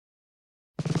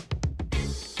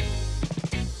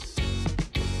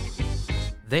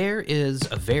There is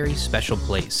a very special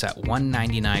place at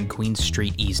 199 Queen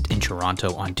Street East in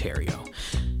Toronto, Ontario.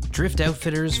 Drift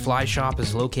Outfitters Fly Shop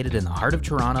is located in the heart of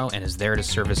Toronto and is there to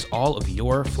service all of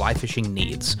your fly fishing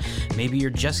needs. Maybe you're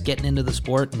just getting into the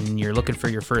sport and you're looking for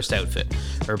your first outfit,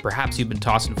 or perhaps you've been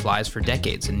tossing flies for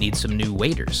decades and need some new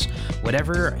waders.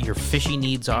 Whatever your fishy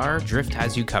needs are, Drift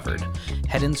has you covered.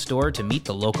 Head in store to meet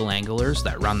the local anglers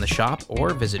that run the shop,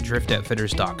 or visit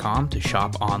driftoutfitters.com to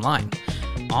shop online.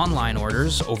 Online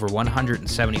orders over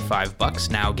 $175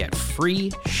 now get free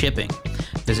shipping.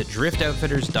 Visit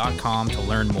driftoutfitters.com to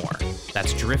learn more.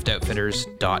 That's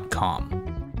driftoutfitters.com.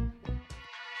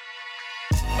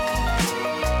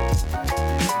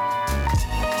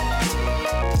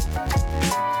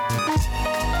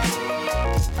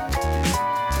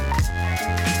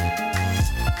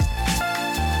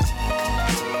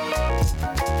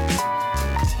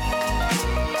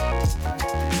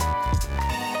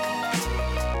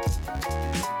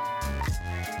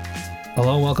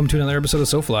 Hello, welcome to another episode of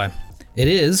SoFly. It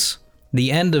is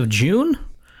the end of June.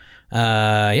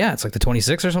 It's like the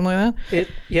 26th or something like that.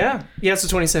 It's the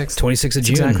 26th. 26th of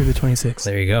June. Exactly the 26th.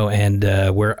 There you go. And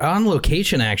we're on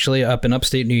location, actually, up in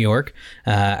upstate New York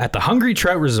at the Hungry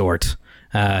Trout Resort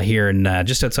here in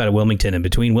just outside of Wilmington, in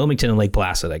between Wilmington and Lake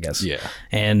Placid, I guess. Yeah.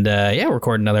 And we're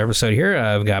recording another episode here.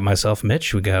 I've got myself,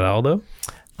 Mitch. We got Aldo.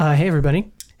 Hey,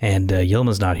 everybody. And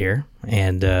Yilma's not here.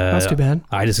 And that's too bad.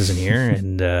 Idis isn't here.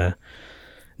 And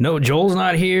no, Joel's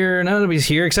not here. Nobody's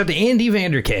here except Andy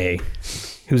Vanderkay,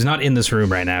 who's not in this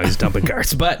room right now. He's dumping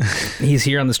carts, but he's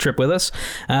here on this trip with us.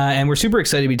 And we're super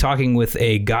excited to be talking with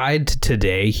a guide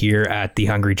today here at the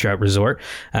Hungry Trout Resort.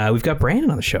 We've got Brandon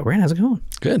on the show. Brandon, how's it going?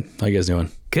 Good. How you guys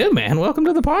doing? Good, man. Welcome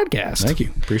to the podcast. Thank you.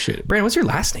 Appreciate it. Brandon, what's your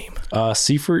last name?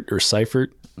 Seifert or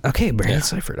Seifert. Okay, Brandon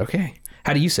Seifert. Okay.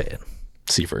 How do you say it?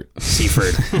 Seifert.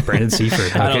 Brandon Seifert.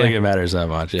 Okay. I don't think it matters that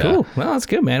much. Yeah. Cool. Well, that's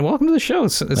good, man. Welcome to the show.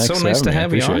 It's so nice to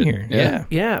have you on here.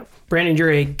 Yeah. Brandon, you're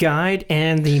a guide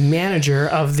and the manager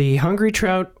of the Hungry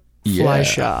Trout Fly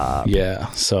Shop. Yeah.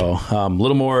 So a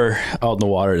little more out in the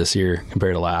water this year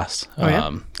compared to last.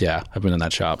 I've been in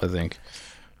that shop, I think,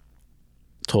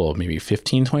 total of maybe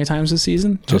 15, 20 times this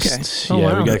season.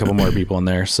 Wow. We got a couple more people in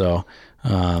there. So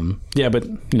but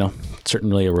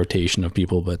certainly a rotation of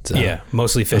people, but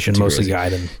mostly fishing, mostly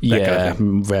guiding.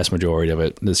 Vast majority of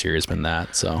it this year has been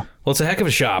that. So, well, it's a heck of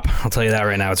a shop. I'll tell you that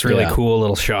right now. It's a really cool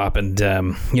little shop, and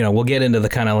we'll get into the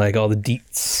kind of like all the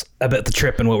deets about the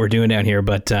trip and what we're doing down here.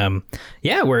 But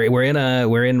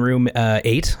we're in room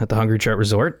 8 at the Hungry Trout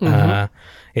Resort. Mm-hmm.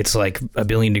 It's like 1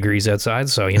 billion degrees outside,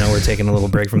 so we're taking a little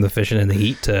break from the fishing and the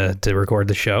heat to record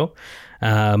the show.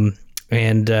 Why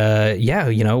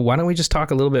don't we just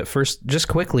talk a little bit first, just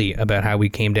quickly, about how we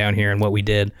came down here and what we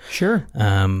did. Sure.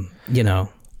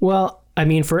 Well,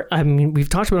 we've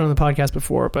talked about it on the podcast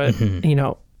before, but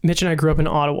Mitch and I grew up in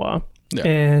Ottawa,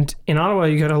 and in Ottawa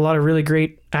you got a lot of really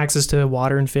great access to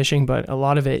water and fishing, but a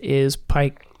lot of it is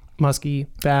pike, muskie,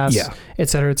 bass, et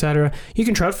cetera, et cetera. You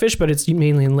can trout fish, but it's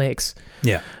mainly in lakes.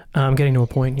 Yeah. I'm getting to a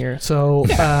point here. So,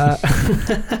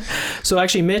 so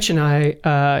actually Mitch and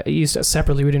I used to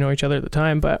separately, we didn't know each other at the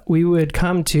time, but we would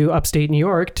come to upstate New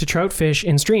York to trout fish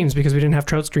in streams because we didn't have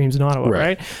trout streams in Ottawa,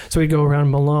 right? So we'd go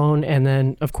around Malone, and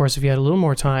then of course, if you had a little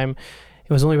more time,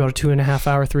 it was only about a 2.5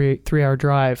 hour, 3 hour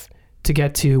drive to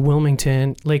get to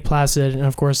Wilmington, Lake Placid, and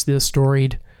of course the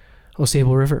storied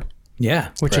Osable River. Yeah.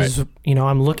 Which is,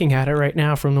 I'm looking at it right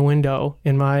now from the window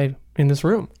in this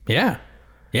room. Yeah.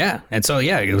 Yeah. And so,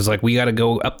 it was like, we got to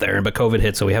go up there, but COVID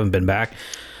hit, so we haven't been back.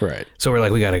 Right. So we're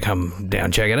like, we got to come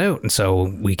down, check it out. And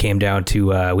so we came down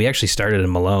to, we actually started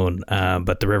in Malone,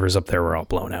 but the rivers up there were all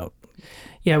blown out.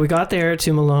 Yeah, we got there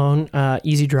to Malone,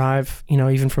 easy drive,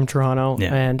 even from Toronto,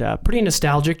 and pretty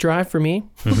nostalgic drive for me.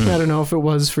 Mm-hmm. I don't know if it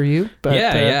was for you,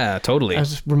 but totally. I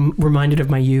was reminded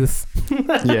of my youth.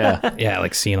 Yeah,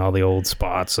 like seeing all the old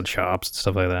spots and shops and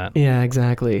stuff like that. Yeah,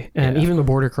 exactly, and even the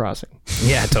border crossing.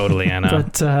 Yeah, totally. I know.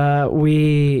 But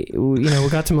we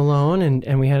got to Malone,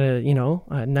 and we had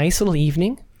a nice little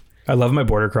evening. I love my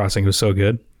border crossing. It was so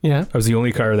good. Yeah, I was the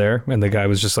only car there, and the guy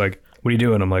was just like, "What are you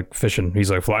doing?" I'm like, "Fishing." He's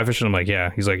like, "Fly fishing?" I'm like,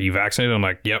 "Yeah." He's like, "You vaccinated?" I'm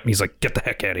like, "Yep." He's like, "Get the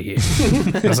heck out of here."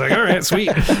 I was like, "All right, sweet."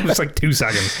 It was like 2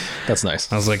 seconds. That's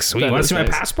nice. I was like, "Sweet." You want to see my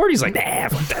passport? He's like, "Nah,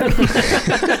 fuck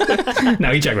that."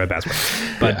 No, he checked my passport.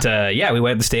 But we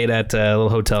went and stayed at a little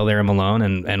hotel there in Malone,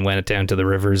 and went down to the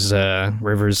Rivers.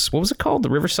 What was it called? The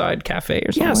Riverside Cafe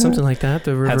or something? Yeah, something like that.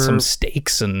 The river had some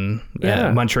steaks and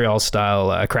Montreal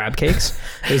style crab cakes.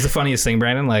 It was the funniest thing,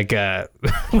 Brandon. Like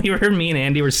me and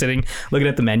Andy were sitting looking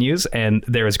at the menus, and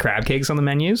there was crab cakes on the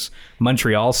menus,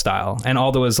 Montreal style, and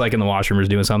Aldo was like in the washroom was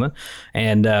doing something,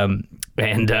 and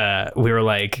we were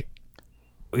like,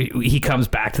 he comes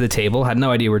back to the table, had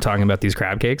no idea we're talking about these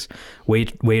crab cakes.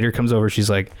 Waiter comes over. She's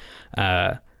like,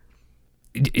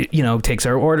 takes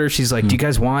our order. She's like, do you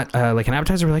guys want like an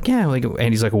appetizer? We're like, yeah. Like, and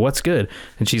he's like, what's good?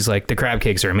 And she's like, the crab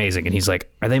cakes are amazing. And he's like,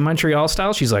 are they Montreal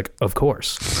style? She's like, of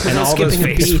course. And all those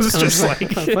faces was just like,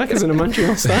 fuck is it a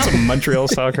Montreal style? It's a Montreal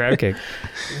style crab cake.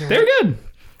 They were good.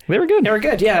 They were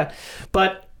good. Yeah.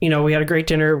 But we had a great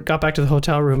dinner, got back to the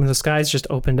hotel room, and the skies just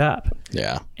opened up.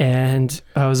 Yeah. And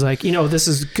I was like, this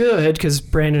is good, because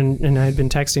Brandon and I had been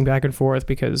texting back and forth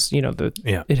because,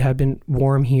 it had been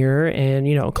warm here,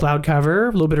 and, cloud cover,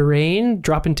 a little bit of rain,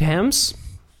 dropping temps.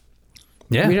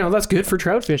 Yeah. That's good for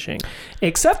trout fishing,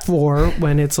 except for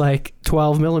when it's like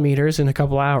 12 millimeters in a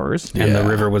couple hours. Yeah. And the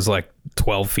river was like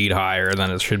 12 feet higher than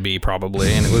it should be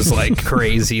probably. And it was like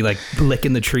crazy, like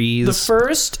licking the trees. The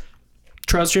first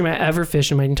trout stream I ever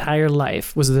fished in my entire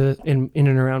life was in and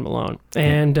around Malone.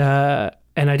 And I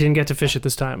didn't get to fish it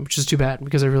this time, which is too bad,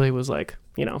 because I really was like,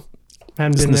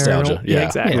 hadn't been nostalgia. there. Yeah,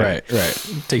 exactly. Right.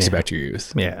 Takes you back to your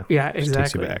youth. Yeah. Yeah, exactly.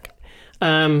 Takes you back.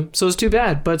 So it's too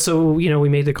bad. But so, we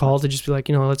made the call to just be like,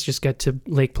 let's just get to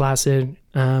Lake Placid,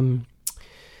 in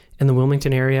the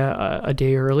Wilmington area a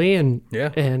day early. And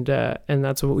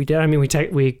that's what we did. I mean,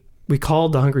 we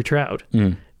called the Hungry Trout.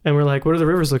 And we're like, what are the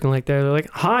rivers looking like there? They're like,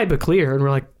 high but clear. And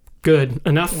we're like, good,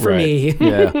 enough for me.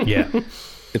 Yeah. Yeah.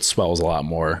 It swells a lot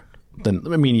more than,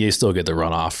 you still get the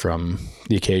runoff from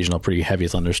the occasional pretty heavy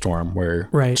thunderstorm where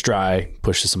it's dry,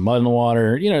 pushes some mud in the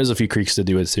water. There's a few creeks to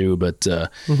do it too, but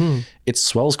it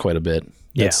swells quite a bit.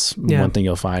 That's one thing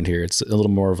you'll find here. It's a little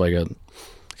more of like a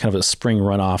kind of a spring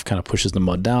runoff, kind of pushes the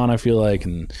mud down, I feel like.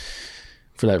 And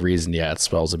for that reason, it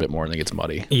swells a bit more and it gets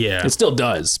muddy. Yeah. It still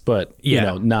does, but,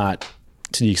 not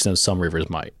to the extent some rivers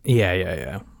might.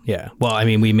 Yeah. Well, I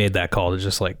mean, we made that call to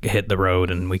just like hit the road,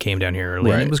 and we came down here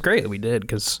early. And it was great that we did,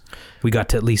 because we got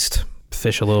to at least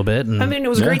fish a little bit. And I mean, it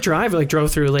was a great drive. We like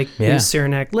drove through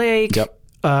Saranac Lake. Yep.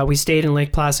 We stayed in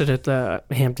Lake Placid at the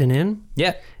Hampton Inn.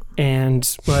 Yeah.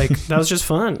 And like that was just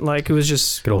fun. Like it was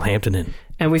just good old Hampton Inn.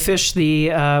 And we fished some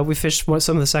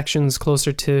of the sections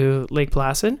closer to Lake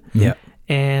Placid. Yeah.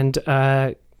 And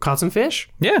caught some fish.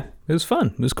 Yeah, it was fun.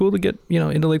 It was cool to get,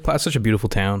 into Lake Placid. Such a beautiful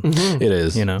town. Mm-hmm. It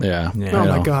is. Yeah. Oh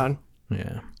my God.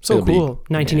 Yeah. So cool.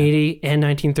 1980 and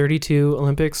 1932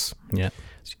 Olympics. Yeah.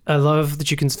 I love that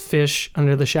you can fish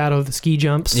under the shadow of the ski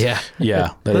jumps. Yeah.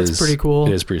 Yeah. That's pretty cool.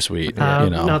 It is pretty sweet.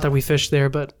 Not that we fished there,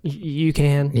 but you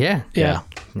can. Yeah.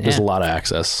 There's a lot of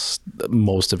access.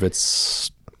 Most of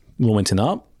it's Wilmington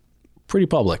up. Pretty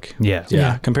public.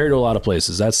 Yeah. Compared to a lot of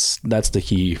places, that's the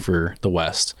key for the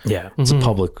West. Yeah. It's a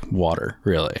public water,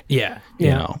 really. Yeah.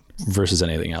 Versus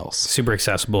anything else. Super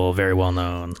accessible, very well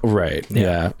known. Right.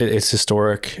 Yeah. It's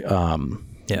historic.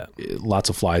 Lots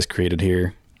of flies created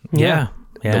here. Yeah.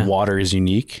 The water is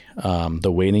unique.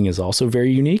 The wading is also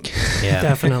very unique. Yeah.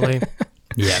 Definitely.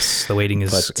 Yes, the waiting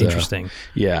is interesting.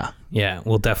 Yeah,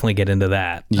 we'll definitely get into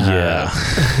that. Yeah,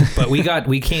 but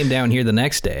we came down here the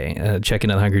next day,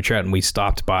 checking out the Hungry Trout, and we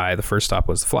stopped by. The first stop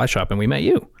was the fly shop, and we met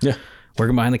you. Yeah,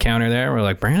 working behind the counter there. We're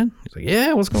like, Brandon. He's like,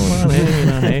 yeah, what's going on?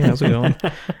 Hey, how's it going?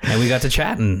 And we got to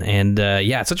chatting, and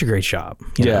it's such a great shop.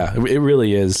 It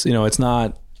really is. It's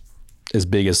not as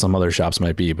big as some other shops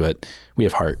might be, but we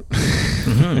have heart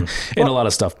and a lot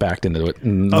of stuff backed into it.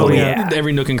 And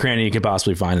every nook and cranny you could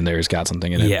possibly find in there has got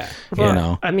something in it. Yeah.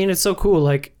 Well, I mean, it's so cool.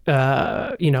 Like,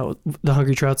 the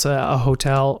Hungry Trout's a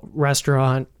hotel,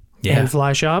 restaurant, and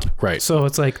fly shop. Right. So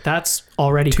it's like, that's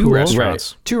already two cool.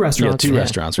 restaurants. Two restaurants. Yeah, two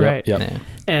restaurants. Right. Yep. Yeah.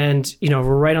 And, we're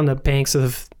right on the banks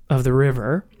of the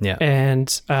river. Yeah.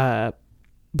 And,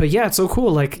 but yeah, it's so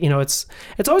cool. Like, it's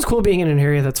always cool being in an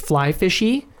area that's fly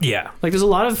fishy. Yeah. Like there's a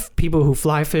lot of people who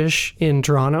fly fish in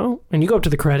Toronto, and you go up to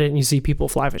the Credit and you see people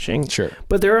fly fishing. Sure.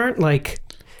 But there aren't like...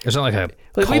 There's not like a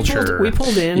culture. We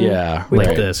pulled in. Yeah.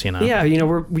 Like this, Yeah,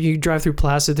 you drive through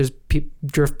Placid, there's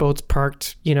drift boats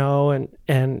parked, and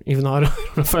even though I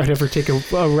don't know if I'd ever take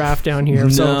a raft down here.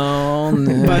 No.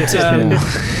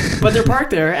 But they're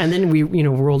parked there, and then we,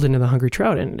 rolled into the Hungry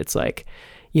Trout, and it's like...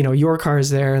 your car's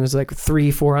there, and there's like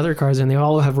 3-4 other cars, and they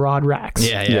all have rod racks.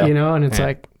 Yeah. And it's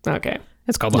like, okay.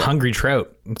 It's called the Hungry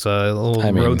Trout. It's a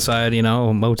little roadside,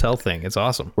 motel thing. It's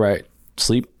awesome. Right.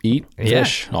 Sleep, eat,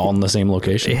 fish, all in the same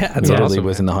location. Yeah, it's literally awesome.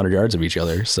 Within 100 yards of each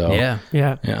other. So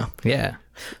Yeah.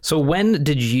 So when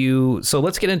did you? So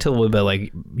let's get into a little bit.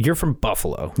 Like, you're from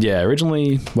Buffalo. Yeah,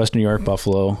 originally Western New York,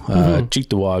 Buffalo,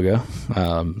 Cheektowaga.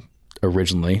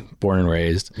 Originally born and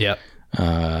raised. Yep.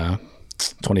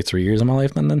 23 years of my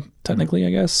life then technically, I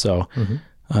guess. So,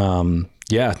 I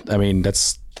mean,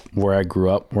 that's where I grew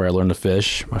up, where I learned to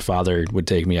fish. My father would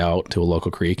take me out to a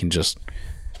local creek and just,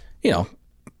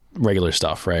 regular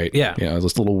stuff, right? Yeah. You know,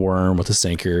 this little worm with a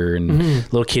sinker and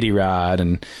little kitty rod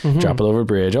and drop it over a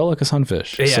bridge. Oh, look, a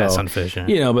sunfish. Yeah, sunfish. Yeah.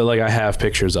 You know, but like I have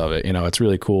pictures of it. You know, it's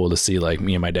really cool to see like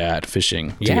me and my dad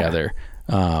fishing together.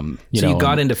 You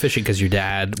got into fishing because your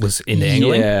dad was into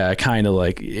angling? Yeah, kind of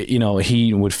like, you know,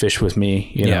 he would fish with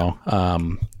me, you know,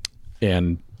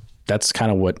 and that's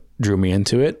kind of what drew me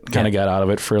into it. Kind of got out of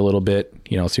it for a little bit,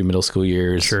 you know, through middle school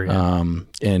years,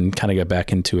 and kind of got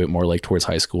back into it more like towards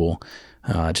high school.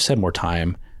 Just had more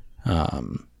time.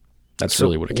 That's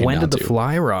really what it came down to. When did the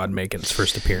fly rod make its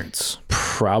first appearance?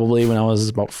 Probably when I was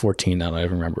about 14. Now that I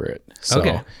remember it. So,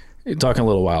 talking a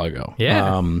little while ago.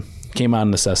 Yeah. Came out of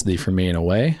necessity for me in a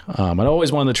way. I'd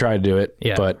always wanted to try to do it,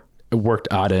 but it worked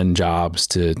odd end jobs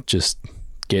to just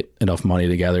get enough money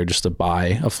together just to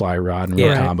buy a fly rod and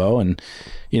reel combo. And,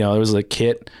 you know, there was a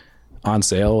kit on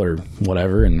sale or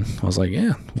whatever. And I was like,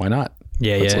 yeah, why not?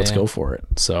 Let's go for it.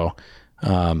 So,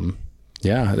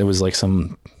 it was like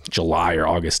some July or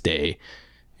August day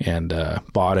and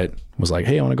bought it. Was like,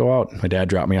 hey, I want to go out. My dad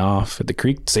dropped me off at the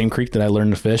creek, same creek that I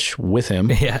learned to fish with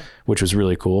him, which was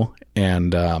really cool.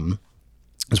 And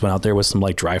just went out there with some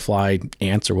like dry fly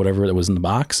ants or whatever that was in the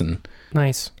box and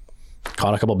nice.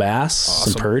 Caught a couple bass,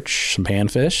 some perch, some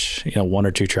panfish, you know, 1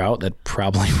 or 2 trout that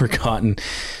probably were caught in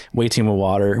way too much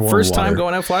water. First time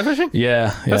going out fly fishing?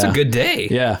 Yeah. That's a good day.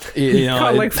 Yeah. You know,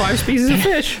 caught like 5 species of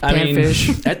fish. I mean,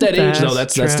 at that age though,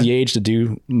 that's the age to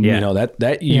do, you know,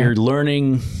 that you're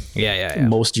learning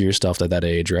most of your stuff at that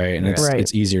age, right? And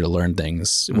it's easier to learn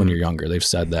things when you're younger. They've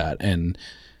said that. And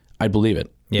I believe it.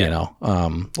 You know,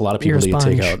 a lot of people that you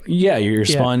take out. Yeah, you're a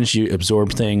sponge, you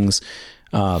absorb things.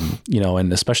 You know,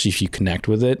 and especially if you connect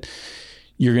with it,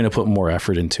 you're going to put more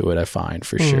effort into it, I find,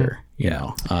 for sure. You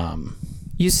know,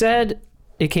 you said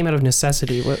it came out of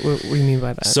necessity. What do you mean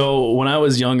by that? So when I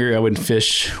was younger, I would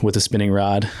fish with a spinning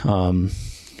rod.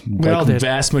 Like the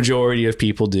vast majority of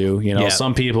people do, you know,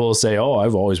 some people say, oh,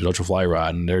 I've always built a fly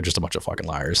rod, and they're just a bunch of fucking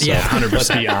liars. So 100%. Let's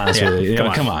be honest with you.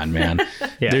 Come on, man.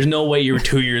 There's no way you were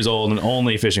 2 years old and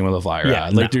only fishing with a fly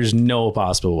rod. Like there's no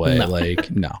possible way. Like,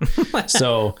 no.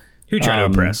 So you're trying to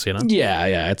impress, you know?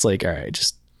 Yeah. It's like, all right,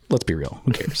 just let's be real.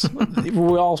 Who cares?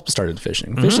 We all started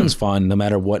fishing. Fishing's fun, no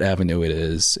matter what avenue it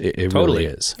is. It totally really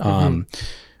is.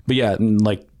 But yeah,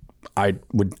 like I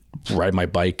would ride my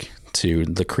bike to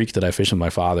the creek that I fished with my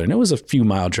father, and it was a few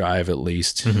mile drive at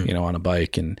least, you know, on a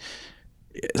bike, and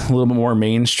a little bit more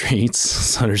main streets,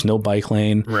 so there's no bike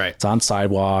lane. Right. It's on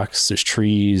sidewalks, there's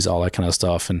trees, all that kind of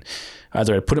stuff, and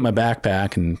either I put it in my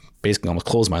backpack and basically almost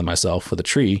clothesline myself with a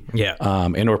tree,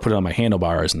 and or put it on my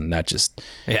handlebars, and that just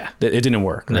it didn't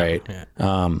work, right?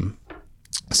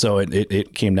 So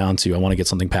it came down to I want to get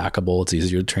something packable, it's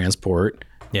easier to transport,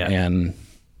 and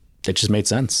it just made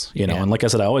sense, you know. And like I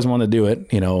said, I always wanted to do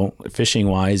it, you know, fishing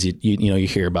wise. You know, you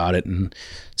hear about it and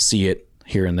see it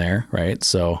here and there, right?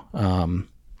 So I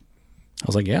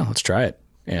was like, yeah, let's try it.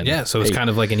 And so it's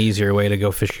kind of like an easier way to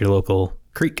go fish your local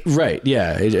creek, right?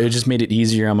 Yeah, it just made it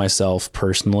easier on myself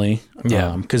personally.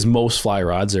 Because most fly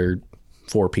rods are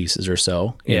 4 pieces or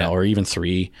so, you know, or even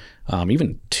 3,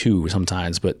 even 2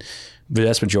 sometimes, but the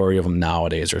vast majority of them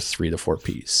nowadays are 3 to 4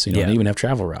 piece, you know, and even have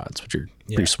travel rods, which are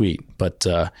pretty sweet. But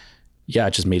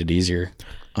it just made it easier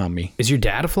on me. Is your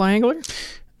dad a fly angler?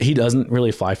 He doesn't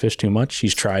really fly fish too much.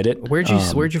 He's tried it. Where'd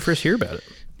you first hear about it?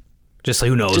 Just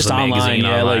who knows? Just online,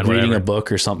 like reading a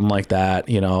book or something like that,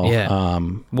 you know.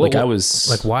 I was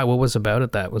like, why? What was about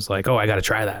it that was like, oh, I got to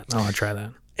try that. I want to try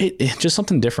that. It just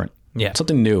something different. Yeah,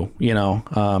 something new, you know.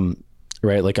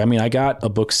 Right. Like, I mean, I got a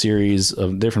book series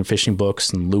of different fishing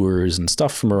books and lures and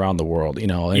stuff from around the world, you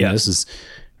know, and this is,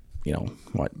 you know,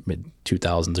 what, mid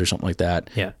 2000s or something like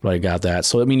that. Yeah. But I got that.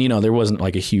 So, I mean, you know, there wasn't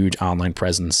like a huge online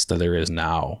presence that there is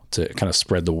now to kind of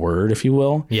spread the word, if you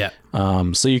will. Yeah.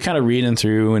 So you kind of reading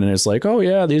through and it's like, oh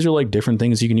yeah, these are like different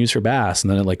things you can use for bass. And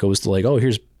then it like goes to like, oh,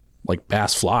 here's like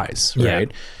bass flies,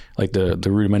 right? Like the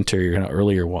rudimentary kind of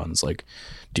earlier ones, like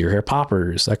deer hair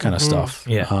poppers, that kind of stuff.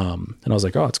 Yeah. And I was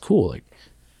like, oh, it's cool. Like,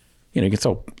 you know, you can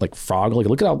throw like frog. Like,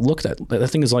 look at that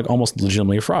thing is like almost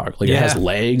legitimately a frog. Like it has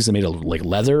legs and made of like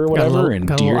leather or whatever, and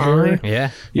deer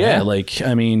hair. Yeah. Like,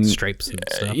 I mean, stripes and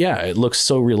stuff. Yeah, it looks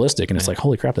so realistic, and it's like,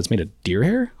 holy crap, that's made of deer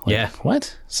hair. Like,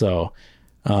 what? So,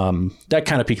 that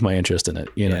kind of piqued my interest in it.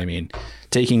 You know what I mean?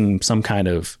 Taking some kind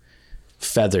of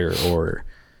feather or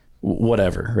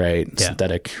whatever, right?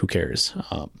 Synthetic. Who cares?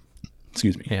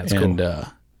 Excuse me. Yeah, and cool.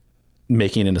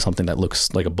 Making it into something that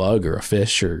looks like a bug or a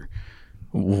fish or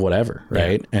whatever,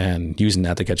 right? And using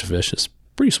that to catch a fish is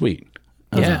pretty sweet.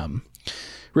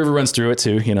 river runs through it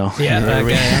too, you know. Yeah,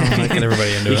 get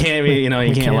everybody into you it. can't be, you know,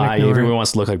 you can't lie. ignore Everyone it.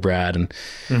 wants to look like Brad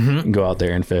and go out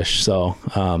there and fish. So,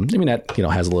 I mean, that, you know,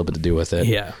 has a little bit to do with it.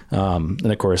 Yeah. And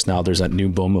of course, now there's that new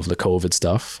boom of the COVID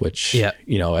stuff, which,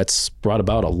 you know, it's brought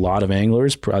about a lot of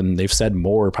anglers, and they've said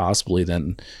more possibly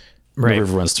than the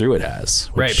river runs through it has.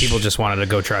 Right. People just wanted to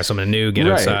go try something new, get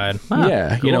outside.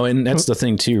 Yeah. Cool. You know, and that's the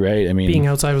thing too, right? I mean, Being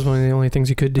outside was one of the only things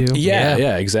you could do.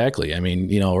 Yeah, exactly. I mean,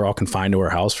 you know, we're all confined to our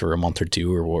house for a month or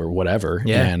two or whatever.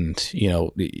 Yeah. And, you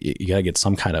know, you got to get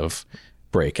some kind of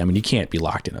break. I mean, you can't be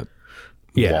locked in a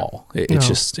wall. It's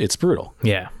just, it's brutal.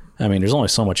 Yeah. I mean, there's only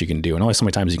so much you can do and only so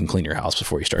many times you can clean your house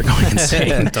before you start going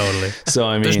insane. Totally. So,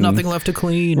 I mean, There's nothing left to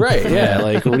clean. Right. Yeah.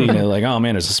 Like, what do you know? Like, oh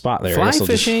man, there's a spot there. Fly So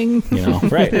just, fishing. you know,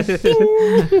 right.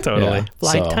 Totally. Yeah.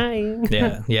 Fly So, tying.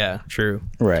 Yeah, true.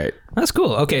 right. That's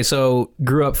cool. Okay, so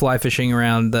grew up fly fishing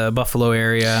around the Buffalo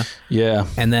area. Yeah.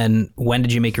 And then when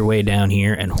did you make your way down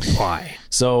here and why?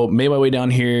 So made my way down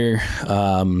here,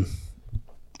 what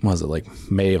was it, like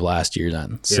May of last year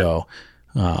then? So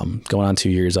going on 2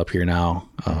 years up here now.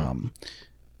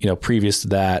 You know, previous to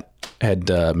that, had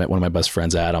met one of my best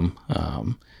friends, Adam.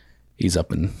 He's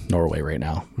up in Norway right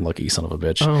now. Lucky son of a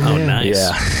bitch. Oh, man. Nice.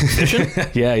 Yeah. Fishing?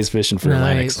 Yeah, he's fishing for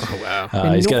Nice. Atlantic. Oh,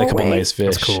 wow. He's got a couple Norway? nice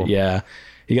fish. That's cool. Yeah.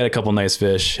 He got a couple nice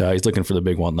fish. He's looking for the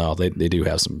big one though. They do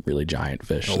have some really giant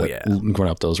fish going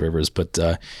up those rivers. But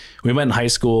we met in high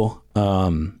school,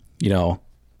 you know,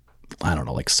 I don't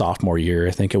know, like sophomore year,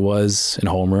 I think it was, in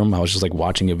homeroom. I was just like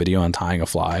watching a video on tying a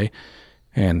fly.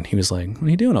 And he was like, what are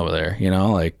you doing over there? You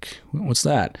know, like, what's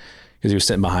that? Because he was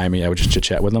sitting behind me. I would just chit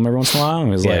chat with him every once in a while. And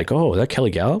he was like, oh, is that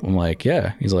Kelly Gallup? I'm like,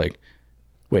 yeah. He's like,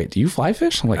 wait, do you fly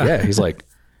fish? I'm like, yeah. He's like,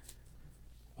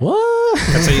 what?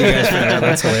 That's how you guys found out.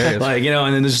 That's hilarious. Like, you know,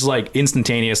 and then there's just like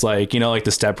instantaneous, like, you know, like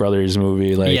the Step Brothers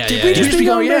movie. Like, Did we just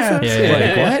become Yeah.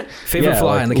 Like, what? Favorite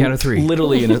fly like, on the count of three.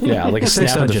 Literally, like a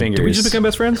snap of the fingers. Did we just become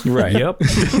best friends? Right. Yep.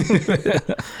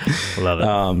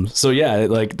 Love it. So yeah,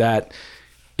 like that,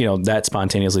 you know, that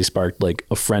spontaneously sparked like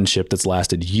a friendship that's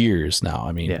lasted years now.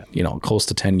 I mean, you know, close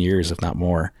to 10 years, if not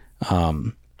more.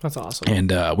 That's awesome.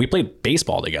 And we played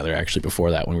baseball together actually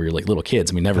before that when we were like little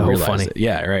kids and we never realized it.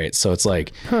 Yeah, right. So it's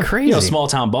like, Crazy. you know, small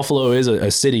town Buffalo is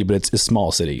a city, but it's a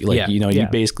small city. Like, you know, you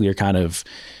basically are kind of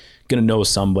going to know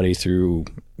somebody through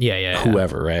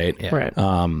whoever, right? Yeah. Right.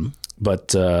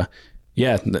 But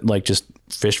yeah, like just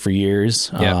fished for years.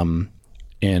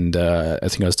 And I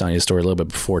think I was telling you a story a little bit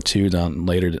before too,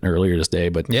 earlier this day.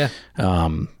 But met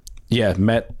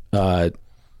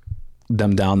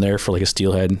them down there for like a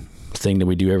steelhead thing that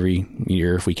we do every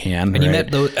year if we can. And you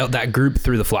met that group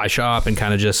through the fly shop and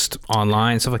kind of just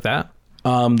online, stuff like that?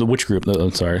 Which group?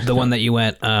 I'm sorry. The one that you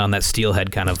went on that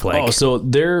steelhead kind of like. Oh, so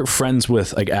they're friends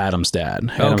with like Adam's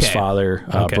dad, Adam's father,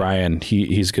 Brian.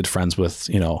 He's good friends with,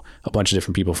 you know, a bunch of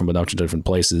different people from a bunch of different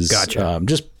places. Gotcha.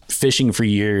 Just fishing for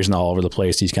years and all over the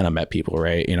place. He's kind of met people,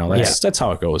 right? You know, that's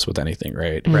how it goes with anything,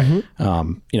 right? Right.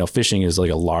 You know, fishing is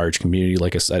like a large community.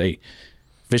 Like I said,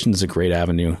 fishing is a great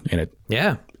avenue, and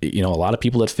you know, a lot of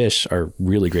people that fish are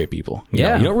really great people. You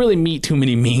know, you don't really meet too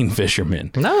many mean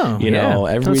fishermen. No. You know,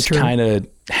 everybody's kind of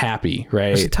happy, right?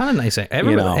 There's a ton of nice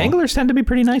anglers tend to be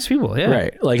pretty nice people. Yeah.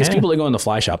 Right. Like it's people that go in the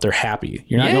fly shop, they're happy.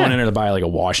 You're not going in there to buy like a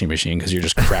washing machine because you're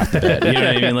just crap to bed. You know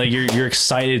what I mean? Like you're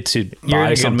excited to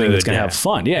buy something that's gonna have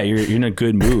fun. Yeah, you're in a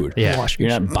good mood. Yeah. You're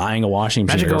not buying a washing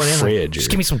machine or a fridge.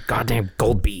 Just give me some goddamn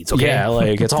gold beads, okay? Yeah,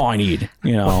 like it's all I need.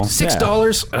 You know.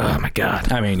 $6? Oh my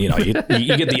god. I mean, you know, you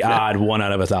get the odd 1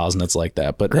 out of 1,000 that's like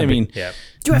that. But I mean, do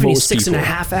you have any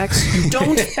 6.5X? You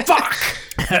don't? Fuck.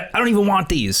 I don't even want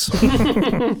these.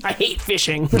 I hate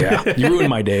fishing. Yeah, you ruined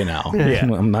my day now.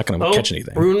 I'm not going to catch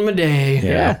anything. Ruined my day.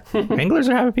 Yeah. Anglers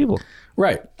are happy people.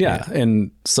 Right. Yeah.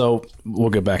 And so we'll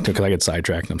get back to it because I get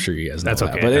sidetracked. I'm sure you guys know that's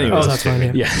that. okay. But anyways, that's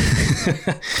fine. Yeah.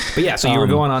 But yeah, so you were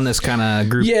going on this kind of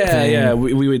group thing. Yeah.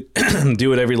 We would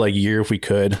do it every like year if we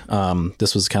could.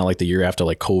 This was kind of like the year after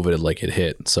like COVID had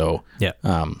hit. So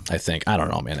I think, I don't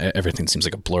know, man, everything seems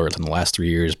like a blur in the last 3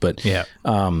 years. But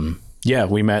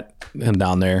we met him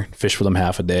down there, fished with him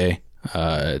half a day,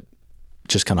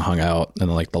 just kind of hung out. And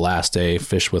then like the last day,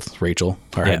 fished with Rachel,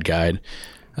 our head guide.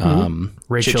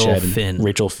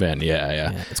 Rachel Finn.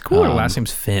 Yeah. It's cool. Her last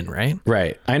name's Finn, right?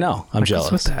 Right. I know. I'm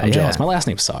jealous. I'm jealous. My last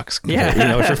name sucks. Yeah. You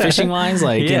know, for fishing lines,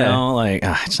 like, you know, like,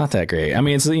 it's not that great. I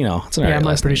mean, it's, you know, it's an alright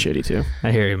mine's pretty name. shitty too.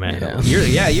 I hear you, man.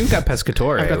 You've got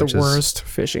Pescatore. I've got the worst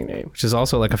fishing name. Which is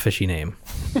also like a fishy name.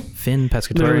 Finn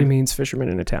Pescatore. Literally means fisherman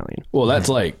in Italian. Well, that's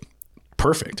like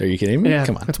perfect. Are you kidding me? Yeah,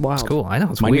 Come on. that's wild. It's cool. I know.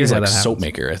 It's My weird name's how like that soap happens.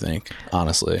 maker, I think,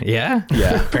 honestly. Yeah?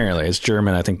 Yeah, apparently. It's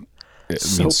German, I think. It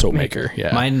means soap maker.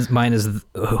 Yeah. Mine is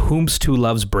Whomst Who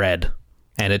Loves Bread.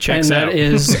 And it checks out. And that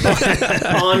is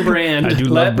on brand. I do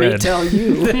love Let bread. me tell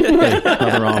you. Hey,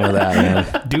 nothing wrong with that, man.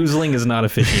 Doozling is not a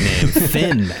fishy name.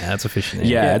 Finn, that's a fishy name.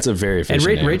 Yeah, it's a very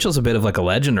fishy name. Rachel's a bit of like a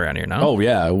legend around here, no? Oh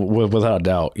yeah, without a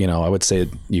doubt. You know, I would say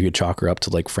you could chalk her up to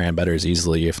like Fran Betters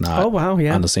easily, if not. Oh, wow,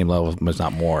 yeah. On the same level, if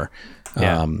not more.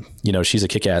 Yeah. You know, she's a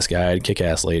kick-ass guide,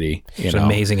 kick-ass lady. She's an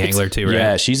amazing angler too, right?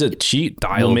 Yeah, she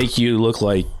will make you look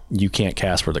like you can't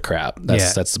cast for the crap.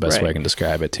 That's the best way I can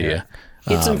describe it to you.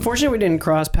 It's unfortunate we didn't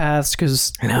cross paths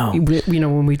because,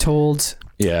 when we told...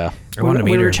 Yeah. When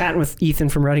we were chatting with Ethan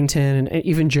from Reddington and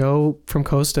even Joe from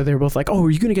Costa, they were both like, "Oh,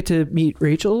 are you going to get to meet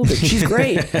Rachel? She's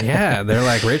great." Yeah, they're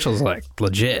like, Rachel's like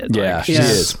legit. Yeah, like, she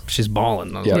is. She's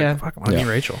balling. I was Yeah. like, fuck, I want to meet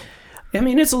Rachel. I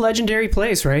mean, it's a legendary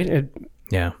place, right?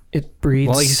 It breeds.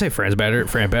 Well, like you say, Fran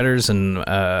Betters and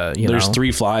there's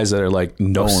 3 flies that are like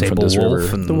known from this river.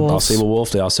 And the wolves. Sable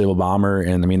Wolf, the Ausable Bomber,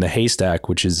 and I mean the Haystack,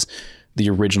 which is the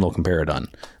original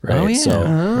Comparadon, right? Oh, yeah. So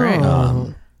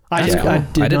right. I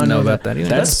didn't know about that either.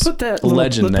 That's Let's put that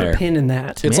legend let's there. Put a pin in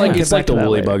that. It's We'll like get it's like back the to that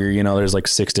woolly later. bugger. You know, there's like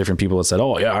 6 different people that said,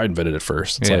 "Oh yeah, I invented it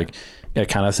first." It's like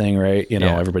kind of thing, right? You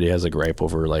know, everybody has a gripe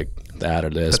over like that or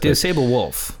this. But the Sable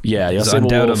Wolf. Yeah, is Sable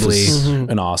Wolf undoubtedly is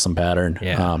an awesome pattern.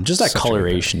 Yeah. Just that Such a good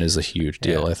coloration is a huge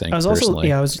deal. I think. I was also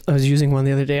personally. I was using one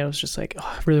the other day. I was just like,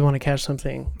 I really want to catch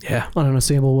something. Yeah. On an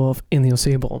Osable Wolf in the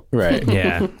Osable. Right.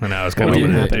 Yeah, and I was kind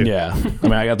Didn't of happen. Yeah. I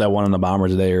mean, I got that one on the bomber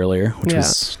today earlier, which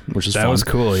was that fun. was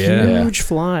cool. Yeah. Huge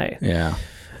fly. Yeah.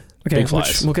 Okay, Big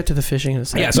flies. we'll get to the fishing in a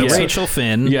second. Yeah, so Yeah. Rachel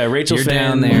Finn. Yeah, Rachel you're Finn,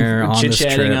 down there on this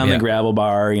chit-chatting trip. on the Yeah. gravel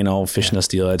bar, you know, fishing a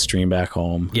steelhead stream back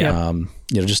home. Yeah.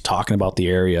 You know, just talking about the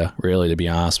area, really, to be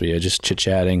honest with you, just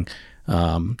chit-chatting.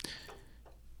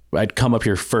 I'd come up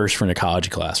here first for an ecology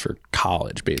class for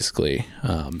college, basically.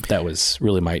 That was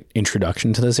really my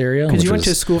introduction to this area. Because which you went to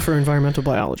was school for environmental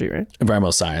biology, right?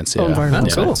 environmental science. Yeah. Oh, environmental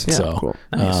Yeah. science. Yeah, So, cool.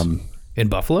 In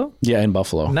Buffalo? yeah, in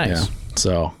Buffalo. Nice. Yeah.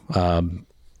 So,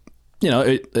 you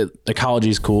know, ecology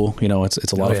is cool. You know, it's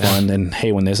a lot of fun. And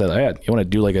hey, when they said, "Hey, you want to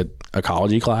do like a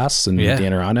ecology class in the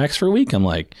Adirondacks for a week?" I'm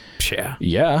like,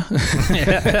 yeah,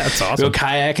 That's awesome. go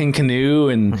kayak and canoe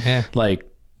and like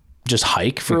just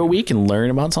hike for a week and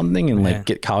learn about something and like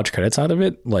get college credits out of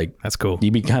it. Like That's cool.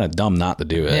 You'd be kind of dumb not to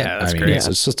do it. Yeah, that's I mean, great.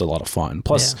 it's just a lot of fun.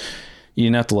 Plus. You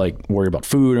didn't have to like worry about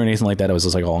food or anything like that. It was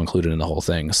just like all included in the whole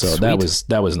thing. So that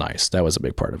was nice. That was a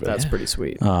big part of it. That's pretty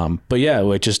sweet. But yeah,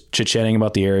 like just chit-chatting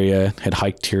about the area, had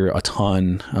hiked here a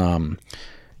ton.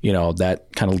 You know,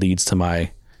 that kind of leads to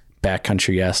my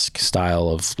backcountry-esque style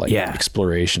of like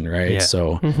exploration, right? Yeah.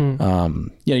 So, you know,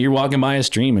 you're walking by a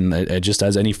stream and it just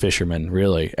as any fisherman,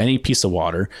 really, any piece of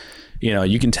water, you know,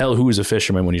 you can tell who's a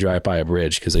fisherman when you drive by a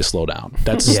bridge because they slow down.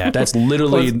 That's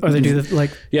literally. Or they do the like.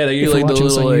 Yeah, they if do like you're the watching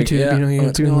this little on like, YouTube, yeah, you know, you're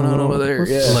what's going on over there?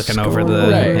 Yeah. Looking over the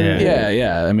Right.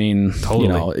 Yeah. I mean, Totally. you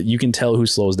know, you can tell who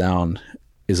slows down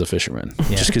is a fisherman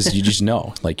just because you just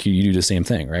know, like you do the same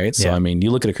thing, right? So I mean, you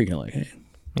look at a creek and you're like, hey,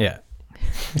 Yeah.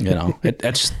 you know,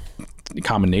 that's just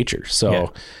common nature.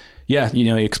 So yeah, you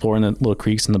know, exploring the little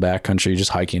creeks in the backcountry, just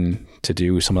hiking to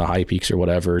do some of the high peaks or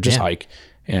whatever, just hike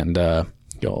and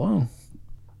go, oh,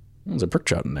 there's a brook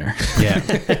trout in there. Yeah.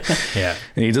 Yeah.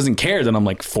 And he doesn't care that I'm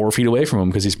like 4 feet away from him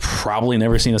because he's probably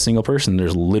never seen a single person.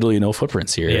 There's literally no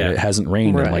footprints here. Yeah. It hasn't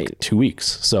rained in like 2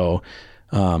 weeks. So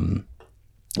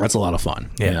that's a lot of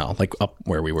fun. Yeah. You know, like up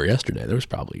where we were yesterday, there was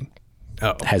probably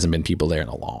hasn't been people there in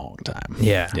a long time.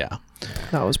 Yeah. Yeah.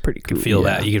 That was pretty cool. Feel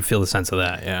that. You can feel the sense of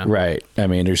that. Yeah. Right. I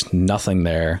mean, there's nothing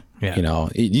there. Yeah. You know,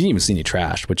 you didn't even see any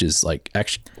trash, which is like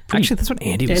actually that's what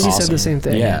Andy was Andy awesome. said the same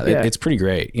thing. Yeah, it's pretty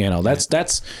great. You know,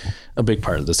 that's a big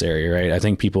part of this area, right? I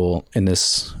think people in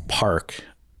this park,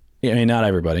 I mean, not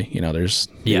everybody, you know, there's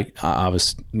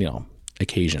obvious, you know,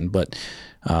 occasion, but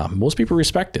most people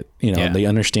respect it. You know, they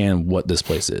understand what this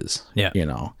place is. Yeah. You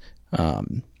know,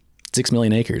 6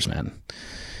 million acres, man.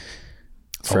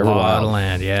 A lot of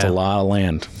land. Yeah. It's a lot of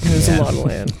land. It's a lot of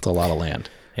land. It's a lot of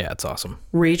land. Yeah, it's awesome.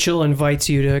 Rachel invites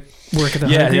you to work at the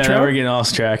yeah, Hungry Trout? we're getting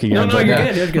off track again. No, you're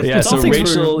good. You're good. Yeah, It's all so things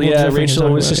Rachel, we'll definitely Rachel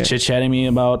talk was about, just chit-chatting me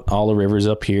about all the rivers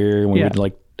up here. We would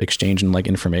like exchanging like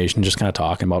information, just kind of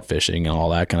talking about fishing and all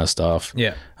that kind of stuff.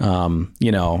 Yeah.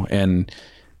 You know, and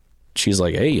she's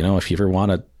like, hey, you know, if you ever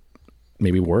want to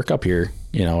maybe work up here,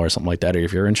 you know, or something like that, or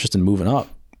if you're interested in moving up,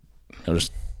 you know,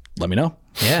 just let me know.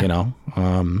 Yeah. You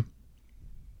know,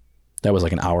 that was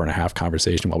like an hour-and-a-half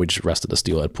conversation while we just rested the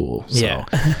steelhead pool. So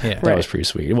that was pretty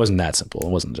sweet. It wasn't that simple. It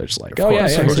wasn't just like,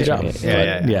 good job.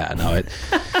 Yeah, no,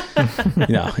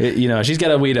 you know, she's got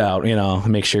to weed out, you know,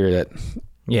 make sure that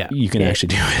you can actually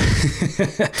do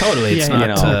it. Totally. It's not, you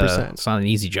know, it's not an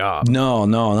easy job. No,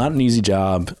 not an easy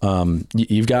job.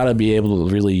 You've got to be able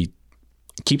to really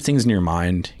keep things in your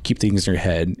mind, keep things in your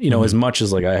head, you know, as much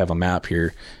as like I have a map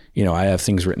here, you know, I have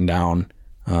things written down,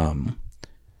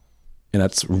 and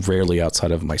that's rarely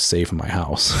outside of my safe in my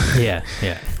house. Yeah.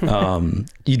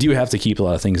 You do have to keep a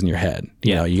lot of things in your head.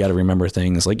 You know, you got to remember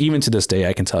things. Like even to this day,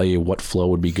 I can tell you what flow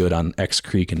would be good on X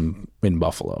Creek in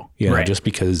Buffalo. You know, just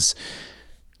because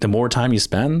the more time you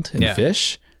spend in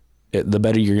fish, the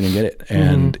better you're going to get it.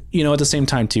 And, you know, at the same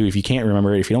time too, if you can't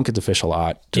remember it, if you don't get to fish a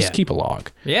lot, just keep a log.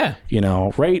 Yeah. You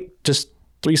know, right? Just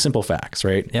 3 simple facts,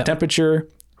 right? Yep. Temperature,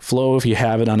 flow, if you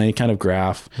have it on any kind of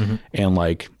graph, and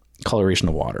like coloration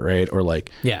of water, right? Or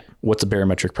like what the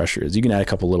barometric pressure is. You can add a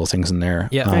couple little things in there.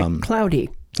 Yeah. Like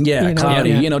cloudy. Yeah, you know, cloudy.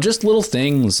 You know, just little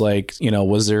things like, you know,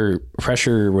 was there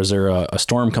pressure? Was there a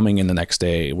storm coming in the next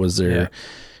day? Was there,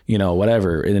 you know,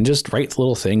 whatever. And then just write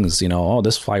little things, you know, oh,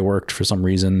 this fly worked for some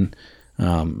reason,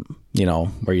 you know,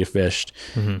 where you fished.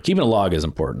 Keeping a log is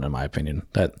important in my opinion.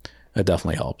 That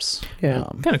definitely helps. Yeah.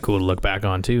 Kind of cool to look back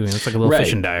on too. It's like a little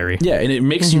fishing diary. Yeah. And it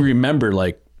makes you remember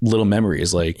like little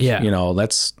memories. Like, you know,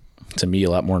 that's to me a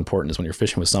lot more important is when you're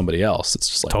fishing with somebody else. It's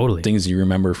just like things you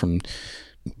remember from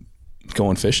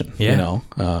going fishing. You know,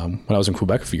 when I was in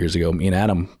Quebec a few years ago, me and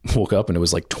Adam woke up and it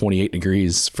was like 28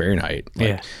 degrees Fahrenheit.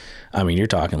 Like, I mean, you're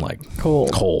talking like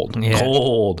cold. Yeah.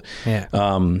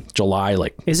 July,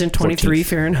 like isn't 23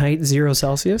 Fahrenheit 0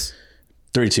 Celsius?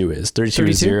 32 is 32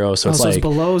 is 0. So it's like it's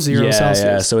below 0 Celsius.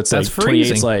 Yeah. So it's that's like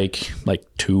 28 is like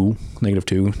 2,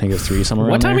 -2, -3, somewhere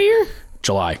around What time there. of year?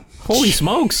 July. Holy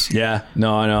smokes. Yeah.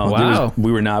 No, I know. Wow.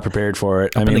 We were not prepared for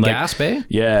it. Up I mean, in the like, gas bay?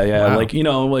 Yeah. Wow. Like, you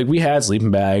know, like we had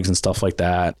sleeping bags and stuff like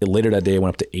that. Later that day it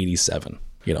went up to 87.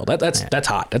 You know, that's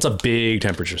hot. That's a big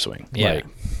temperature swing. Yeah. Like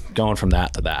going from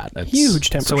that to that. That's huge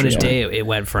temperature. So in a day it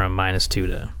went from -2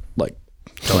 to like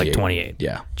 28.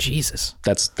 Yeah. Jesus.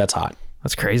 That's hot.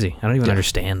 That's crazy. I don't even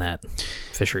understand that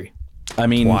fishery. I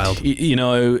mean, wild. You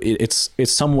know, it's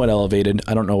somewhat elevated.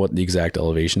 I don't know what the exact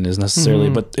elevation is necessarily,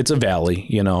 but it's a valley,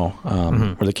 you know,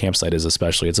 where the campsite is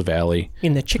especially. It's a valley.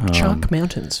 In the Chick-Chock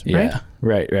Mountains, right? Yeah,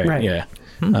 right. Yeah.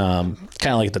 Kind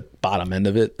of like the bottom end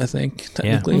of it, I think,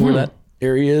 technically, where that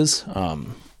area is.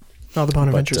 Oh, the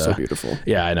Bonaventure is so beautiful.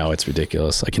 Yeah, I know. It's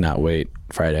ridiculous. I cannot wait.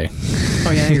 Friday.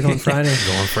 Oh, yeah, you're going Friday.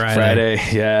 Friday,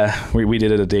 yeah. We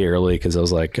did it a day early because I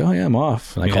was like, oh, yeah, I'm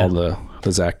off. And I called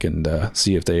the Zach and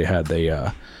see if they had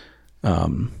the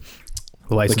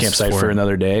campsite for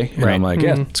another day. And I'm like,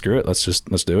 yeah, screw it. Let's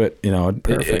do it. You know,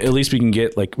 at least we can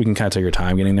kind of take our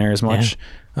time getting there as much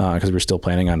because we're still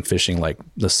planning on fishing like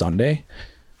the Sunday.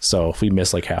 So if we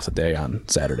miss like half the day on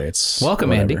Saturday, it's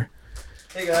welcome, whatever. Andy.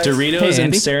 Hey guys. Doritos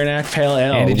and Saranac Pale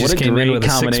Ale. Andy just what a came great in with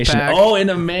combination. A 6-pack. Oh, and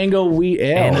a mango wheat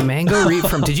ale. And a mango wheat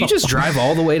from. Did you just drive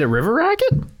all the way to River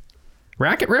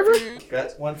Racket River?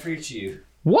 Got one for each of you.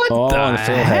 What the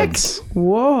heck?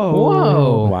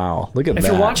 Whoa! Wow! Look at that. If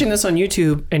you're watching this on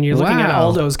YouTube and you're looking at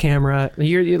Aldo's camera,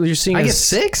 you're seeing. I get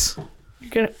 6.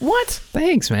 What?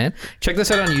 Thanks, man. Check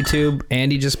this out on YouTube.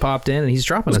 Andy just popped in and he's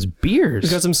dropping us beers.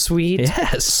 He's got some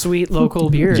sweet local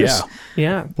beers.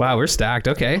 Yeah. Wow, we're stacked.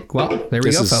 Okay. Well, there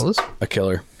we go, fellas. A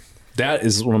killer. That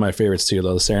is one of my favorites too,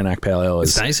 though. The Saranac Pale Ale is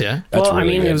it's nice, yeah. Well,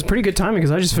 really it was pretty good timing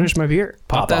because I just finished my beer.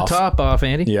 Pop that top off,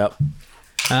 Andy. Yep.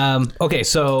 Okay,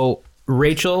 so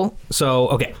Rachel.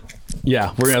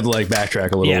 Yeah, we're gonna have to like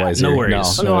backtrack a little ways. No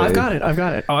worries. No, I've got it. Oh,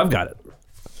 I've got it.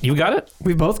 You got it?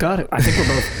 We both got it. I think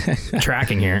we're both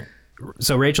tracking here.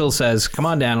 So Rachel says, come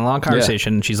on down, a long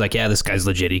conversation. Yeah. She's like, yeah, this guy's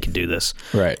legit. He can do this.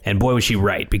 Right. And boy, was she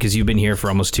right, because you've been here for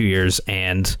almost 2 years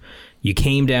and you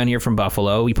came down here from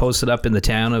Buffalo. We posted up in the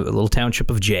town, a little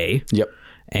township of Jay. Yep.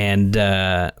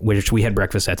 And which we had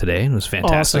breakfast at today. It was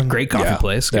fantastic. Awesome. Great coffee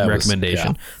place. Good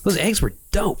recommendation. Those eggs were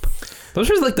dope.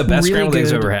 Those were like the best scrambled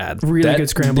eggs I've ever had. Really good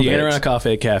scrambled eggs. The Anne Arundel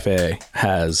Coffee Cafe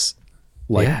has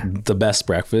the best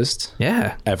breakfast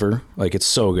ever. Like, it's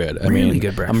so good. I mean,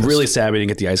 good breakfast. I'm really sad we didn't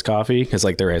get the iced coffee because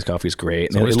like their iced coffee is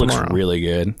great. And it looks really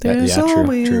good. There's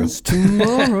always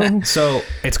tomorrow. So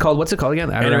it's called, what's it called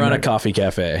again? Anne Arundel Coffee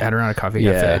Cafe. Anne Arundel Coffee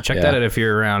Cafe. Check that out if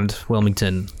you're around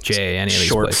Wilmington, Jay, any of these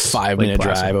places. Short 5-minute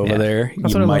drive over there.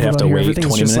 That's you might have to wait 20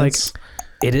 minutes. Like,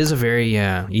 it is a very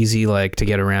easy to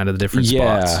get around to the different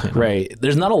spots. Yeah, right.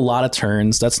 There's not a lot of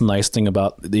turns. That's the nice thing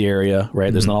about the area,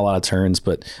 right? There's not a lot of turns,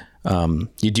 but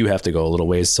you do have to go a little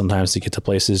ways sometimes to get to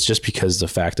places just because the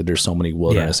fact that there's so many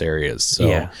wilderness areas.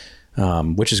 So,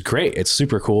 which is great. It's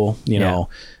super cool. You know,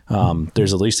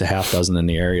 there's at least a half dozen in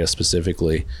the area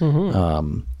specifically.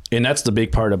 And that's the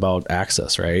big part about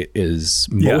access, right? Is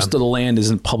most of the land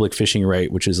isn't public fishing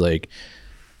right, which is like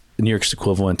New York's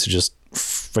equivalent to just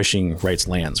fishing rights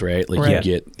lands, right? Like you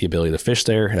get the ability to fish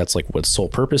there. That's like what sole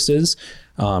purpose is.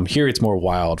 Here it's more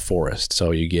wild forest.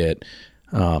 So you get,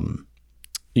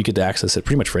 you get to access it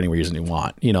pretty much for any reason you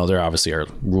want. You know, there obviously are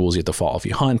rules you have to follow if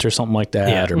you hunt or something like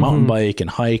that, or mountain bike and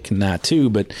hike and that too.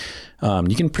 But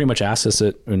you can pretty much access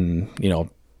it and, you know,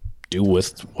 do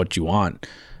with what you want.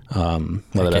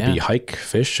 Whether that be hike,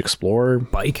 fish, explore,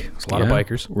 bike. There's a lot of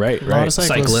bikers. Right. A lot of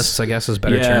Cyclists, I guess is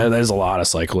better term. Yeah, there's a lot of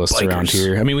cyclists around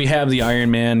here. I mean, we have the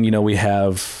Ironman, you know, we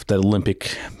have the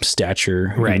Olympic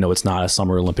stature, even though it's not a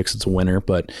summer Olympics, it's a winter,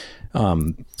 but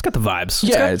it's got the vibes.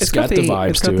 Yeah, it's got the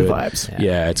vibes to it. Vibes.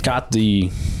 Yeah, it's got the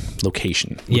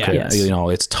location. Yeah. Okay. Yes. You know,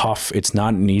 it's tough. It's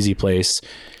not an easy place,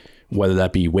 whether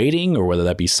that be wading or whether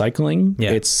that be cycling.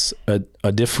 Yeah. It's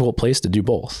a difficult place to do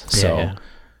both. So,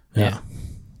 yeah.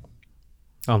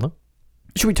 Oh, no.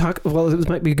 Should we talk? Well, this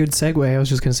might be a good segue. I was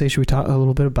just going to say, should we talk a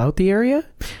little bit about the area?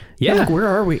 Yeah. Like, where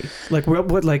are we? Like,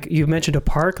 what? Like, you mentioned a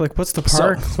park. Like, what's the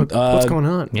park? What's going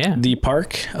on? Yeah. The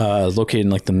park is located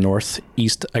in like the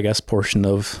northeast, I guess, portion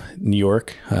of New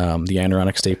York, the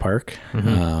Adirondack State Park.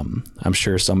 I'm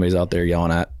sure somebody's out there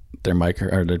yelling at their mic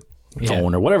or their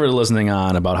phone or whatever they're listening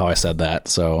on about how I said that.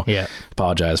 So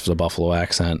apologize for the Buffalo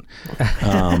accent.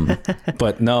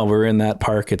 But no, we're in that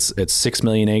park. It's 6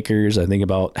 million acres. I think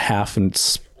about half, and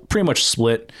it's pretty much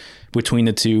split between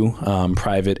the two,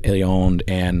 privately owned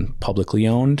and publicly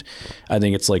owned. I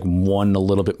think it's like one a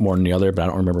little bit more than the other, but I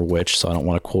don't remember which, so I don't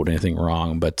want to quote anything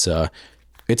wrong. But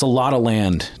it's a lot of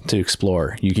land to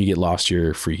explore. You can get lost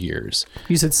here for years.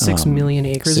 You said 6 million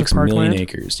acres of 6 parkland? million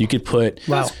acres. You could put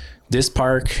this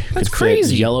park. That's could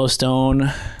crazy. Fit Yellowstone,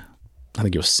 I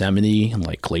think Yosemite, and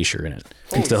like Glacier in it.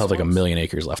 And still have like 1 million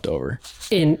acres left over.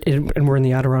 And we're in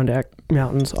the Adirondack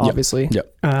Mountains, obviously.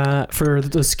 Yep. For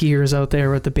the skiers out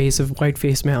there at the base of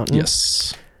Whiteface Mountain.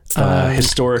 Yes.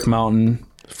 Historic mountain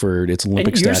for its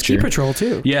Olympic and you're stature. Ski Patrol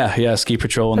too. Yeah, ski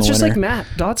patrol in That's the just winter. like Matt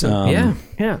Dodson.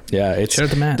 Yeah. It's Shout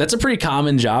out to Matt. That's a pretty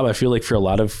common job. I feel like for a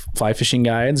lot of fly fishing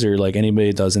guides or like anybody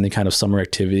that does any kind of summer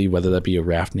activity, whether that be a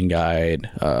rafting guide,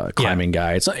 climbing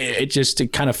guide. So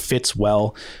it kind of fits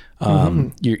well.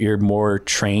 You're more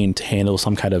trained to handle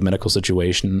some kind of medical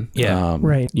situation.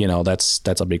 Right. You know, that's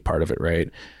a big part of it, right?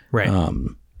 Right.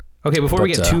 Okay, before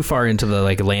we get too far into the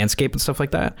like landscape and stuff like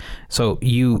that, so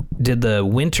you did the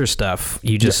winter stuff.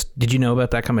 You just did you know about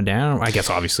that coming down? I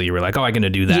guess obviously you were like, oh, I'm going to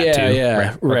do that too.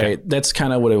 Yeah, right. Okay. That's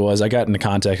kind of what it was. I got into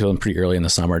contact with them pretty early in the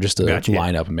summer just to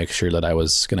line up and make sure that I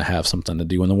was going to have something to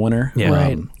do in the winter. Yeah,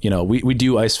 right. You know, we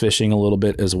do ice fishing a little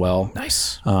bit as well.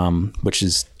 Nice. Which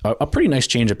is a pretty nice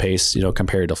change of pace, you know,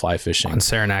 compared to fly fishing. On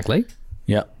Saranac Lake.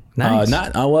 Yeah. Nice.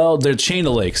 Well, they're chain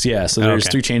of lakes. Yeah. So there's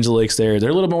 3 chains of lakes there. They're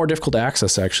a little bit more difficult to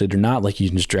access, actually. They're not like you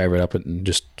can just drive right up it and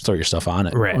just throw your stuff on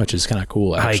it, which is kind of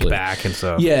cool, actually. Hike back and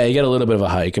stuff. Yeah. You get a little bit of a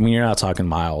hike. I mean, you're not talking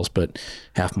miles, but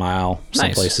half mile,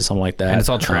 some places, something like that. And it's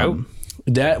all trout?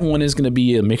 That one is going to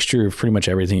be a mixture of pretty much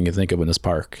everything you can think of in this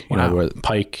park. You know,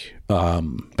 pike,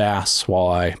 bass,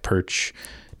 walleye, perch,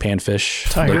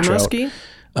 panfish, tiger muskie.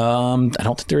 I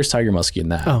don't think there is tiger muskie in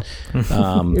that.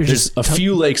 There's a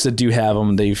few lakes that do have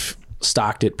them. They've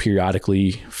stocked it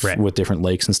periodically with different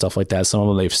lakes and stuff like that. Some of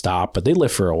them they've stopped, but they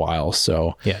live for a while.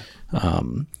 So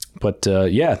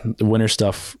the winter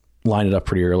stuff lined it up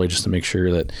pretty early just to make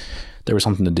sure that there was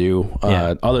something to do.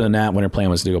 Other than that, winter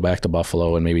plan was to go back to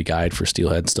Buffalo and maybe guide for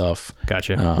steelhead stuff.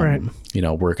 Gotcha. You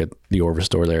know, work at the Orvis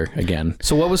store there again.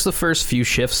 So what was the first few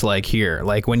shifts like here?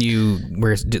 Like when you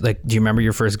were like, do you remember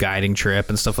your first guiding trip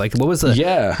and stuff like? What was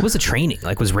the training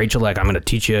like? Was Rachel like, I'm going to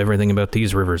teach you everything about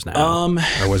these rivers now?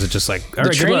 Or was it just like the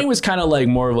training was kind of like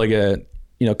more of like a,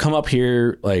 you know, come up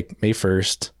here like May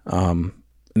 1st and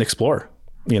explore.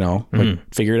 You know, like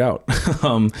figure it out.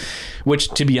 Which,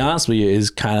 to be honest with you,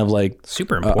 is kind of like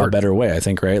super important. A better way, I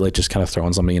think, right? Like just kind of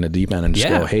throwing somebody in a deep end and just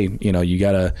go, hey, you know, you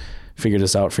got to figure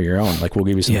this out for your own. Like we'll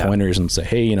give you some pointers and say,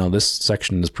 hey, you know, this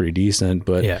section is pretty decent,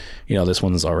 but you know, this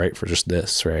one's all right for just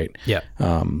this, right? Yeah.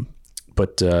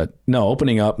 But no,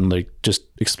 opening up and like just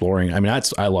exploring. I mean,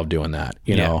 I love doing that,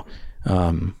 you know.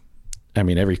 I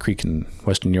mean, every creek in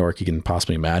Western New York you can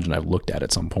possibly imagine I've looked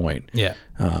at some point. Yeah.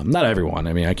 Not everyone.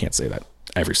 I mean, I can't say that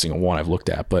every single one I've looked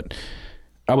at, but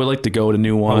I would like to go to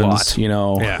new ones, you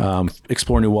know,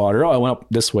 explore new water. Oh, I went up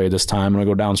this way this time. I'm going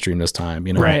to go downstream this time,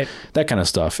 you know, that kind of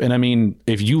stuff. And I mean,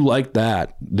 if you like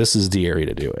that, this is the area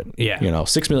to do it. Yeah. You know,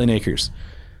 6 million acres.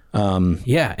 And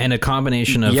a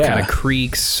combination of kind of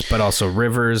creeks, but also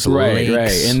rivers, lakes.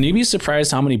 Right. And you'd be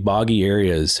surprised how many boggy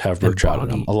areas have brook trout in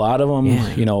them. A lot of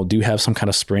them, you know, do have some kind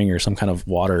of spring or some kind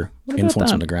about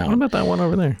influence on the ground. What about that one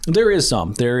over there? There is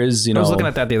some. There is, you know. I was looking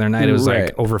at that the other night. It was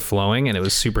like overflowing and it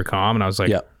was super calm. And I was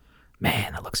like,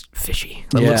 man, that looks fishy.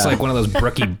 That looks like one of those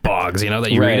brooky bogs, you know,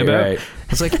 that you read about. Right.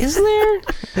 It's like, is there?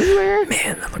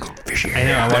 Man, that looks fishy. I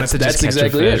know. I wanted to That's just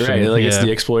exactly it, right? Like it's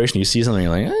the exploration. You see something,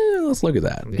 you're like, let's look at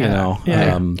that. You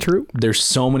know, true. There's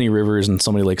so many rivers and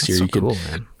so many lakes here. So You could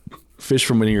man. fish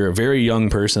from when you're a very young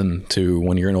person to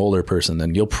when you're an older person,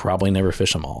 then you'll probably never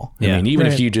fish them all. Yeah. I mean, even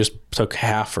if you just took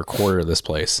half or quarter of this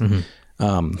place,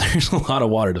 there's a lot of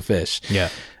water to fish. Yeah.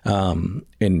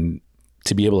 And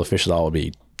to be able to fish it all would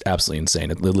be absolutely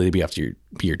insane. It'd literally be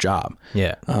your job.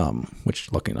 Yeah.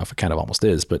 Which lucky enough, it kind of almost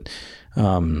is. But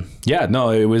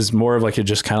it was more of like a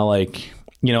just kind of like,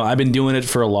 you know, I've been doing it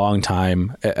for a long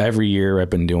time. Every year I've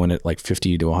been doing it like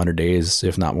 50 to 100 days,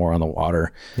 if not more, on the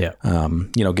water. Yeah.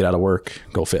 You know, get out of work,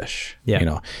 go fish. Yeah. You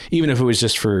know, even if it was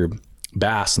just for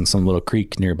bass in some little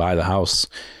creek nearby the house,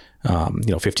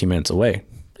 15 minutes away.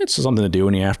 It's just something to do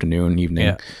in the afternoon,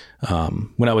 evening. Yeah.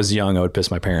 When I was young, I would piss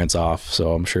my parents off.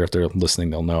 So I'm sure if they're listening,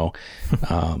 they'll know.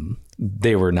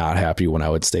 They were not happy when I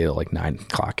would stay till like 9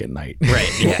 o'clock at night. Right.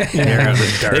 Yeah.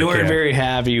 They weren't very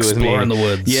happy with me. Exploring the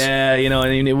woods. Yeah. You know, I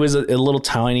mean, it was a little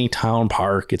tiny town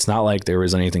park. It's not like there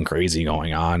was anything crazy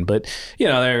going on, but you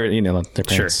know, their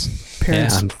parents. Sure.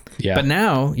 Parents. Yeah. But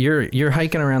now you're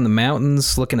hiking around the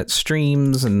mountains, looking at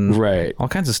streams and all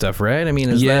kinds of stuff, right? I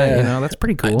mean, that's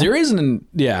pretty cool. There is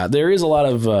a lot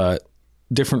of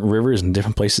different rivers and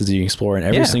different places that you can explore, and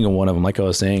every single one of them, like I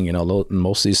was saying, you know,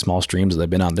 most of these small streams that I've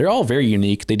been on, they're all very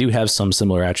unique. They do have some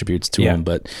similar attributes to them,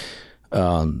 but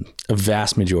a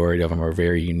vast majority of them are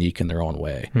very unique in their own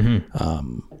way.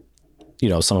 You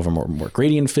know, some of them are more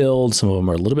gradient filled, some of them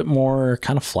are a little bit more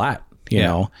kind of flat, you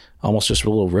know, almost just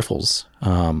little riffles.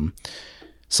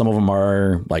 Some of them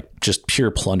are like just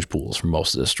pure plunge pools for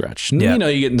most of the stretch. And, you know,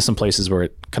 you get into some places where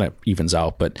it kind of evens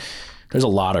out, but there's a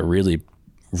lot of really,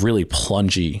 really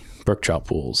plungy brook trout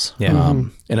pools. Yeah.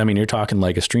 And I mean, you're talking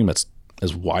like a stream that's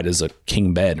as wide as a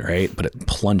king bed, right? But it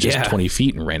plunges 20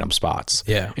 feet in random spots.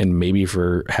 Yeah. And maybe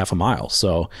for half a mile.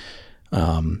 So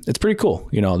it's pretty cool.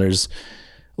 You know, there's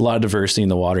a lot of diversity in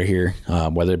the water here,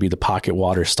 whether it be the pocket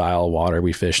water style water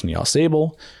we fish in the Au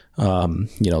Sable. You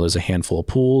know, there's a handful of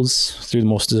pools through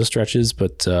most of the stretches,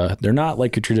 but they're not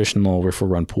like your traditional riffle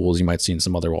run pools you might see in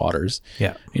some other waters.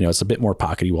 Yeah. You know, it's a bit more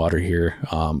pockety water here.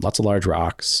 Lots of large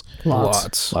rocks.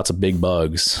 Lots of big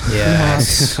bugs.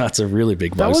 Yes. Lots of really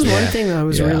big bugs. That was one thing that I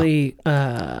was really,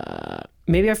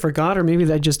 maybe I forgot, or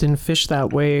maybe I just didn't fish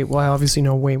that way. Well, I obviously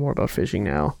know way more about fishing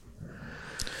now.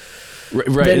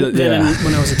 Right. Than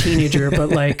when I was a teenager, but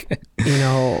like, you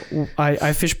know,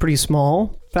 I fished pretty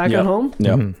small back at home.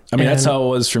 Yeah. I mean, that's how it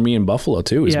was for me in Buffalo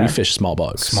too, is we fish small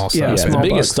bugs. Small stuff. Yeah, the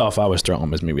biggest stuff I was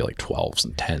throwing was maybe like 12s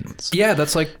and 10s. Yeah,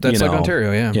 that's like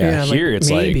Ontario, Yeah, here it's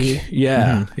maybe.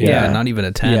 like, not even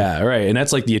a 10. Yeah, right. And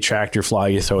that's like the attractor fly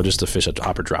you throw just to fish a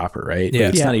topper dropper, right? Yeah.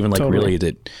 But it's not even like really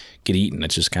that get eaten.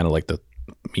 It's just kind of like the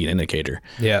meat indicator.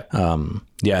 Yeah.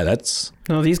 That's...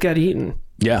 No, these got eaten.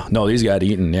 Yeah, no, these got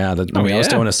eaten. Yeah, I was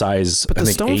throwing a size. But the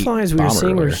stoneflies we were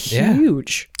seeing were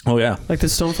huge. Oh yeah, like the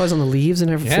stoneflies on the leaves and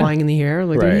everything flying in the air,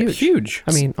 like they're huge.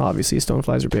 I mean, obviously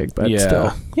stoneflies are big, but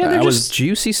still, they're just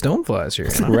juicy stoneflies here,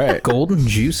 you know? Right? Golden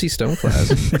juicy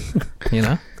stoneflies, you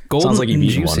know, golden sounds like you've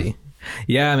eaten juicy. One.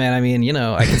 Yeah, man. I mean, you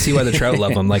know, I can see why the trout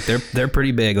love them. Like they're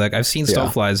pretty big. Like I've seen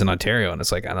stoneflies in Ontario, and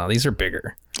it's like I know these are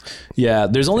bigger. Yeah,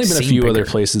 there's only been a few other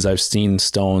places I've seen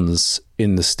stones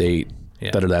in the state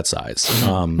that are that size.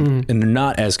 And they're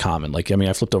not as common. Like, I mean,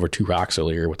 I flipped over 2 rocks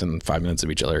earlier within 5 minutes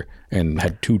of each other and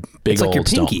had 2 big it's like old your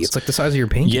pinky. stones. It's like the size of your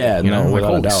pinky. Yeah, no,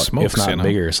 without a doubt. Smokes, if not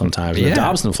bigger sometimes. The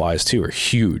Dobson flies too are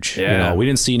huge. Yeah. You know, we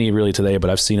didn't see any really today, but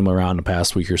I've seen them around the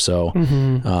past week or so.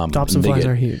 Dobson flies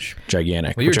are huge.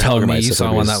 Gigantic. Well, you're telling me you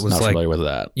saw one that was not like, familiar with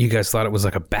that. You guys thought it was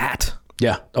like a bat.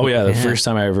 Yeah. Oh yeah. The first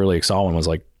time I ever really saw one was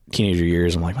like teenager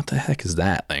years. I'm like, what the heck is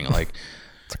that thing? Like,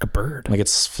 it's like a bird. Like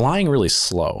it's flying really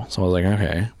slow. So I was like,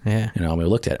 okay. Yeah. You know, we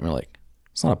looked at it and we're like,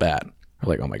 it's not bad. We're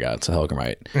like, oh my God, it's a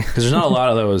hellgramite. Because there's not a lot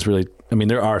of those really. I mean,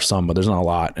 there are some, but there's not a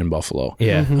lot in Buffalo.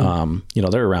 Yeah. You know,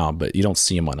 they're around, but you don't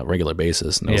see them on a regular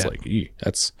basis. And I was like,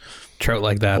 that's trout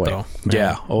like that though.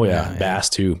 Yeah. Oh yeah. Bass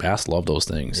too. Bass love those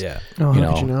things. Yeah. Oh, you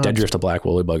know, dead drift a black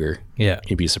woolly bugger. Yeah.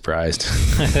 You'd be surprised.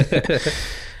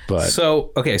 But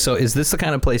so is this the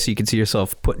kind of place you could see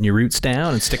yourself putting your roots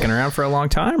down and sticking around for a long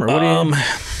time, or what do you?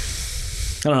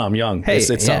 I don't know. I'm young. Hey,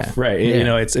 it's tough, right? You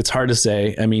know, it's hard to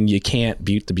say. I mean, you can't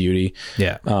beat the beauty.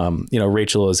 Yeah. You know,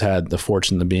 Rachel has had the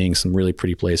fortune of being some really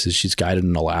pretty places. She's guided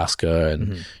in Alaska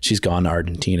and she's gone to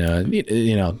Argentina.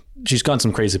 You know, she's gone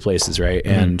some crazy places, right?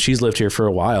 And she's lived here for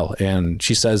a while. And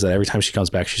she says that every time she comes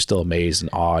back, she's still amazed and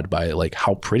awed by like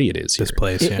how pretty it is here. This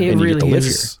place, It really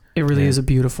is. It really is a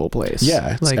beautiful place.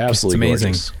 Yeah, it's like, absolutely it's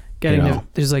amazing. gorgeous. Getting to,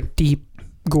 there's like deep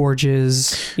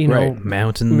gorges, you know,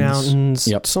 mountains.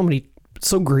 Yep. So many,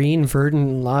 so green,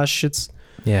 verdant, lush. It's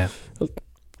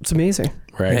amazing.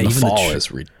 right? And the fall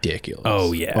is ridiculous.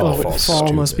 Oh yeah.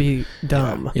 Fall must be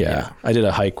dumb. Yeah. I did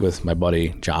a hike with my buddy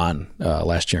John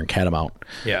last year in Catamount.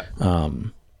 Yeah.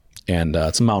 And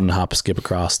it's a mountain hop skip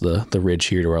across the ridge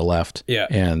here to our left. Yeah.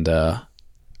 And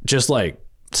just like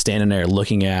standing there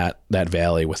looking at that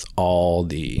valley with all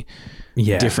the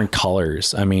different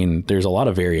colors. I mean, there's a lot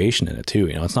of variation in it too.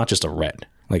 You know, it's not just a red.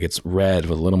 Like it's red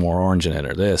with a little more orange in it,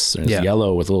 or this, and it's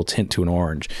yellow with a little tint to an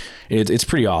orange. It's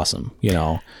pretty awesome, you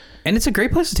know. And it's a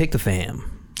great place to take the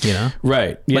fam, you know?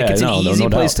 Right. Yeah. Like it's an easy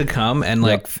place to come. And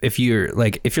like, if you're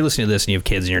listening to this and you have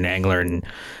kids and you're an angler and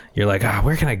you're like,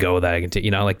 where can I go that I can take,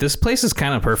 you know, like this place is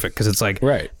kind of perfect because it's like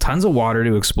tons of water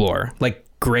to explore, like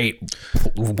great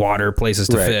water places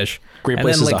to fish. Great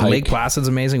places to hike. Lake Lake Placid's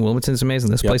amazing. Wilmington's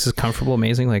amazing. This place is comfortable,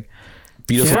 amazing. Like,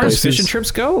 beautiful as far as fishing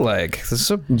trips go, like this is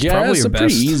probably it's your a best,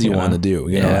 pretty easy one to do.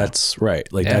 You know, that's right.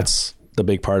 Like that's the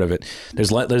big part of it.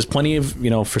 There's plenty of, you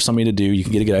know, for somebody to do. You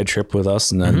can get a guided trip with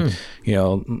us, and then you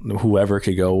know, whoever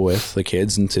could go with the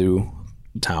kids into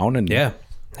town and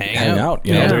hang out.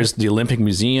 You know, there's the Olympic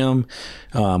Museum,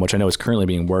 which I know is currently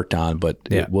being worked on, but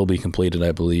it will be completed,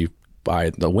 I believe, by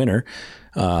the winter.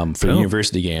 For the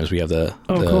university games, we have the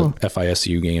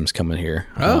FISU games coming here.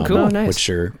 Nice. Which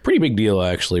are pretty big deal,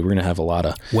 actually. We're going to have a lot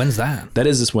of... When's that? That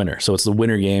is this winter. So it's the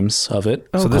winter games of it.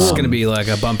 So this is going to be like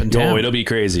a bump in town. Oh, it'll be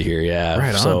crazy here, yeah.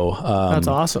 Right on. So that's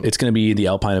awesome. It's going to be the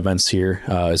Alpine events here,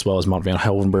 as well as Mount Van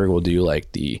Helvenberg will do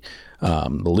like the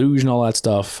luge and all that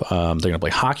stuff. They're going to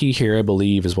play hockey here, I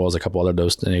believe, as well as a couple other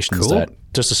destinations that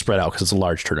just to spread out because it's a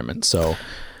large tournament. So...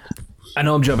 I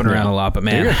know I'm jumping around a lot, but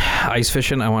man, ice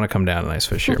fishing, I want to come down and ice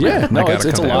fish here. Yeah, no, it's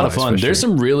a lot of fun. There's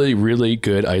some really, really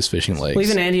good ice fishing lakes. Well,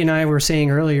 even Andy and I were saying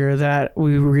earlier that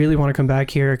we really want to come back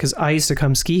here because I used to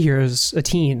come ski here as a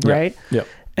teen, right? Yep.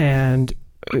 And,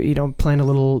 you know, plan a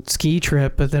little ski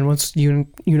trip, but then once you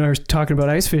and I were talking about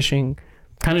ice fishing,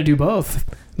 kind of do both.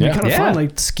 It'd be kind of fun,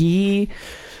 like ski,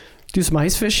 do some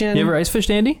ice fishing. You ever ice fished,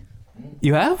 Andy?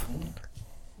 You have?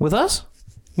 With us?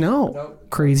 No.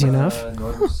 Crazy enough.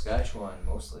 Northern Saskatchewan,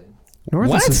 mostly.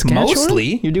 North of Saskatchewan?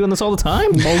 Mostly? You're doing this all the time?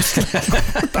 Mostly.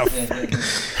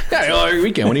 Every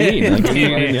weekend. What do you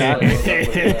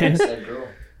mean?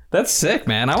 That's sick,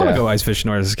 man. I want to go ice fishing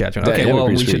in Northern Saskatchewan. Okay, well,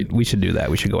 we should do that.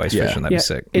 We should go ice fishing. That'd be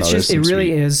sick. It's just, it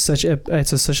really is such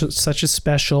a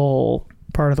special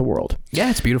part of the world. Yeah,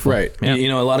 it's beautiful. Right. Yeah. You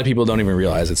know, a lot of people don't even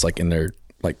realize it's like in their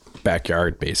like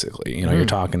backyard, basically. You know, you're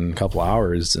talking a couple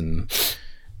hours and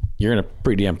you're in a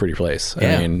pretty place.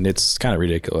 I mean, it's kind of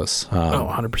ridiculous.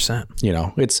 100%. You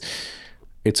know, it's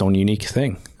its own unique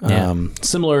thing.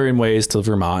 Similar in ways to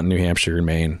Vermont and New Hampshire and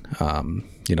Maine.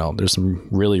 You know, there's some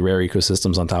really rare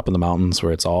ecosystems on top of the mountains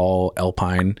where it's all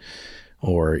alpine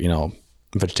or, you know,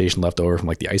 vegetation left over from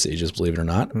like the ice ages, believe it or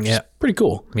not. Yeah. Pretty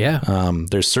cool. Yeah.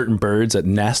 There's certain birds that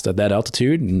nest at that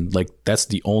altitude, and like that's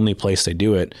the only place they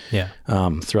do it. Yeah.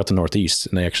 Throughout the Northeast,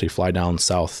 and they actually fly down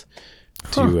south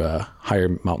to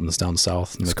higher mountains down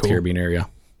south in the Caribbean area.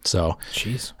 So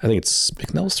I think it's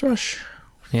Bicknell's thrush.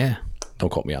 Yeah. Don't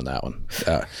quote me on that one.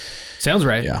 Sounds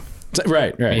right. Yeah.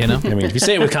 Right. You know? I mean, if you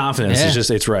say it with confidence,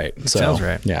 it's right. So, sounds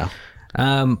right. Yeah.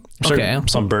 Okay.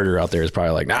 Some birder out there is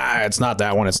probably like, nah, it's not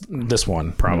that one. It's this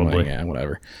one. Probably. Like, yeah,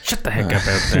 whatever. Shut the heck up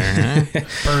out there.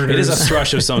 Huh? It is a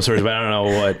thrush of some sort, but I don't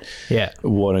know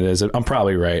what it is. I'm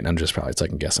probably right. And I'm just probably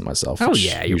second guessing myself. Oh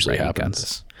yeah, usually right.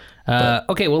 happens.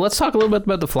 Okay, well, let's talk a little bit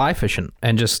about the fly fishing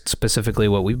and just specifically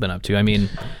what we've been up to. I mean,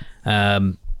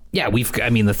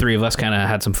 the three of us kind of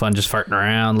had some fun just farting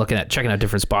around, checking out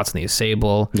different spots in the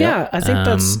Ausable. Yeah, I think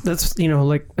that's you know,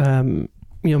 like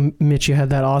Mitch, you had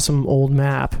that awesome old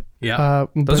map. Yeah,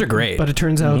 those are great. But it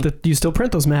turns out that you still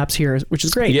print those maps here, which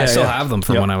is great. Yeah, I still have them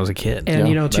from when I was a kid. And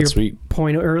you know, to your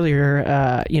point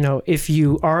earlier, you know, if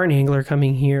you are an angler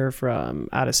coming here from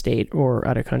out of state or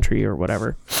out of country or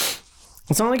whatever,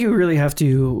 it's not like you really have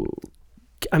to.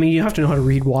 I mean, you have to know how to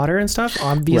read water and stuff,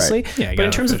 obviously. Right. Yeah, but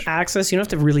in terms of access, you don't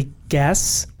have to really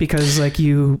guess because, like,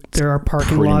 there are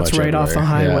parking lots right off the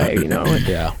highway. You know,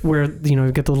 where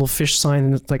you get the little fish sign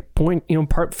and it's like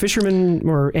fishermen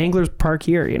or anglers park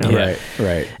here. You know,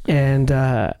 right.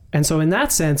 And so in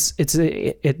that sense,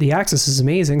 the access is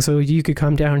amazing. So you could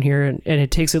come down here and it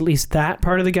takes at least that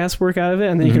part of the guesswork out of it,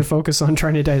 and then you can focus on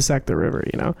trying to dissect the river.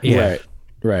 You know,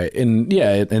 right, and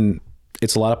and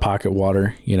it's a lot of pocket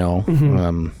water, you know.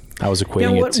 I was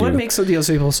equating it to... What makes the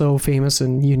Ausable so famous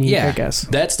and unique, I guess?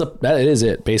 That is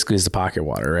it. Basically, is the pocket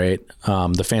water, right?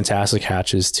 The fantastic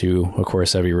hatches, too. Of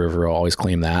course, every river will always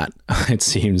claim that, it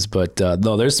seems. But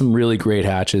no, there's some really great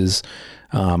hatches.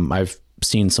 I've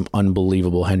seen some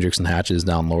unbelievable Hendrickson hatches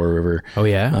down Lower River. Oh,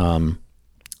 yeah?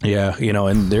 Yeah, you know,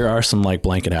 and there are some, like,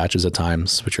 blanket hatches at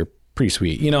times, which are pretty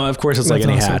sweet. Of course, it's like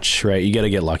any hatch, right? You got to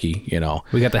get lucky.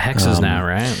 We got the hexes now,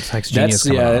 right? It's Hex Genius.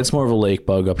 It's more of a lake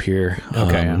bug up here.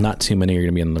 Okay, not too many are going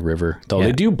to be in the river, though.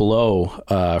 They do blow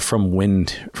from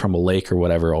wind from a lake or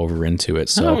whatever over into it.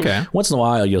 So once in a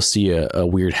while, you'll see a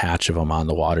weird hatch of them on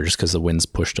the water just because the wind's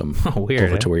pushed them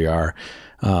over to where you are.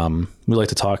 We like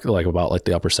to talk about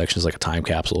the upper sections like a time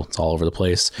capsule. It's all over the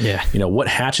place. Yeah. What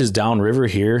hatches downriver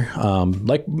here,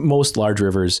 like most large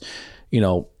rivers,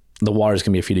 the water is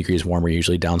going to be a few degrees warmer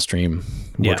usually downstream,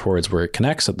 more towards where it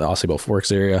connects at the Osceola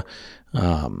Forks area.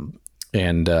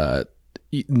 And the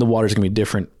water is going to be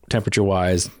different temperature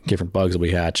wise, different bugs will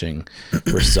be hatching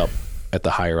versus up at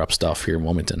the higher up stuff here in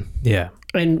Wilmington. Yeah.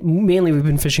 And mainly we've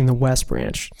been fishing the West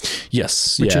Branch.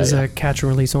 Yes. Which is a catch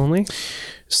and release only?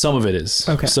 Some of it is.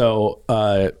 Okay. So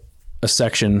a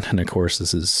section, and of course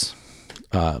this is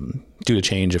due to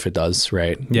change if it does,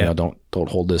 right? Yeah. Don't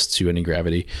hold this to any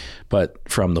gravity. But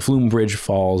from the Flume Bridge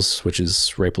Falls, which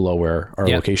is right below where our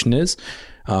location is,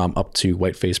 up to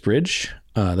Whiteface Bridge,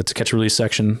 that's a catch and release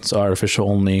section. It's artificial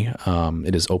only.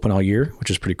 It is open all year, which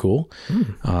is pretty cool.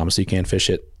 So you can fish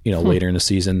it, later in the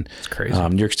season. It's crazy.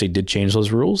 New York State did change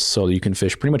those rules, so you can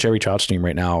fish pretty much every trout stream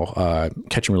right now,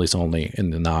 catch and release only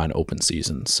in the non-open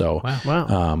season. So,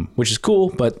 wow. Which is cool,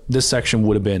 but this section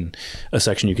would have been a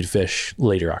section you could fish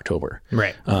later October,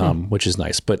 right? Which is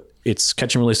nice. But it's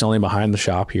catch and release only behind the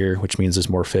shop here, which means there's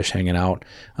more fish hanging out.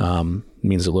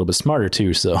 Means a little bit smarter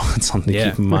too, so it's something to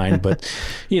keep in mind. But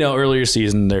earlier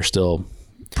season, they're still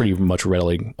pretty much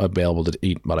readily available to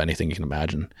eat about anything you can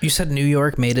imagine. You said New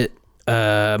York made it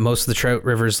most of the trout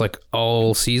rivers like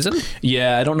all season?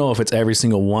 Yeah, I don't know if it's every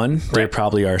single one. Right. There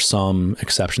probably are some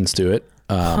exceptions to it.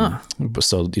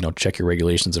 So check your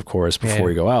regulations, of course, before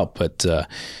you go out. But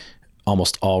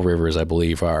almost all rivers, I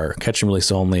believe, are catch and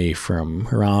release only from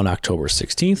around October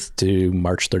 16th to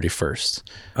March 31st.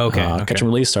 Okay. Catch and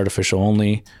release, artificial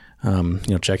only.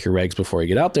 Check your regs before you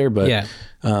get out there. But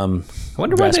I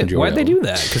wonder why'd they do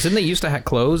that? Because didn't they used to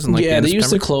close? In they used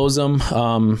to close them.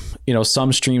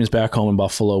 Some streams back home in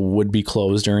Buffalo would be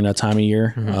closed during that time of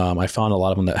year. I found a lot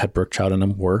of them that had brook trout in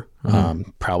them were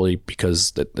probably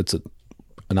because it's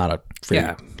not a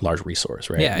very large resource,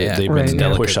 right? They've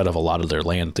been pushed out of a lot of their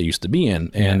land that they used to be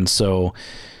in, and so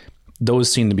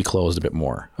those seem to be closed a bit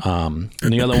more. And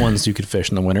the other ones you could fish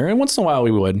in the winter, and once in a while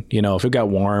we would, if it got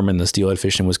warm and the steelhead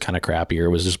fishing was kind of crappy or it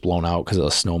was just blown out because of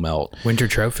the snow melt. Winter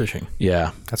trout fishing.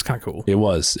 Yeah. That's kind of cool. It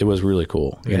was really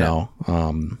cool.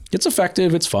 It's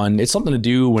effective. It's fun. It's something to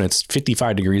do when it's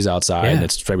 55 degrees outside and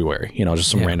it's February,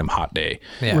 just some random hot day.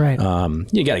 Yeah. Right.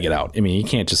 You got to get out. I mean, you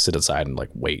can't just sit outside and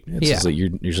wait. It's just like you're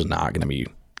just not going to be.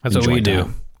 That's what we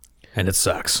do. And it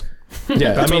sucks.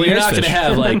 Yeah, you're not going to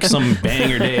have like some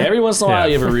banger day. Every once in a while,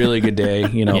 you have a really good day,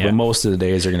 but most of the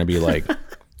days are going to be like a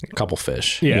couple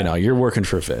fish. Yeah. You're working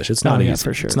for fish. It's not easy.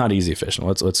 For sure. It's not easy fishing.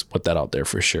 Let's put that out there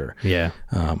for sure. Yeah.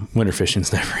 Winter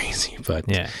fishing's never easy, but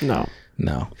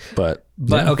no. But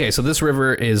okay, so this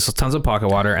river is tons of pocket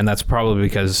water, and that's probably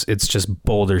because it's just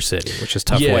Boulder City, which is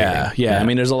tough wading. Yeah. I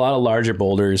mean, there's a lot of larger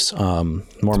boulders,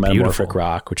 more metamorphic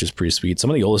rock, which is pretty sweet. Some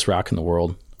of the oldest rock in the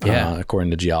world.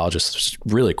 According to geologists, it's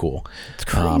really cool. It's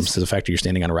crazy. So the fact that you're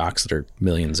standing on rocks that are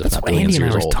millions, if not billions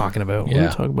years old. Talking about. Yeah.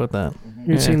 We'll talk about that.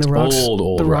 You're seeing the rocks.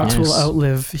 Old the rocks rocks will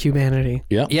outlive humanity.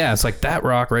 Yeah. Yeah, it's like that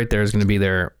rock right there is going to be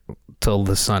there till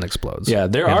the sun explodes. Yeah,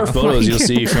 there are photos you'll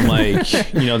see from the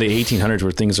 1800s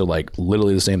where things are like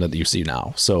literally the same that you see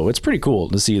now. So it's pretty cool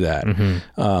to see that.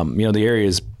 The area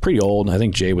is pretty old. I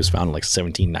think Jay was found in like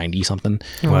 1790 something.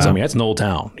 Wow. So I mean, that's an old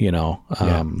town.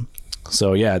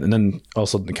 So and then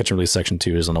also the catch and release section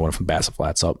 2 is on the one from Bassett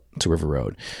Flats up to River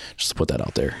Road, just to put that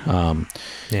out there.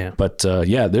 But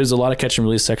there's a lot of catch and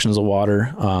release sections of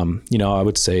water. I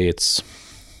would say it's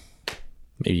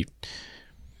maybe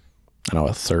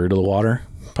a third of the water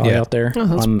probably out there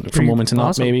from Wilmington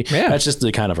up, maybe. Yeah. That's just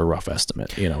the kind of a rough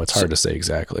estimate. It's hard to say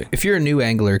exactly. If you're a new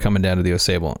angler coming down to the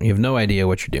Osable, you have no idea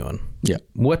what you're doing. Yeah.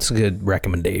 What's a good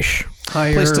recommendation?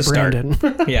 Hire Place to Brandon.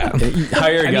 Start. Yeah.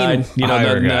 Hire a guide.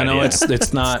 I know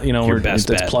it's not, it's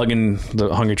bet. plugging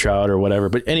the hungry trout or whatever,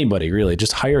 but anybody really,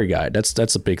 just hire a guide.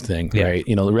 That's a big thing, right?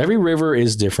 Every river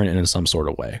is different in some sort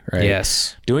of way, right?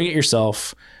 Yes. Doing it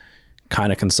yourself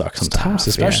kind of can suck sometimes,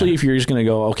 especially if you're just going to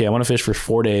go, okay, I want to fish for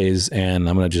 4 days and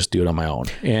I'm going to just do it on my own.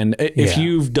 And if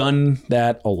you've done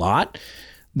that a lot,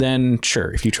 then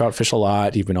sure, if you trout fish a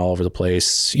lot, you've been all over the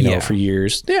place, for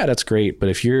years, that's great. But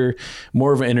if you're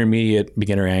more of an intermediate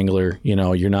beginner angler,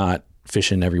 you're not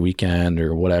fishing every weekend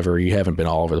or whatever, you haven't been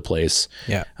all over the place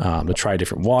to try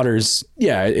different waters.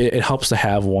 It helps to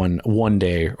have one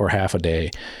day or half a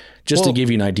day just to give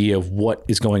you an idea of what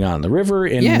is going on in the river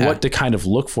and what to kind of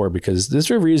look for, because this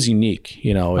river is unique.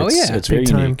 You know, it's very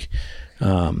unique.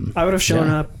 I would have shown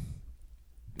up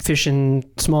fishing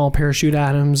small parachute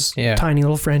Adams, tiny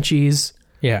little Frenchies.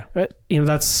 Yeah. You know,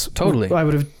 that's totally. I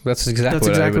would have. That's exactly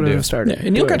what I would have started. Yeah,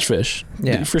 and you'll catch fish.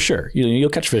 Yeah, for sure.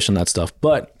 You'll catch fish on that stuff,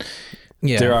 but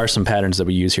there are some patterns that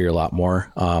we use here a lot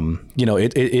more. You know,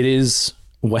 it is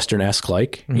Western-esque,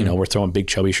 like, you know, we're throwing big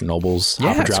chubby Chernobyls,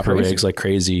 hopper dropper rigs like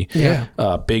crazy. Yeah.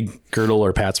 Big girdle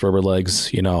or Pat's rubber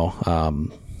legs, you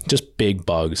know, just big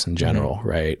bugs in general,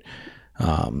 right?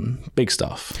 Big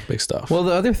stuff. Well,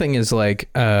 the other thing is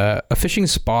like a fishing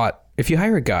spot. If you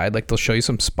hire a guide, like they'll show you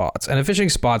some spots, and a fishing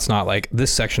spot's not like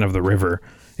this section of the river.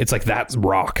 It's like that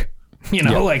rock, you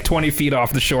know, like 20 feet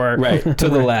off the shore to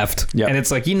the left. Yep. And it's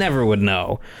like, you never would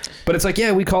know, but it's like,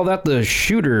 yeah, we call that the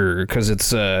Shooter. Cause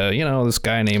it's, you know, this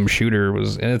guy named Shooter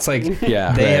was, and it's like, they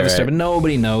have a stuff, but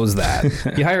nobody knows that.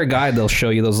 You hire a guide, they'll show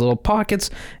you those little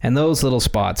pockets, and those little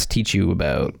spots teach you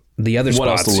about the other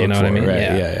spots, you know what I mean? Right.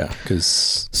 Yeah.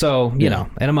 Cause so, you know,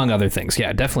 and among other things,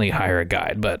 definitely hire a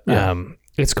guide, but,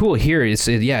 it's cool here.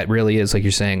 It really is, like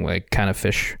you're saying, like kind of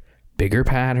fish bigger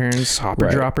patterns. Hopper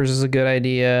droppers is a good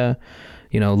idea.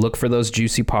 You know, look for those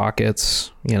juicy pockets,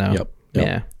 you know. Yep.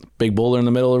 Yeah. Big boulder in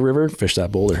the middle of the river, fish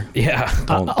that boulder. Yeah.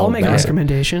 I'll make a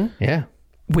recommendation. Yeah.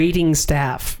 Waiting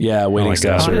staff. Yeah, waiting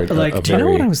staff. Do you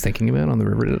know what I was thinking about on the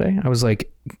river today? I was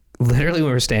like, literally when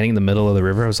we were standing in the middle of the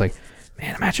river, I was like,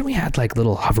 man, imagine we had like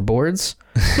little hoverboards.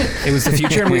 It was the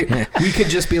future, and we could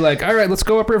just be like, all right, let's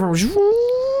go upriver.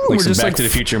 Like we're just Back to the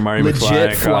Future, Marty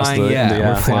McFly across flying,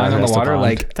 we're flying on the water.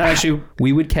 Like that actually,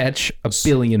 we would catch a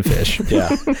billion fish.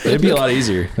 Yeah, it'd be a lot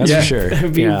easier. That's for sure.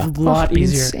 It'd be a lot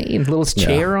easier. Insane. Little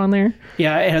chair on there.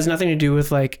 Yeah, it has nothing to do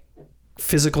with like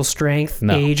physical strength,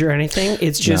 age, or anything.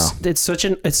 It's just it's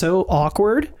so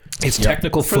awkward. It's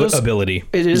technical foot ability.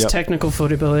 It is technical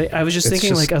foot ability. I was just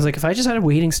thinking, I was like, if I just had a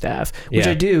waiting staff, which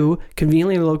I do,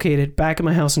 conveniently located back at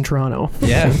my house in Toronto.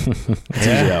 Yeah. That's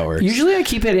usually how it works. Usually I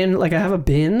keep it in, like I have a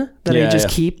bin that I just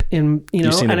keep in, you know.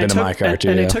 You've seen a bin in my car too.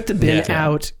 And I took the bin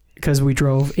out because we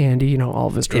drove, Andy, you know, all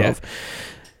of us drove.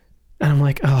 And I'm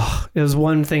like, oh, it was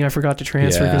one thing I forgot to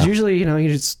transfer, because usually, you know,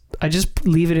 I just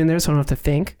leave it in there so I don't have to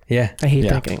think. Yeah. I hate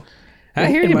thinking. I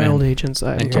hear you, man. In my old age, I'm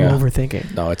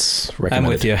overthinking. No, it's recommended. I'm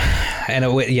with you.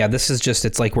 And this is just,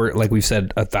 it's like we've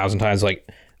said 1,000 times, like,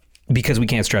 because we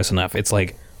can't stress enough. It's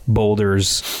like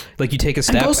boulders. Like you take a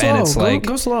step and it's like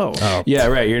go slow. Oh. Yeah,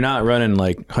 right. You're not running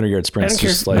like 100-yard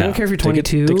sprints. I don't care if you're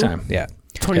 22. Take time. Yeah.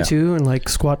 22 and like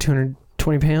squat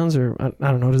 220 pounds, or I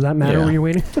don't know. Does that matter when you're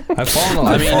waiting? I've fallen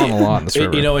a lot in this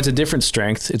river. You know, it's a different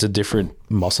strength. It's a different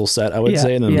muscle set, I would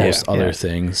say, than most other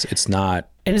things. It's not.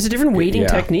 And it's a different weighting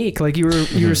technique. Like you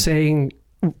were saying,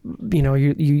 you know,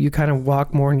 you kind of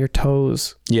walk more on your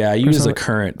toes. Yeah, I use the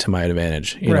current to my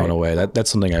advantage, you know, in a way. That's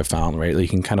something I've found, right? Like you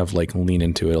can kind of like lean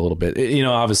into it a little bit. You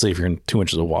know, obviously if you're in 2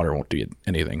 inches of water, it won't do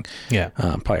anything. Yeah.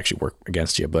 Probably actually work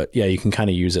against you. But yeah, you can kind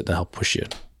of use it to help push you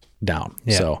down.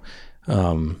 Yeah. So,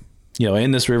 you know, in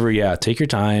this river, take your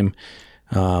time.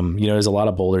 You know, there's a lot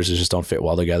of boulders that just don't fit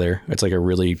well together. It's like a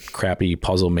really crappy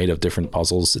puzzle made of different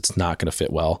puzzles. It's not going to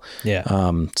fit well. Yeah.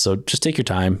 So just take your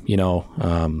time, you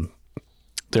know.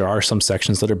 There are some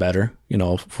sections that are better, you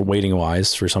know, for weighting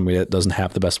wise, for somebody that doesn't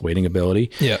have the best weighting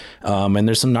ability. Yeah. And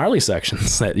there's some gnarly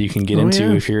sections that you can get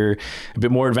into if you're a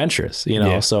bit more adventurous, you know.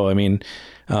 Yeah. So, I mean,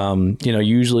 you know,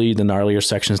 usually the gnarlier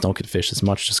sections don't get fished as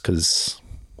much just because,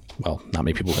 well, not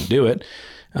many people can do it.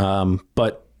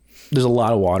 But there's a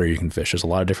lot of water you can fish. There's a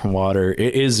lot of different water.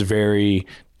 It is very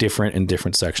different in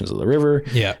different sections of the river.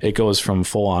 Yeah. It goes from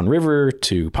full on river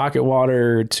to pocket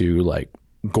water to like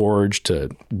gorge to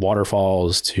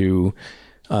waterfalls to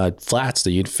flats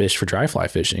that you'd fish for dry fly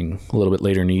fishing a little bit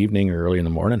later in the evening or early in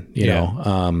the morning, you know.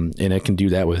 And it can do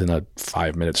that within a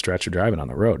 5-minute stretch of driving on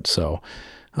the road. So,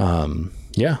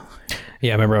 yeah.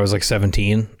 Yeah, I remember I was like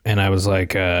 17 and I was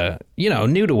like, you know,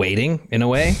 new to wading in a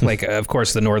way. Like, of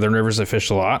course, the northern rivers I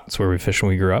fished a lot. It's where we fished when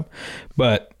we grew up.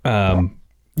 But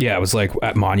yeah, I was like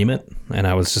at Monument and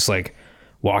I was just like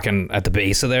walking at the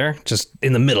base of there, just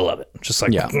in the middle of it. Just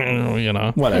like, you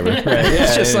know. Whatever. Right.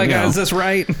 It's just like, is this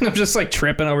right? I'm just like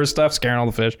tripping over stuff, scaring all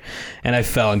the fish. And I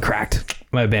fell and cracked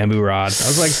my bamboo rod. I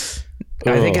was like...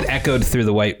 I think it echoed through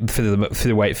the white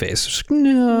face. Just,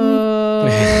 no.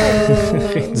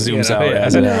 Zooms out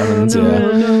as it happens.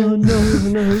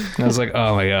 No. I was like,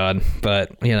 oh my god!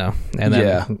 But you know, and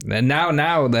then and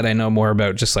now that I know more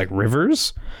about just like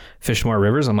rivers, fish more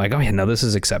rivers, I'm like, oh yeah, no, this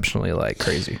is exceptionally like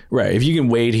crazy. Right. If you can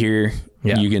wade here,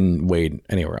 you can wade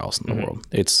anywhere else in the world.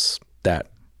 It's that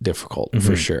difficult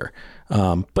for sure.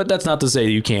 But that's not to say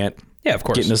you can't Yeah, of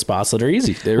course. Getting to spots that are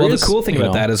easy. The cool thing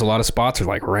about that is a lot of spots are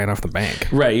like right off the bank.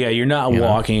 Right. Yeah. You're not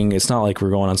walking. It's not like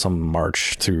we're going on some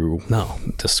march through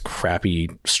this crappy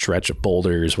stretch of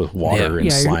boulders with water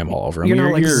and slime all over them. You're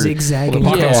not like zigzagging. The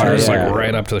pocket water is like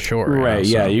right up to the shore. Right.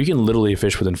 Yeah. You can literally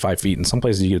fish within 5 feet. In some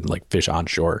places you can like fish on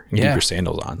shore. Keep your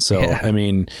sandals on. So, I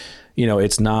mean,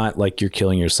 it's not like you're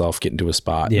killing yourself getting to a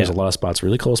spot. There's a lot of spots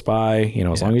really close by.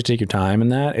 As long as you take your time in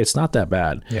that, it's not that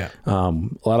bad. Yeah. A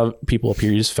lot of people up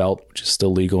here use felt, which is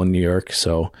still legal in New York.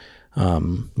 So,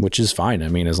 which is fine. I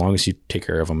mean, as long as you take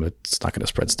care of them, it's not going to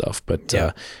spread stuff. But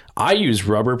I use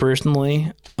rubber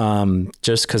personally,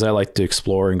 just because I like to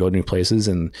explore and go to new places,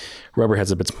 and rubber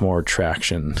has a bit more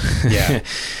traction. Yeah,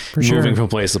 for sure. Moving from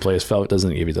place to place, felt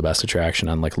doesn't give you the best attraction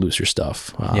on like looser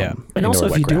stuff. And also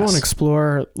if you do want to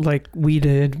explore like we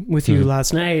did with you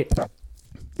last night,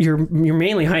 you're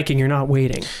mainly hiking. You're not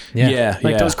wading.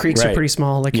 Like those creeks are pretty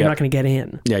small. Like you're not going to get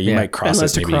in. Yeah, you might cross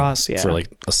unless it maybe for like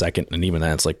a second, and even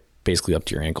then it's like basically up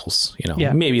to your ankles.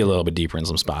 Maybe a little bit deeper in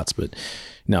some spots, but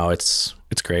no, it's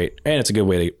great, and it's a good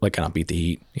way to like kind of beat the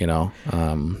heat.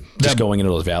 Just going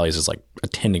into those valleys is like a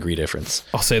 10-degree difference.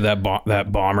 I'll say that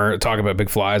bomber. Talk about big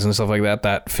flies and stuff like that.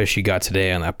 That fish you got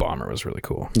today on that bomber was really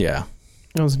cool. Yeah,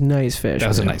 that was a nice fish. That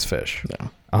was a nice fish. Yeah.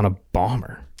 On a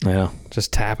bomber. Yeah,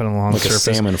 just tapping along like the surface.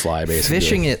 A salmon fly, basically.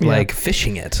 Fishing it,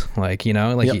 like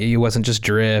it wasn't just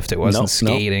drift. It wasn't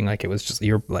skating. Like it was just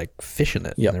you're like fishing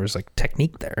it. Yeah, there was like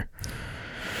technique there.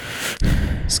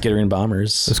 Skittering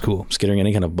bombers. That's cool. Skittering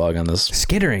any kind of bug on this.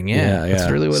 Skittering, yeah. That's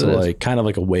really what it is. Like kind of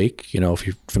like a wake. If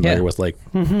you're familiar with like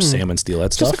salmon,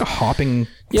 steelhead stuff. Just like a hopping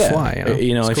fly.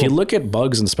 If you look at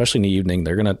bugs, and especially in the evening,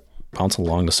 they're gonna bounce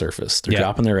along the surface. They're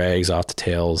dropping their eggs off the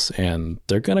tails, and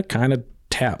they're gonna kind of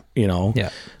tap,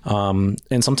 and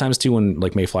sometimes too when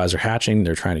like mayflies are hatching,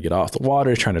 they're trying to get off the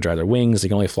water, trying to dry their wings. They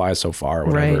can only fly so far or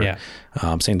whatever.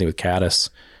 Right. Same thing with caddis.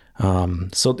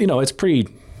 So it's pretty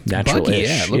natural-ish. Buggy,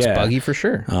 it looks buggy for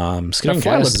sure. Skittering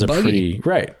caddis is a pretty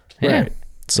right.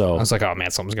 So I was like, oh man,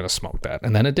 something's gonna smoke that,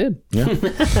 and then it did. Yeah,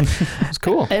 it was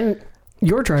cool. And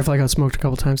your dry fly got smoked a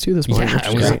couple times too this morning. Yeah,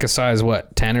 it was like a size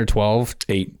 10 or 12,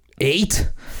 8.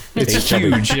 It's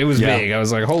huge. It was big. I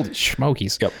was like, holy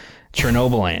smokies. Yep.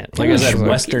 Chernobyl ant. Like I said,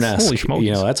 Western-esque. Holy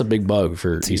smokies. That's a big bug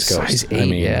for East Coast. Size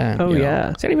 8, yeah. Oh yeah.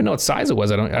 I didn't even know what size it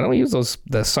was. I don't use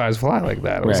the size fly like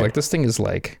that. I was like, this thing is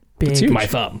like big. My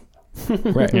thumb.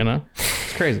 Right.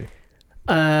 It's crazy.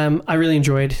 I really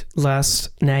enjoyed last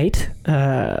night.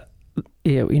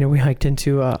 We hiked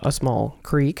into a small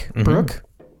creek, brook.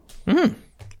 Mm-hmm.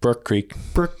 Brook Creek.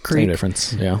 Same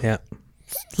difference. Yeah. Yeah.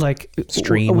 Like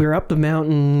stream. We were up the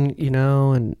mountain,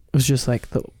 and it was just like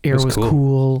the air was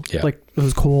cool. Yeah. Like it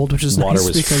was cold, which is water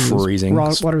nice was freezing.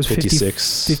 Water was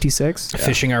 56. 56. Yeah.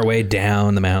 Fishing our way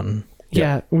down the mountain.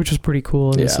 Yeah, which was pretty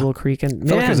cool in this little creek. And I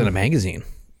felt like it was in a magazine.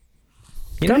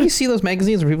 You see those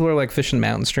magazines where people are like fishing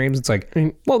mountain streams? It's like,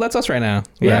 well, that's us right now.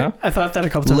 Yeah. I thought that a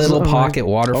couple times. Little pocket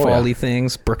waterfall-y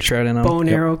things, brook trout in them. Bow and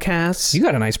arrow casts. You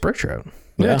got a nice brook trout.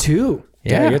 Yeah, two.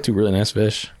 Yeah, you got 2 really nice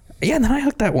fish. Yeah, and then I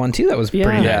hooked that one too. That was pretty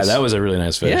nice. Yeah, that was a really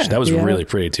nice fish. Yeah. That was really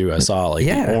pretty too. I saw like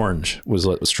the orange was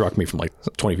what struck me from like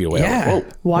 20 feet away. Yeah.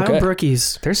 Like, wild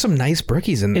brookies. There's some nice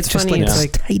brookies in it's just funny, like it's the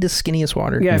tightest, skinniest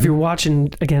water. Yeah, if you're watching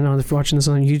this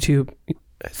on YouTube,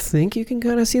 I think you can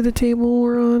kind of see the table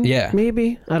we're on. Yeah.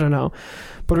 Maybe. I don't know.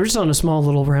 But we're just on a small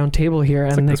little round table here,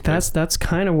 and like that's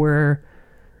kind of where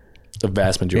the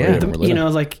vast majority of them were living.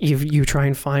 Like you try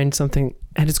and find something,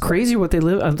 and it's crazy what they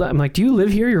live. I'm like, do you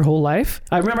live here your whole life?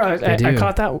 I remember I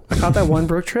caught that one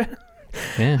brook trout.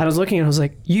 Yeah. I was looking and I was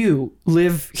like, you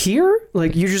live here?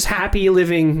 Like you're just happy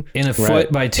living in a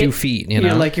foot by 2 feet,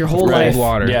 like your whole life.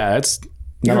 Water. Yeah, that's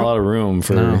not a lot of room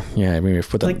for. Yeah, I mean, if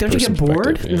put that. Like, don't you get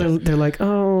bored? Yeah. They're like,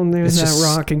 oh, there's that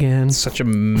rock again. Such a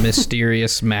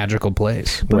mysterious, magical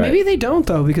place. But maybe they don't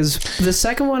though, because the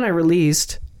second one I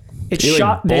released, it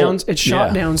shot down. It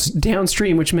shot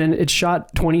downstream, which meant it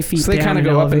shot 20 feet. So they kind of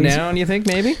go up and down. You think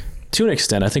maybe? To an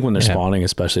extent, I think when they're spawning,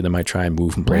 especially, they might try and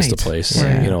move from place to place.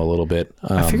 A little bit.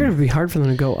 I figured it would be hard for them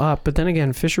to go up, but then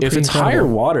again, fish are pretty incredible. Higher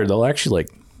water, they'll actually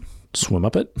like swim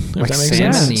up it. If like that makes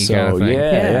salmon-y sense. So kind of thing.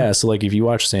 yeah. So like if you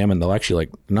watch salmon, they'll actually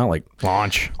like not like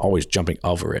launch, always jumping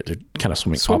over it. They're kind of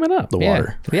swimming up the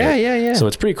water. Yeah. So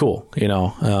it's pretty cool, And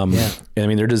I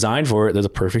mean, they're designed for it. They're the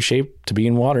perfect shape to be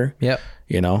in water. Yep.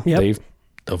 They've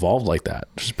evolved like that.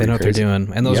 They know what they're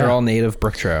doing, and those are all native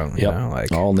brook trout.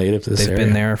 Like all native to this area. They've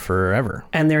been there forever,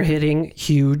 and they're hitting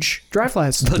huge dry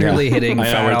flies. Literally hitting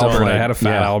Fat Albert. I had a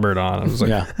Fat Albert on. I was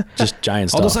like, just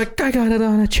giant stuff. I was like, I got it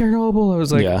on a Chernobyl. I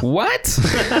was like, what?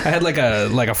 I had like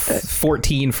a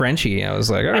 14 Frenchie. I was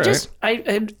like, all right.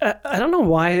 I don't know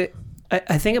why.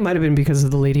 I think it might have been because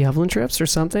of the Lady Evelyn trips or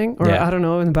something. Or I don't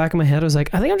know. In the back of my head, I was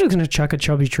like, I think I'm just going to chuck a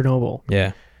chubby Chernobyl.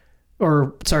 Yeah.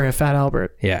 Or, sorry, a fat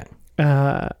Albert. Yeah.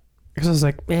 Because I was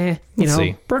like,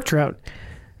 brook trout.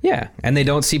 Yeah. And they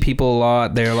don't see people a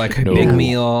lot. They're like a big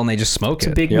meal and they just smoke it.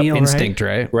 A big meal, instinct,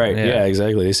 right? Right. Yeah,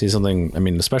 exactly. They see something, I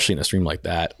mean, especially in a stream like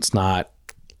that, it's not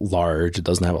large. It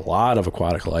doesn't have a lot of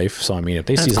aquatic life. So, I mean, if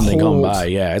they see something come by,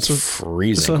 it's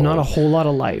freezing. So, not a whole lot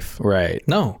of life. Right.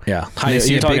 No. Yeah.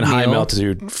 You're talking high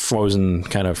altitude, frozen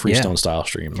kind of freestone style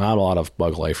stream. Not a lot of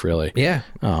bug life, really. Yeah.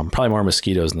 Probably more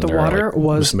mosquitoes than the water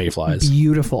was mayflies.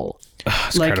 Beautiful.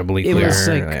 It's incredibly clear. It was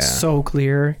like so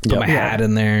clear. Put my hat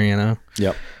in there, you know?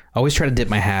 Yep. I always try to dip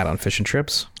my hat on fishing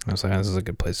trips. I was like, this is a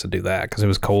good place to do that because it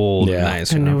was cold and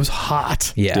nice. And it was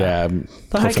hot. Yeah.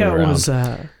 The hike out was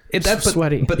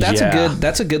sweaty. But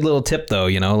that's a good little tip though,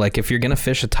 you know, like if you're going to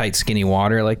fish a tight, skinny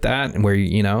water like that and where,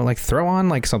 you know, like throw on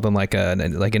like something like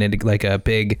a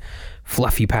big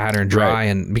fluffy pattern dry.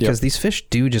 And because these fish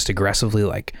do just aggressively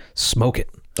like smoke it.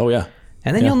 Oh yeah.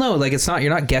 And then you'll know, like,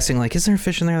 you're not guessing, like, is there a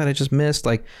fish in there that I just missed?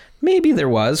 Like, maybe there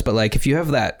was, but like, if you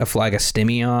have a flag of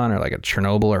Stimmy on or like a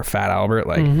Chernobyl or a Fat Albert,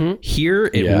 like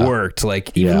here it worked.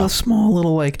 Like even the small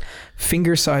little like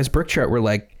finger-sized brook trout were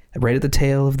like right at the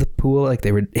tail of the pool. Like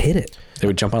they would hit it. They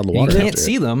would jump out of the water. You can't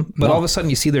see them, but all of a sudden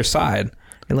you see their side.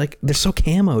 And like, they're so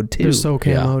camoed too. They're so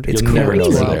camoed. It's You'll never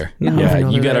know they're there.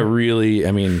 No, you got to really,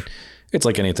 I mean, it's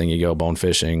like anything. You go bone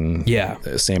fishing,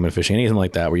 salmon fishing, anything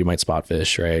like that where you might spot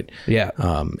fish, right? Yeah.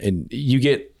 And you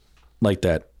get like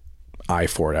that eye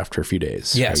for it after a few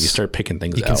days. Yes. Right? You start picking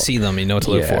things out. You can see them. You know what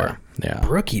to look for. Yeah.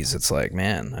 Brookies, it's like,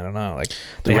 man, I don't know. Like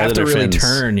they have to really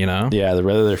turn, you know? Yeah. The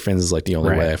red of their fins is like the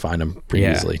only way I find them pretty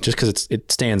easily, just because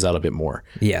it stands out a bit more.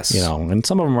 Yes. You know, and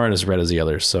some of them aren't as red as the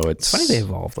others. So it's funny they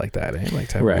evolved like that, eh? Like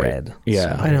to have red.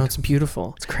 Yeah. I know, it's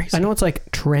beautiful. It's crazy. I know it's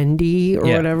like trendy or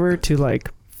whatever to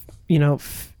like, you know,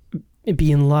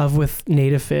 be in love with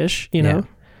native fish, you know?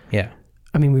 Yeah.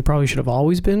 I mean, we probably should have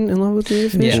always been in love with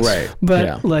native fish. Yes. Right.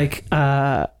 But like,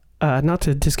 not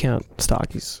to discount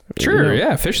stockies. Sure, you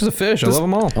know? Fish is a fish. I love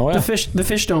them all. Oh, yeah. The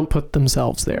fish don't put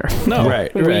themselves there. No.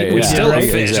 Right. We still have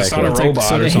fish. It's not a robot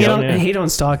so or to something. hate on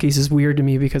stockies is weird to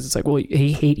me because it's like, well,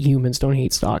 hate humans, don't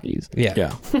hate stockies.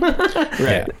 Yeah.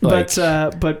 Right. But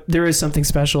there is something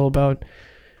special about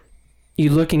you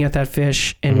looking at that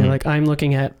fish and you're like, I'm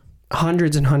looking at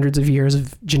hundreds and hundreds of years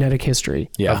of genetic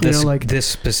history. Yeah. Of this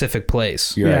specific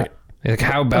place. You're right. Like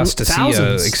how best to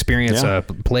experience a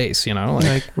place, you know?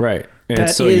 Like right. And that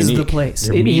it's so is unique. the place.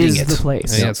 You're it meeting is the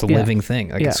place. Yeah, it's a living thing.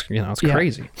 Like it's, you know, it's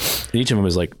crazy. Each of them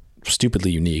is like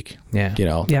stupidly unique. Yeah. You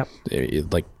know? Yeah.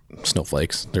 Like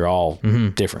snowflakes. They're all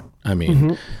different. I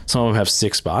mean, some of them have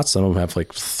 6 spots. Some of them have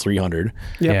like 300.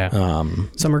 Yep. Yeah.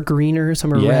 Some are greener.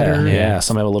 Some are redder. Yeah.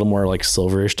 Some have a little more like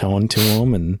silverish tone to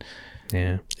them. And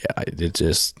it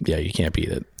just, you can't beat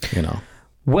it, you know?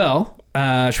 Well,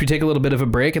 should we take a little bit of a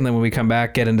break and then when we come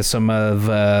back, get into some of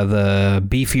the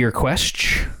beefier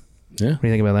questions? Yeah. What do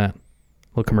you think about that? A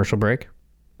little commercial break?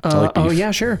 Like beef.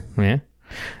 Yeah, sure. Yeah.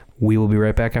 We will be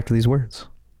right back after these words.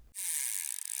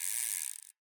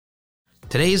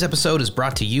 Today's episode is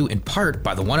brought to you in part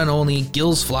by the one and only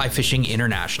Gills Fly Fishing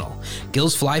International.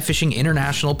 Gills Fly Fishing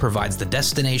International provides the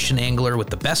destination angler with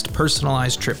the best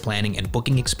personalized trip planning and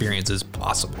booking experiences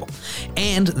possible.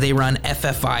 And they run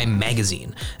FFI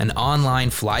Magazine, an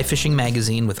online fly fishing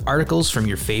magazine with articles from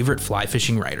your favorite fly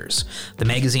fishing writers. The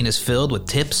magazine is filled with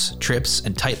tips, trips,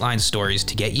 and tightline stories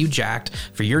to get you jacked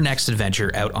for your next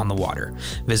adventure out on the water.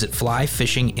 Visit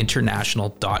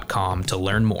flyfishinginternational.com to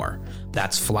learn more.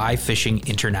 That's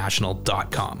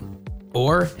flyfishinginternational.com.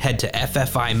 Or head to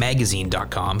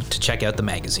ffimagazine.com to check out the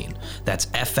magazine. That's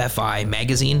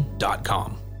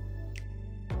ffimagazine.com.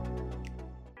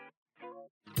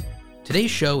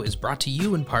 Today's show is brought to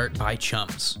you in part by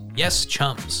Chums. Yes,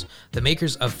 Chums, the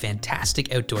makers of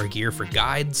fantastic outdoor gear for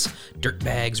guides, dirt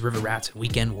bags, river rats, and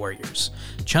weekend warriors.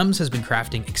 Chums has been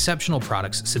crafting exceptional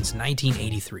products since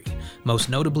 1983, most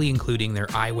notably including their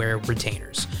eyewear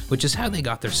retainers, which is how they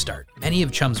got their start. Many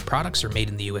of Chums' products are made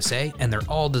in the USA, and they're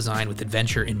all designed with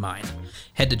adventure in mind.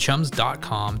 Head to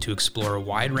chums.com to explore a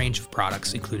wide range of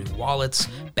products, including wallets,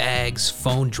 bags,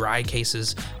 phone dry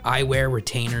cases, eyewear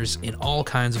retainers in all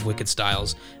kinds of wicked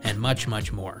styles, and much,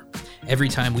 much more. Every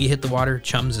time we hit the water,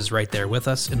 Chums is right there with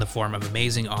us in the form of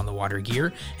amazing on-the-water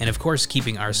gear, and of course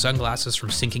keeping our sunglasses from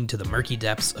sinking to the murky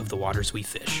depths of the waters we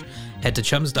fish. Head to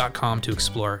chums.com to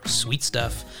explore sweet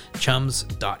stuff,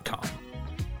 chums.com.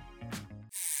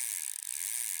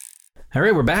 All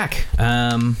right, we're back.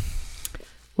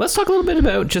 Let's talk a little bit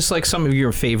about just like some of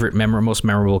your favorite, most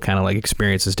memorable kind of like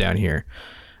experiences down here.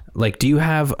 Like, do you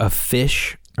have a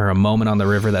fish or a moment on the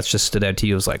river that's just stood out to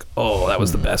you as like, oh, that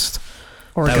was the best.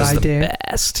 Or that a guide was the day.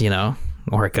 best, you know?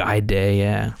 Or a guide day,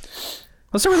 yeah.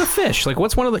 Let's start with the fish. Like,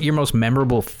 what's one of your most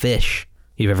memorable fish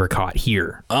you've ever caught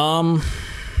here?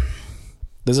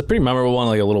 There's a pretty memorable one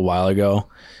like a little while ago.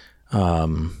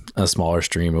 A smaller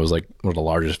stream. It was like one of the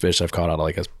largest fish I've caught out of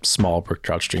like a small brook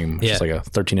trout stream, which is like a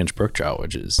 13-inch brook trout,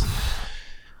 which is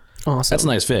Awesome. that's a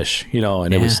nice fish, you know,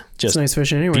 and it was It's just a nice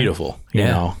fish anyway. beautiful, you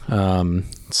know.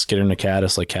 Skitter and the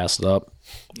caddis, like cast it up,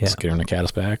 skitter and the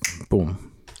caddis back,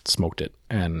 boom, smoked it.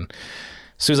 And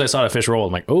as soon as I saw the fish roll,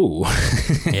 I'm like, oh,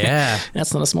 Yeah.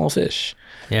 that's not a small fish.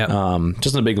 Yeah.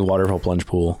 Just in a big waterfall plunge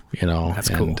pool, you know. That's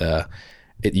cool.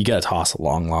 And you got to toss a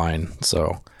long line.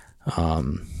 So,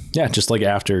 yeah, just like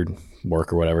after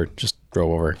work or whatever, just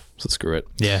throw over. So screw it.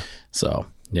 Yeah. So,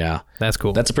 yeah. That's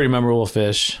cool. That's a pretty memorable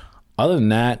fish. Other than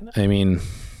that, I mean,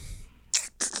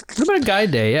 What about a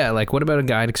guide day? Yeah, like what about a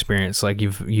guide experience? Like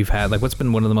you've had, like what's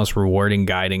been one of the most rewarding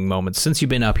guiding moments since you've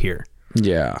been up here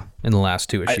yeah. in the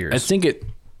last 2-ish years? I think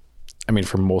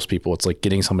for most people, it's like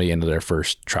getting somebody into their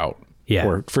first trout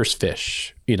or first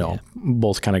fish, you know,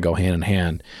 both kind of go hand in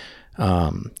hand.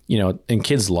 You know, and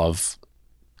kids love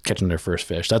catching their first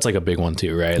fish. That's like a big one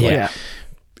too, right? Yeah.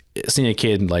 Like seeing a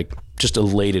kid like just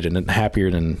elated and happier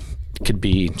than could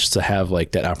be just to have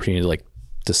like that opportunity to like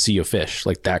to see a fish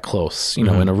like that close, you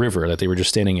know, in a river that they were just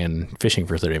standing in fishing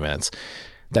for 30 minutes.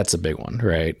 That's a big one,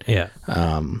 right? Yeah.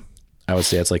 I would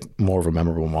say it's like more of a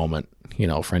memorable moment, you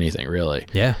know, for anything really.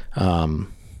 Yeah.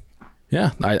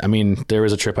 Yeah. I mean, there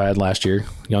was a trip I had last year,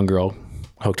 young girl,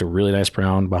 hooked a really nice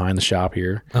brown behind the shop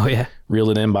here. Oh yeah. Reeled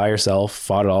it in by herself,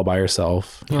 fought it all by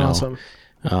herself. You Awesome.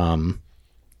 know.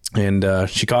 And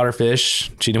she caught her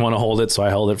fish. She didn't want to hold it, so I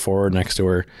held it forward next to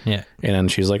her. Yeah. And then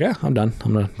she's like, "Yeah, I'm done.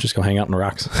 I'm gonna just go hang out in the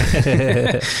rocks."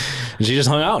 And she just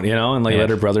hung out, you know, and like let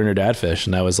her brother and her dad fish,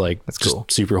 and that was like That's just cool.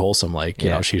 super wholesome. Like, you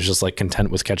know, she was just like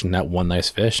content with catching that one nice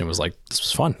fish, and was like, "This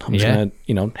was fun. I'm just gonna,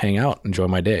 you know, hang out, enjoy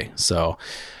my day." So,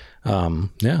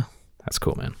 yeah, That's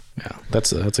cool, man. yeah,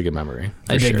 that's a good memory.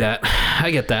 I dig sure. that.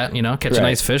 I get that, you know, catch a Right.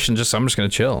 nice fish and I'm just going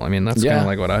to chill. I mean, that's kind Yeah. of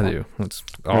like what I do. It's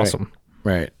awesome.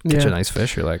 Right. Catch Yeah. a nice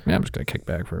fish. You're like, yeah, I'm just going to kick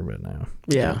back for a bit now.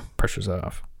 Yeah. Pressure's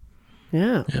off.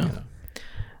 Yeah. Yeah.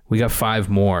 We got 5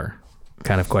 more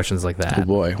kind of questions like that. Oh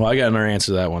boy. Well, I got another answer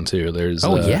to that one too. There's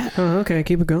Oh, yeah. Oh, okay.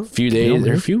 Keep it going. few days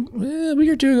or a week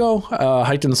or two ago,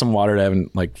 hiked in some water that I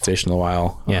haven't like fished in a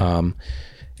while. Yeah.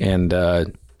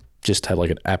 And just had like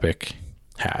an epic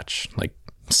hatch, like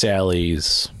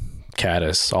Sally's,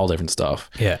 caddis, all different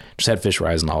stuff. Yeah. Just had fish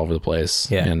rising all over the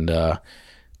place. Yeah. And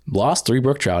lost 3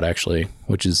 brook trout actually,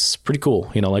 which is pretty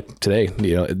cool. You know, like today,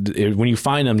 you know, when you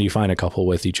find them, you find a couple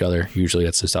with each other. Usually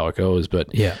that's just how it goes. But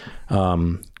Yeah.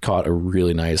 caught a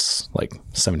really nice like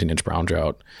 17-inch brown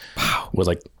trout. Wow. With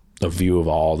like a view of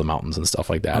all the mountains and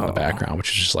stuff like that in the background, which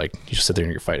is just like you just sit there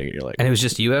and you're fighting and you're like, And it was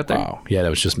just you out there? wow. Yeah, that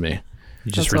was just me.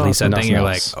 You just That's release awesome. that thing and you're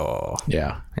like, Nothing oh,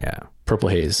 Yeah. yeah. Purple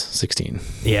haze 16.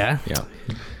 Yeah? Yeah.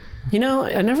 You know,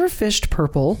 I never fished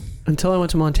purple until I went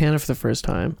to Montana for the first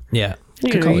time. Yeah.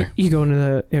 You Good know, color. You go into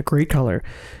the great color,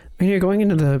 and you're going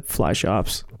into the fly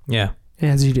shops Yeah.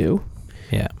 as you do,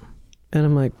 Yeah. and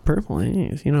I'm like, purple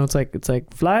haze. You know, it's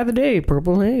like fly of the day,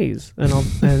 purple haze, and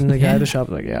the guy at the shop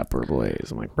is like, yeah, purple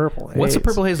haze. I'm like, purple haze. What's a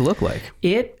purple haze look like?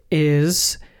 It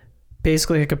is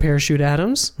basically like a parachute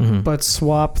Adams, but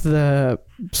swap the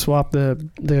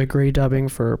gray dubbing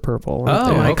for purple.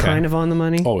 Oh, Am I okay. kind of on the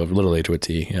money? Oh, literally to a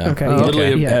T. Yeah. Okay.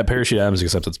 Literally Okay. at Parachute Adams,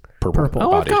 except it's purple. Purple.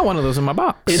 Oh, I've body. got one of those in my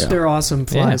box. They're awesome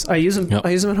flies. I use them. Yep.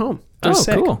 I use them at home. They're Oh,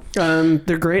 sick. cool.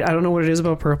 They're great. I don't know what it is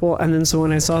about purple. And then so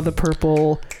when I saw the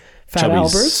purple Fat Chubbies.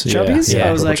 Alberts, Yeah. chubbies, Yeah.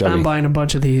 I was Purple like, chubby. I'm buying a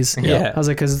bunch of these. Yeah. I was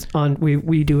like, because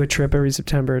we do a trip every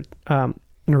September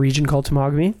in a region called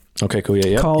Temagami Okay, cool. Yeah,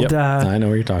 yeah. Called, I know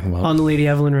what you're talking about. on the Lady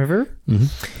Evelyn River.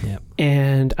 Yep.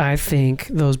 And I think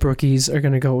those brookies are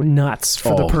going to go nuts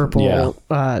for the Oh, purple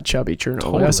yeah. chubby Chernobyl.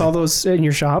 Totally. I saw those in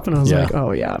your shop and I was Yeah. like,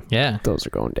 oh yeah, Yeah. those are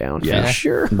going down Yeah. for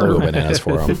sure. They'll go bananas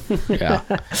for them. Yeah.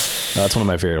 That's one of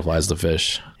my favorite flies to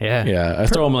fish. Yeah. Yeah. I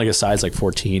throw them like a size like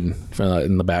 14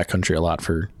 in the backcountry a lot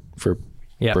for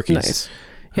Yeah. brookies. Nice.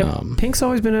 Yep. Um, Pink's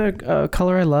always been a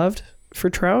color I loved for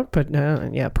trout, but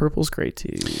yeah, purple's great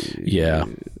too. Yeah.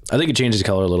 I think it changes the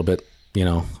color a little bit, you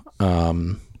know.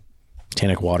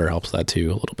 Tannic water helps that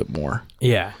too a little bit more.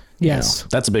 Yeah. Yes. You know,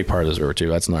 that's a big part of this river too.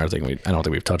 That's another thing I don't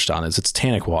think we've touched on is it's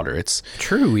tannic water. It's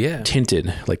True. Yeah.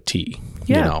 tinted like tea.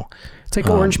 Yeah. You know. It's like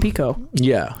orange pico.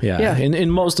 Yeah. Yeah. In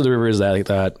most of the rivers like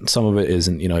that, some of it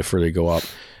isn't, you know, if further you go up.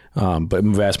 But the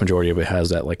vast majority of it has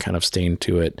that like kind of stain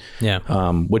to it. Yeah.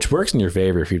 Which works in your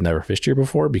favor if you've never fished here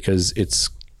before because it's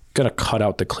gonna cut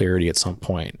out the clarity at some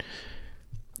point.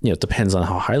 it depends on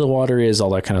how high the water is, all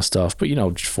that kind of stuff. But,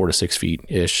 4 to 6 feet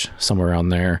ish, somewhere around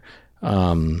there.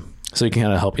 So it can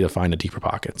kind of help you to find the deeper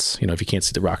pockets. If you can't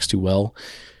see the rocks too well,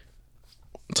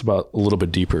 it's about a little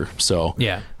bit deeper. So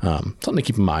something to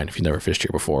keep in mind if you've never fished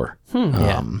here before.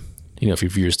 If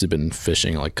you've used to been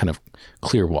fishing like kind of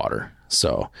clear water.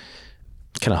 So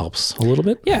it kind of helps a little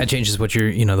bit. Yeah, it changes what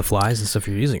you're, the flies and stuff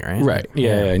you're using, right? Right.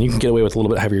 Yeah. And you can get away with a little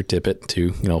bit heavier tippet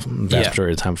too, vast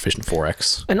majority of the time fishing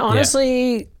 4X. And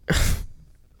honestly,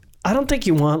 I don't think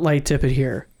you want light tippet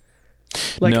here.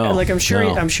 I'm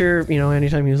sure,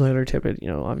 anytime you use lighter tippet,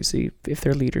 obviously if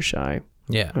they're leader shy,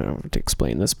 I don't know to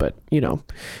explain this, but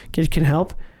it can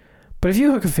help. But if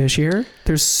you hook a fish here,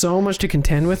 there's so much to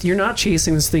contend with. You're not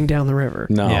chasing this thing down the river.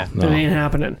 No. That ain't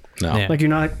happening. No. Yeah. Like you're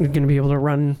not going to be able to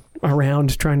run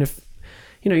around trying to,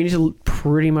 you need to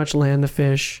pretty much land the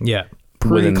fish. Yeah.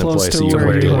 Pretty within close the place to you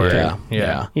where you hook it.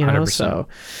 Yeah. 100%. 100%. So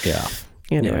yeah.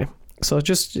 Anyway, so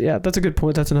just that's a good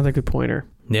point. That's another good pointer.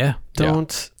 Yeah.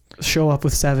 Don't show up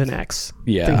with 7X.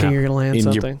 Yeah. Thinking you're going to land and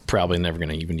something. You're probably never going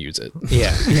to even use it.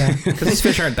 Yeah. Yeah. Because these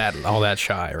fish aren't all that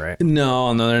shy, right?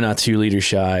 No, they're not 2 liter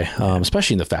shy.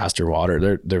 Especially in the faster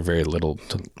water, they're very little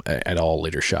at all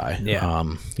liter shy. Yeah.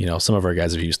 Some of our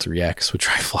guys have used 3X with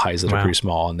dry flies that are pretty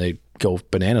small, and they go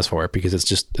bananas for it because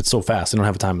it's so fast. They don't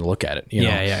have time to look at it.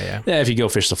 Yeah. If you go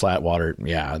fish the flat water,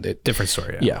 different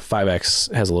story. Yeah.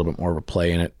 5X has a little bit more of a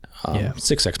play in it.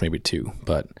 6X maybe 2,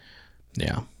 but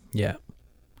yeah. Yeah.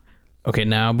 Okay,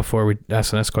 now before we ask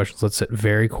the next questions, let's sit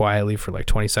very quietly for like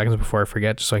 20 seconds before I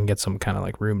forget, just so I can get some kind of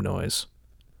like room noise.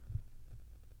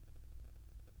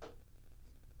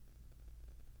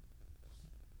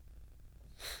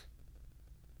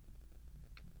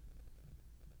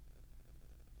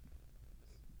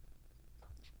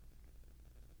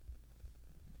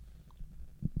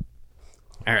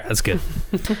 All right, that's good.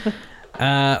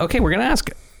 Okay, we're going to ask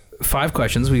 5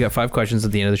 questions. We got 5 questions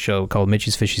at the end of the show called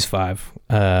Mitchie's Fishies 5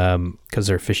 because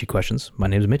they're fishy questions. My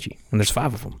name's Mitchie, and there's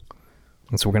 5 of them.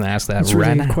 And so we're going to ask that it's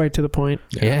right really now. Quite to the point.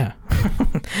 Yeah.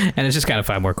 And it's just kind of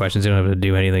 5 more questions. You don't have to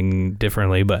do anything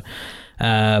differently. But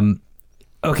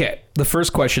okay, the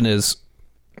first question is,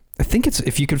 I think it's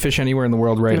if you could fish anywhere in the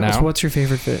world right now. So what's your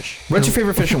favorite fish? What's your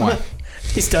favorite fish and why?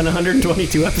 He's done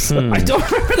 122 episodes. I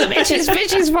don't remember the Mitchie's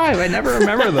Fishies 5. I never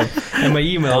remember them. And my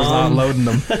email is not loading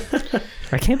them.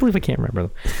 I can't believe I can't remember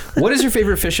them. What is your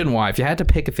favorite fish and why? If you had to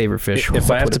pick a favorite fish,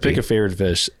 if I have to pick a favorite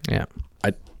fish, I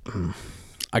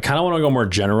kind of want to go more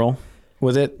general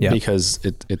with it because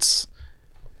it's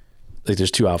like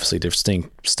there's 2 obviously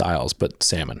distinct styles, but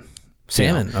salmon.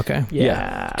 Salmon, okay.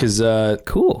 Yeah. Because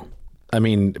cool. I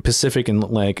mean, Pacific and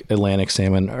Atlantic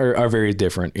salmon are very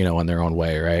different, in their own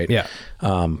way, right? Yeah.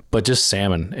 But just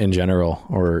salmon in general,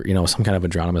 or some kind of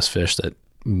anadromous fish that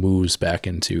moves back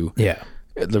into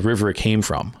the river it came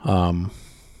from,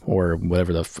 or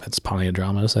whatever it's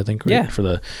polyandromous, I think, right? For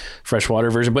the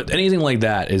freshwater version. But anything like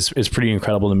that is pretty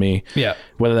incredible to me. Yeah.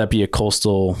 Whether that be a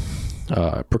coastal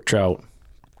brook trout,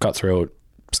 cutthroat,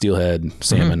 steelhead,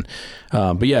 salmon.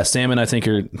 But yeah, salmon I think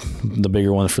are the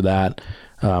bigger ones for that.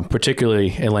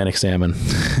 Particularly Atlantic salmon.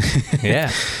 Yeah.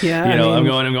 I'm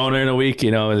going there in a week,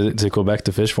 to Quebec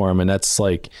to fish for them. And that's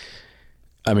like,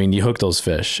 I mean, you hook those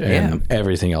fish and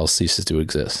everything else ceases to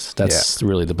exist. That's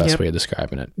really the best way of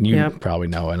describing it. You probably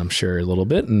know it, I'm sure, a little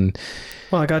bit. And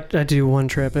well, I got to do one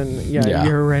trip and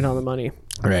you're right on the money.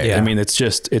 Right. Yeah. I mean,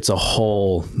 it's a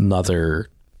whole nother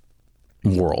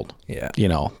world. Yeah.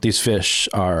 These fish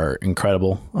are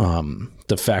incredible.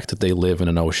 The fact that they live in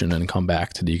an ocean and come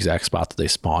back to the exact spot that they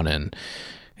spawn in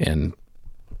and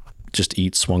just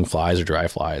eat swung flies or dry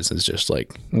flies is just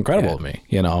like incredible to me,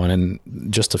 and then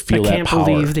just to feel that power. I can't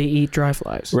believe they eat dry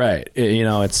flies. Right.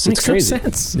 It's makes crazy. No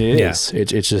sense. It is.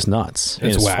 It's just nuts.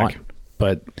 It's whack. Fun.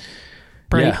 But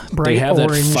bright they have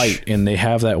orange. that fight and they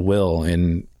have that will,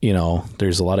 and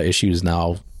there's a lot of issues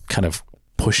now kind of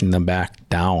pushing them back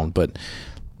down, but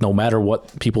no matter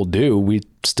what people do, we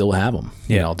still have them.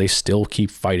 They still keep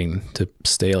fighting to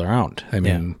stay around. I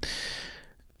mean,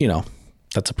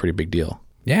 that's a pretty big deal.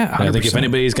 Yeah. I think if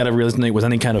anybody's got to resonate with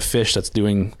any kind of fish that's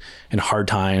doing in hard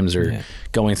times or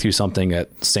going through something,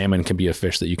 that salmon can be a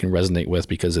fish that you can resonate with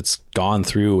because it's gone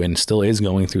through and still is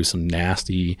going through some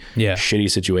nasty,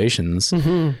 shitty situations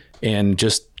and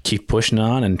just keep pushing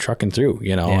on and trucking through,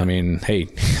 I mean, hey,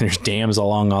 there's dams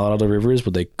along all the rivers,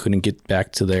 but they couldn't get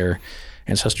back to their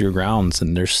ancestral grounds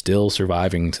and they're still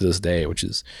surviving to this day, which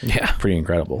is pretty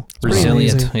incredible.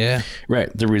 Resilient. Right.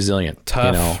 They're resilient.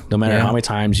 Tough. No matter how many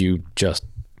times you just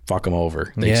fuck them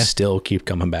over, they still keep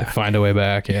coming back. They find a way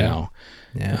back. Atlantic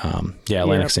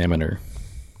salmon are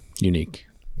unique.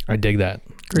 I dig that.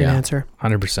 Great answer.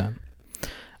 100%.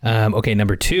 Okay,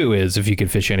 number 2 is if you could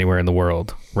fish anywhere in the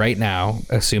world right now,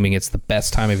 assuming it's the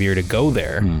best time of year to go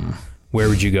there, where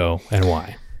would you go and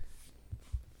why?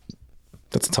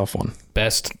 That's a tough one.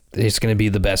 It's going to be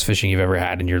the best fishing you've ever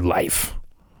had in your life.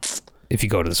 If you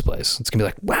go to this place, it's gonna be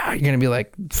like, wow, you're gonna be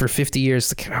like, for 50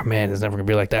 years, like, oh man, it's never gonna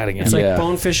be like that again. It's like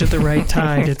bonefish at the right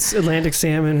tide. It's Atlantic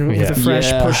salmon with a fresh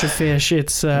push of fish.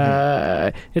 It's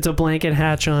a blanket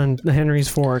hatch on the Henry's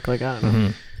Fork. Like, I don't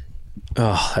know.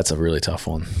 Oh, that's a really tough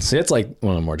one. See, it's like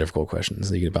one of the more difficult questions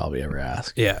that you could probably ever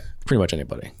ask. Yeah. Pretty much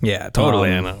anybody. Yeah,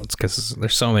 totally. I know. It's because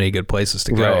there's so many good places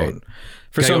to go. Right.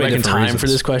 For so many different time for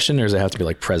this question, or does it have to be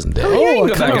like present day? Oh,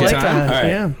 go back in time. All right.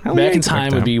 Yeah. Back in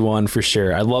time would be one for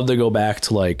sure. I'd love to go back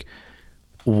to like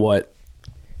what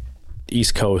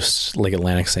East Coast, like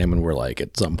Atlantic salmon were like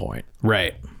at some point.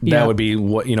 Right. That would be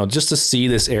what, just to see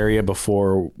this area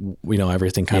before,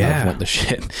 everything kind of went to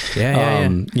shit.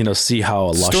 See how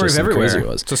luscious and crazy it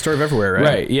was. It's a story of everywhere, right?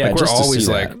 Right. Yeah. Like we're always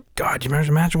like, that. God, you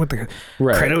imagine what the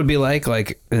credit would be like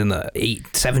in the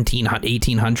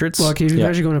 1800s? Well, can you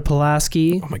imagine going to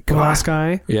Pulaski,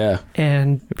 Pulaski,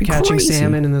 and catching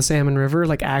salmon in the Salmon River,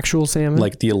 like actual salmon?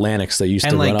 Like the Atlantics that used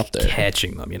to run up there.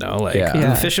 Catching them,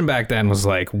 The fishing back then was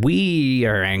like, we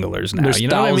are anglers now. There's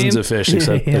thousands of fish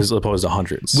as opposed to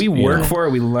hundreds. We work for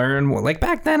it. We learn more. Like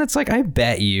back then, it's like, I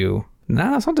bet you,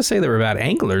 that's not to say they were bad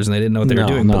anglers and they didn't know what they were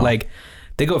doing, but like,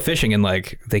 they go fishing and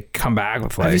like they come back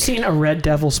with like. Have you seen a red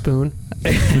devil spoon?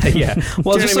 Yeah.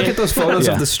 Well, just look at those photos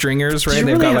of the stringers, right?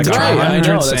 They've got like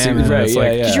 100 salmon. Right.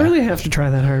 Did you really have to try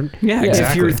that hard? Yeah, exactly.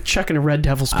 If you're chucking a red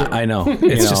devil spoon. I know.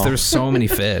 It's just there's so many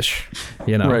fish.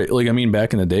 Right. Like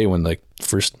back in the day when like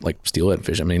first like steelhead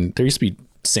fish. there used to be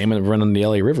salmon running the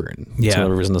LA River and some of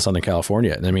the rivers in the Southern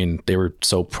California. And they were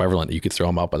so prevalent that you could throw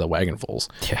them out by the wagonfuls.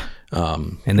 Yeah.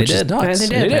 And they did. They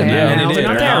did.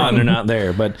 They're not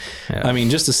there. But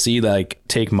just to see like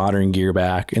take modern gear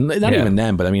back, and not even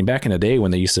then, but back in the day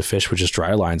when they used to fish with just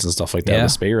dry lines and stuff like that,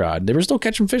 with spay rod, they were still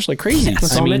catching fish like crazy.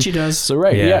 That's all Mitchie does. So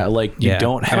like you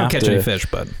don't have to catch any fish,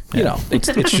 but it's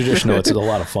traditional. It's a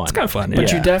lot of fun. It's kind of fun.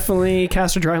 But you definitely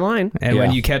cast a dry line. And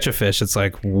when you catch a fish, it's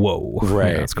like, whoa.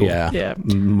 Right. That's cool. Yeah.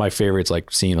 My favorite's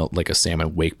like seeing a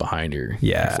salmon wake behind your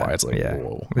fly. It's like,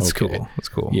 whoa. It's cool. It's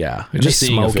cool. Yeah. Just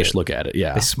seeing a fish look at it.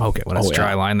 Yeah. They smoke it when it's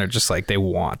dry line. They're just like, they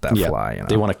want that fly.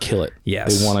 They want to kill it.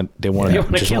 Yes. They want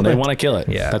to kill it.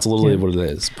 Yeah. That's literally what it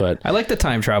is. But I like the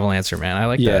time travel answer, man. I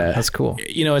like that. That's cool.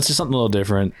 It's just something a little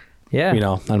different. Yeah.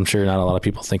 I'm sure not a lot of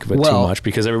people think of it too much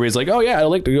because everybody's like, oh yeah, I'd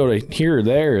like to go to here or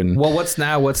there. And what's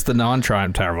the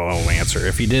non-time travel answer?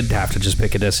 If you did have to just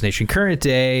pick a destination, current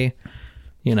day,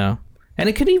 and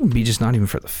it could even be just not even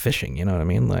for the fishing. You know what I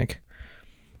mean? Like,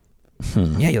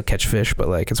 yeah, you'll catch fish, but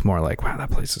like, it's more like, wow, that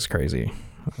place is crazy.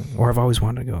 Or I've always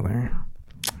wanted to go there.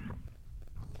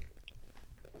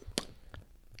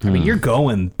 You're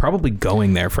probably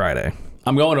going there Friday.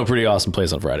 I'm going to a pretty awesome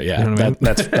place on Friday. Yeah,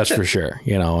 that's for sure.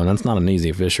 And that's not an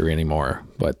easy fishery anymore.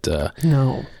 But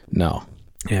no.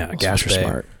 Yeah, Gash Bay.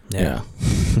 Smart. Yeah.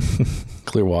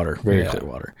 Clear water, very clear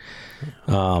water.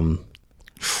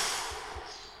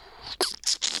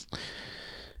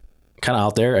 Kind of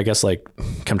out there, I guess, like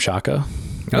Kamchatka.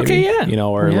 Maybe, okay, yeah.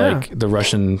 Or like the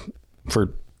Russian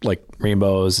for like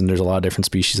rainbows, and there's a lot of different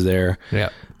species there. Yeah.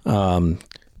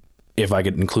 If I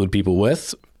could include people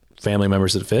with family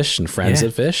members that fish and friends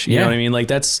that fish, you know what I mean? Like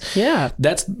that's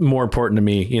more important to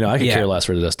me. I could care less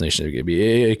where the destination it could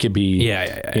be. It could be,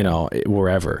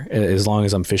 wherever, as long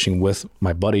as I'm fishing with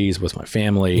my buddies, with my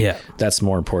family. Yeah. That's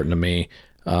more important to me.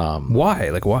 Why?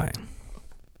 Like why?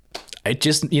 I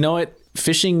just,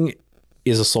 fishing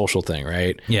is a social thing,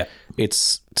 right? Yeah.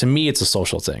 To me, it's a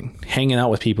social thing. Hanging out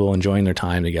with people, enjoying their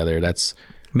time together. That's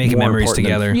making memories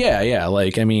together. Yeah.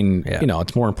 Like,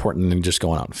 it's more important than just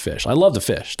going out and fish. I love to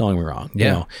fish. Don't get me wrong.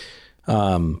 Yeah.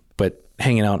 But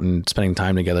hanging out and spending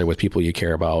time together with people you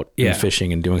care about and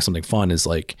fishing and doing something fun is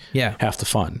like half the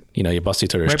fun. You bust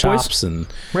each other's chops and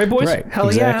right, boys. Right. Hell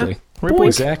exactly. Yeah. Right,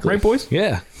 boys. Exactly. Right, boys.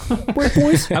 Yeah. Right,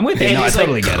 boys. I'm with you. No, I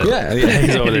totally get it. Yeah.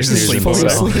 He's over there sleeping.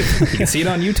 You can see it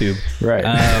on YouTube.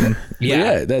 Right.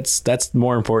 Yeah. That's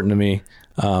more important to me.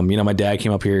 My dad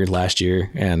came up here last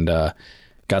year and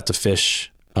got to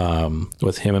fish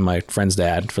with him and my friend's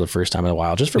dad for the first time in a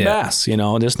while, just for bass.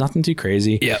 Just nothing too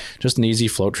crazy. Yeah. Just an easy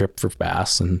float trip for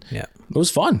bass, and it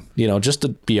was fun. Just to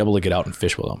be able to get out and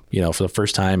fish with them. For the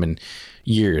first time in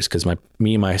years, because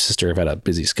me and my sister have had a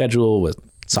busy schedule with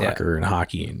soccer and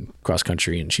hockey and cross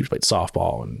country, and she played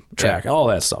softball and track, all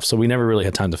that stuff. So we never really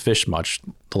had time to fish much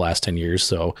the last 10 years.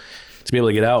 So to be able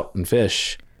to get out and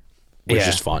fish was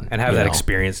just fun. And have that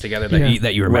experience together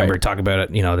that you remember, talk about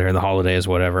it, during the holidays,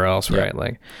 whatever else, right?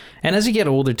 Like, and as you get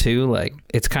older too, like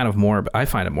it's kind of more, I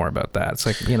find it more about that. It's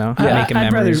like, making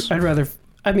memories. I'd rather,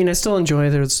 I mean, I still enjoy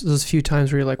those few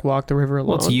times where you like walk the river alone.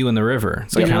 Well, it's you and the river.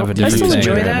 It's like kind of a different thing. I still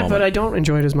thing. enjoy that, but I don't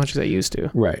enjoy it as much as I used to.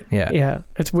 Right. Yeah. Yeah.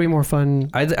 It's way more fun.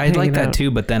 I'd like that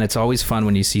too, but then it's always fun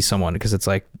when you see someone because it's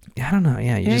like, I don't know.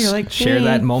 Yeah. You just like, share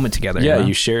that moment together. Yeah.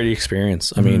 You share the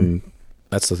experience. I mean,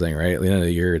 that's the thing, right? At the end of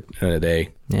the year, at the end of the day,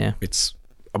 it's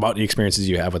about the experiences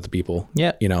you have with the people.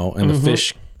 Yeah. And the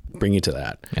fish bring you to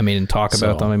that. I mean, and talk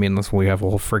about them. I mean, we have a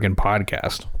whole friggin'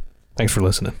 podcast. Thanks for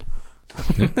listening.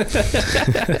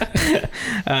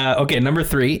 Okay, number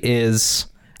 3 is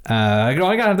I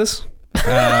got this.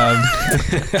 I'm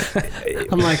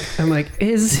like,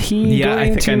 is he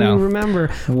going to remember?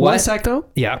 One sec though.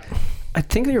 Yeah, I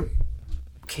think your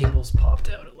cables popped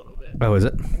out a little bit. Oh, is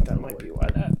it? That might be why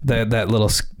that little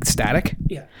static.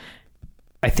 Yeah,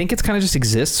 I think it's kind of just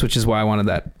exists, which is why I wanted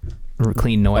that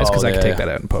clean noise because I could take that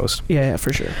out in post. Yeah,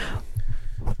 for sure.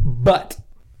 But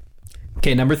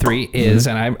okay, number 3 is,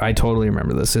 and I totally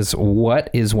remember this, is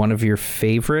what is one of your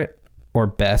favorite or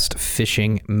best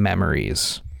fishing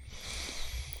memories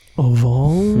of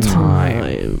all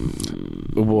time?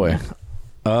 Oh boy.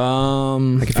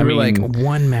 Like if you were like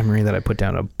one memory that I put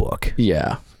down in a book.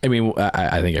 Yeah. I mean,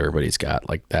 I think everybody's got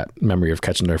like that memory of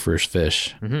catching their first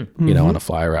fish, on a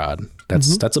fly rod.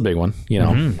 That's a big one,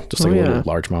 just like a little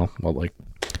largemouth. Well, like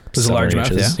it was a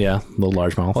largemouth, yeah, little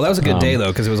largemouth. Well, that was a good day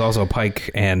though, because it was also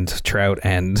pike and trout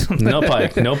and no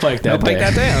pike that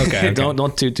day. Okay.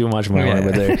 Don't do too much more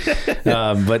over there.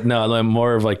 But no,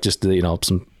 more of like just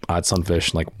some odd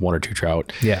sunfish, like 1 or 2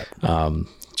 trout. Yeah. I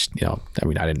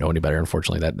mean, I didn't know any better,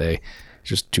 unfortunately, that day. It's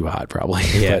just too hot, probably.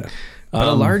 Yeah. But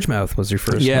a largemouth was your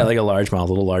first one. Like a little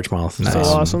largemouth. Nice. That's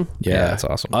awesome. Yeah, that's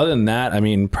awesome. Other than that, I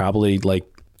mean, probably like,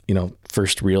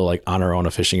 first real like on our own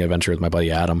a fishing adventure with my buddy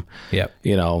Adam. Yeah.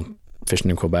 Fishing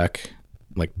in Quebec,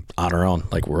 like on our own,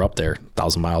 like we're up there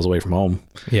 1,000 miles away from home.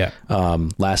 Yeah.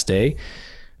 Last day,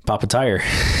 pop a tire.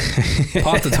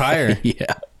 Popped a tire.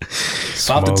 Yeah.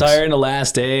 Popped the tire in the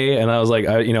last day, and I was like,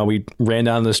 we ran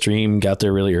down the stream, got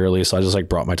there really early, so I just like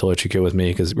brought my toiletry kit with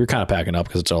me because we were kind of packing up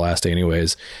because it's our last day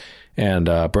anyways. And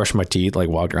brushed my teeth, like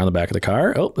walked around the back of the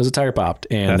car. Oh, there's a tire popped,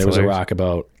 and there was a rock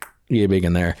about yay big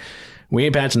in there. We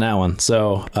ain't patching that one,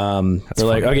 so they're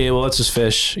like, okay, well, let's just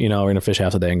fish. We're gonna fish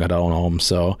half the day and go down home.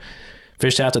 So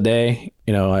fished half the day.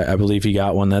 I believe he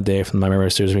got one that day, if my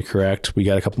memory serves me correct. We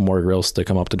got a couple more grills to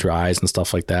come up to dries and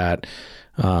stuff like that.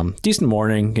 Decent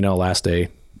morning, last day,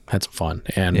 had some fun,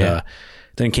 and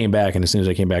then came back, and as soon as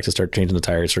I came back to start changing the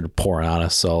tire, it started pouring on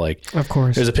us. So like, of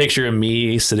course, there's a picture of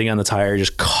me sitting on the tire,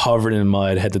 just covered in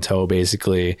mud, head to toe,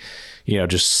 basically,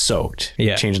 just soaked,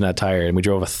 changing that tire. And we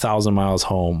drove 1,000 miles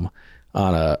home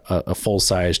on a full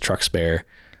size truck spare.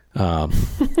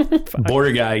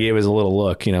 Border guy gave us a little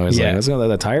look, he's like, let's go to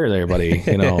that tire there, buddy.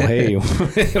 Hey,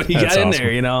 what you got in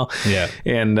there, Yeah.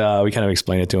 And we kind of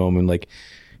explained it to him, and like,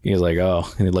 he was like, oh,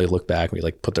 and he like looked back, and we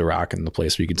like put the rock in the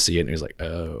place where you could see it, and he was like,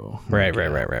 oh, right.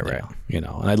 And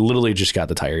I literally just got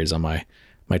the tires on my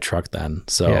truck then,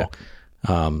 so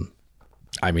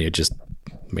I mean, it just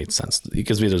made sense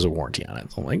because there's a warranty on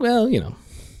it. So I'm like, well,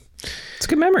 it's a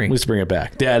good memory. Let's bring it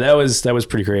back. Yeah, that was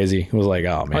pretty crazy. It was like,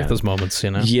 oh man, I like those moments,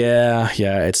 Yeah.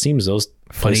 It seems those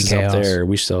places up there,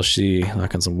 we shall see,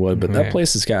 knock on some wood, but that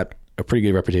place has got a pretty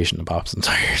good reputation of pops and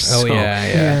tires. Oh, so,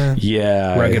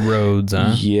 yeah. Rugged roads,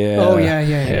 huh? Yeah. Oh,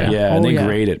 yeah. And they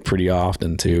grade it pretty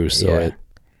often too, so it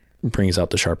brings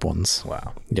out the sharp ones.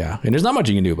 Wow. Yeah, and there's not much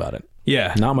you can do about it.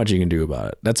 Yeah. Not much you can do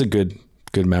about it. That's a good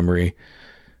memory.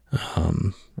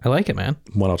 I like it, man.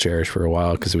 One I'll cherish for a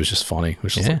while because it was just funny. It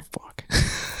was just like, fuck.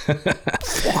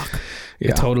 Fuck.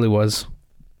 Yeah. It totally was.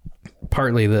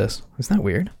 Partly this. Isn't that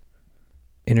weird?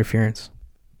 Interference.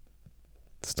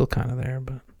 It's still kind of there,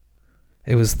 but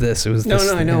it was this. It was this.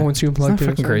 No, I know. Once you unplugged it,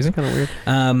 fucking crazy. Kind of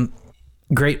weird.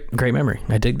 Great memory.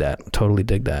 I dig that. Totally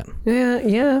dig that.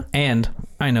 Yeah. And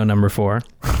I know number 4.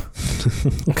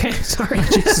 Okay, sorry.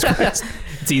 Jesus Christ.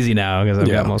 It's easy now because I've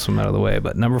got most of them out of the way.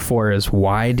 But number 4 is,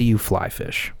 why do you fly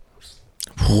fish?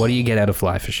 What do you get out of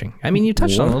fly fishing? I mean, you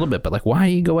touched on it a little bit, but like, why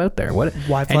do you go out there? Why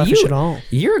fly fish at all?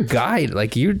 You're a guide.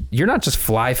 Like you're not just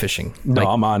fly fishing. No, like,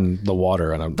 I'm on the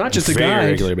water on a not just very a guide,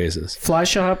 regular basis. Fly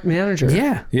shop manager.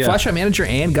 Yeah. Fly shop manager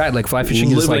and guide. Like fly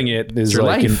fishing is like it is your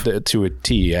like life. to a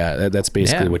T. Yeah, that's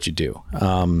basically what you do.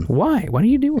 Why? What are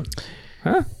you doing?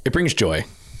 Huh? It brings joy.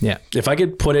 Yeah. If I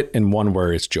could put it in one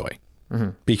word, it's joy.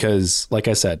 Because, like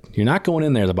I said, you're not going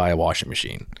in there to buy a washing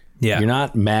machine. Yeah. You're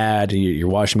not mad. Your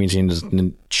washing machine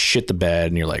doesn't shit the bed,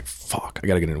 and you're like, fuck, I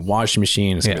got to get a new washing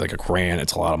machine. It's going to be like $1,000.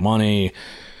 It's a lot of money.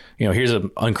 here's an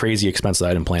uncrazy expense that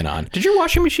I didn't plan on. Did your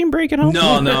washing machine break at home?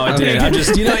 No, I didn't. I'm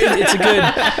just,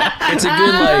 it's a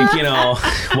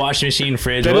good, washing machine,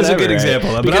 fridge. That is a good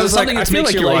example. But I was something that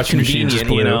makes your life convenient,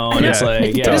 and it's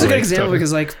like, It is a good example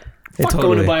because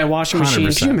going to buy a washing machine.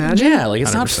 100%. Can you imagine? Yeah,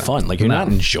 it's 100%. Not fun. You're not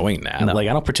enjoying that. No. I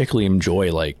don't particularly enjoy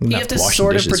you have to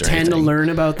sort of pretend to learn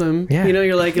about them. Yeah.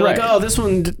 You're like, oh, this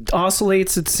one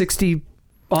oscillates at 60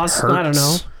 hertz. I don't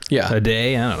know. Yeah, a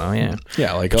day. I don't know. Yeah,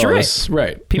 yeah.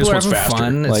 Right. People are having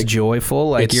fun. It's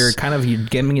joyful. You're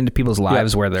getting into people's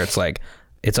lives where it's like.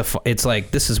 It's like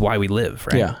this is why we live,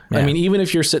 right? Yeah. I mean, even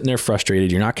if you're sitting there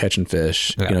frustrated, you're not catching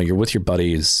fish. Yeah. You're with your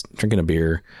buddies drinking a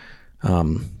beer.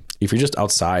 If you're just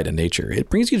outside in nature,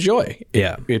 it brings you joy.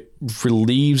 It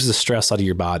relieves the stress out of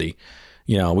your body.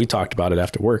 We talked about it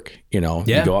after work. You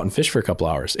go out and fish for a couple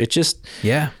hours. It just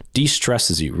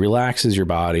de-stresses you, relaxes your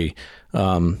body.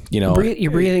 You're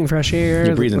breathing fresh air.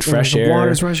 You're breathing fresh air. The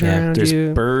water's rushing around There's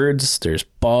you. birds. There's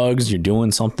bugs. You're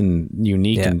doing something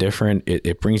unique and different.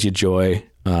 It brings you joy.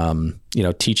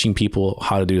 Teaching people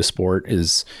how to do a sport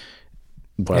is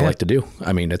what I like to do.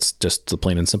 I mean, it's just the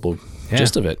plain and simple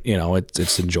gist of it.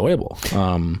 It's enjoyable.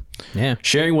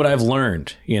 Sharing what I've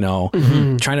learned,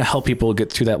 trying to help people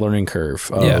get through that learning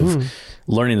curve of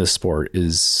learning the sport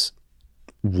is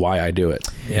why I do it.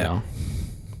 Yeah.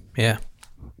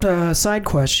 Side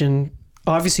question.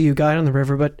 Obviously you guide on the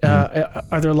river, but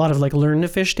are there a lot of learn to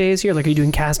fish days here? Are you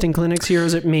doing casting clinics here, or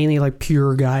is it mainly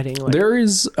pure guiding? There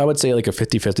is, I would say, a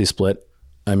 50-50 split.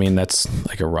 I mean, that's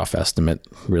a rough estimate,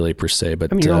 really, per se.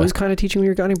 But you're always kind of teaching when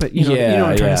you're guiding, but you know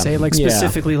what I'm trying to say.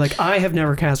 Specifically, I have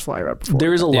never cast fly rod before.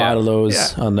 There's a lot of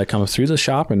those that come through the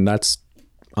shop, and that's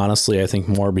honestly, I think,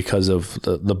 more because of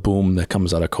the boom that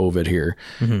comes out of COVID here,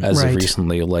 as of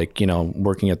recently.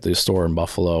 Working at the store in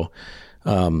Buffalo,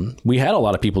 we had a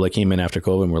lot of people that came in after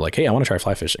COVID and were like, "Hey, I want to try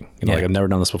fly fishing. I've never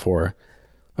done this before."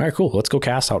 All right, cool. Let's go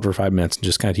cast out for 5 minutes and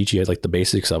just kind of teach you the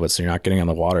basics of it, so you're not getting on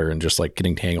the water and just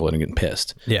getting tangled and getting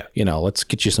pissed. Yeah. Let's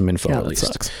get you some info at least.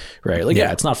 Sucks. Right.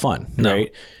 It's not fun. No. Right.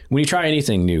 When you try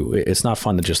anything new, it's not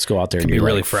fun to just go out there. It can be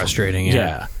really frustrating.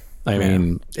 Yeah. I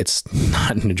mean, it's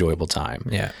not an enjoyable time.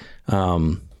 Yeah.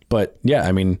 But yeah,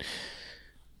 I mean,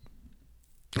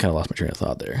 kind of lost my train of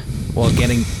thought there. Well,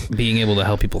 being able to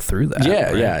help people through that.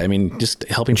 Yeah, right? I mean, just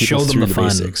helping people through the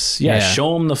basics. Yeah,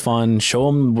 show them the fun. Show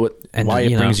them why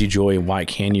it brings you joy, and why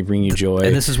can you bring you joy.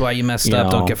 And this is why you messed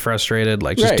up. Don't get frustrated.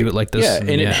 Just do it like this. Yeah,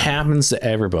 and it happens to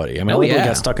everybody. I mean, I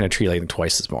got stuck in a tree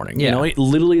twice this morning. Yeah. It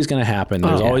literally is going to happen.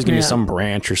 There's always going to be some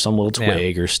branch or some little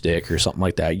twig or stick or something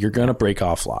like that. You're going to break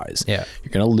off flies. Yeah.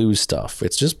 You're going to lose stuff.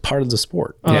 It's just part of the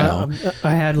sport. I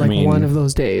had one of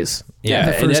those days. Yeah.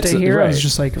 The first day here, I was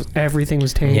just everything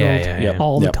was tangled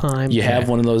all the time. You have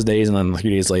one of those days, and then 3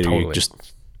 days later, you just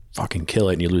fucking kill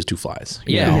it, and you lose 2 flies.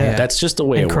 That's just the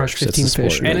way it works. 15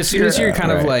 fish. And as soon as you're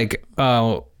kind of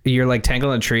you're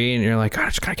tangling a tree, and you're like, I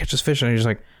just gotta catch this fish, and you're just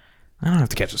like, I don't have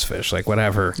to catch this fish,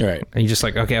 whatever. Right. And you're just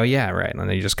like, okay, right. And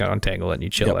then you just gotta untangle it, and you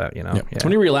chill out. It's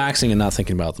when you're relaxing and not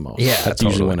thinking about the most. Yeah, that's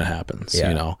usually when it happens.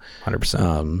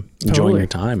 100%. Enjoying your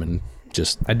time and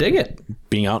just I dig it.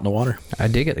 Being out in the water. I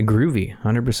dig it. Groovy.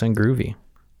 100% groovy.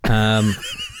 I'm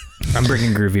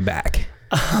bringing groovy back.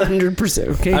 100%.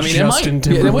 Okay, I mean,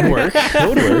 it would work. It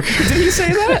would work. Did he say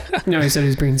that? No, he said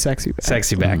he's bringing sexy back.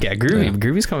 Sexy back. Yeah, groovy. Yeah.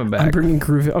 Groovy's coming back. I'm bringing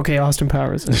groovy. Okay, Austin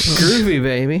Powers. Groovy,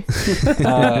 baby.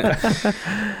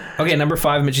 Okay, number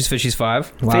 5, Mitchie's Fishies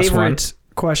 5. Last Favorite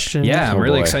question. Yeah, I'm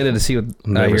really excited to see what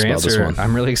your answer.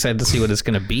 I'm really excited to see what it's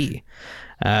going to be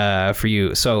for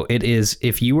you. So it is,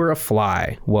 if you were a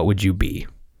fly, what would you be?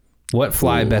 What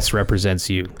fly best represents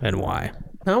you and why?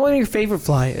 Not what your favorite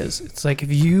fly is. It's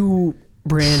if you,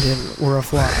 Brandon, were a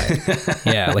fly.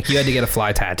 Yeah, you had to get a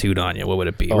fly tattooed on you. What would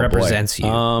it be? Represents you.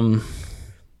 A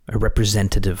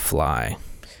representative fly.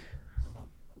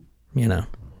 I'm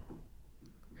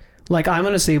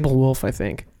a sable wolf, I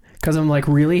think. Because I'm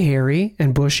really hairy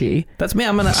and bushy. That's me.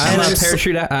 I'm a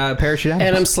parachute Adams.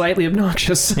 And I'm slightly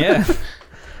obnoxious. Yeah.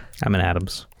 I'm an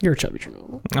Adams. You're a chubby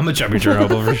Chernobyl. I'm a chubby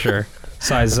Chernobyl for sure.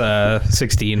 Size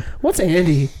 16. What's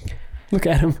Andy? Look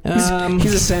at him.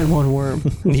 He's a San Juan worm.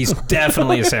 He's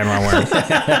definitely a San Juan worm.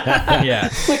 Yeah.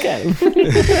 Look at him.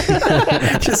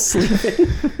 Just sleeping.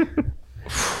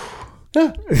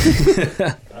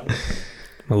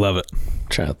 I love it. I'm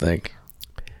trying to think.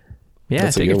 Yeah,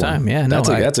 take your time. Yeah, no,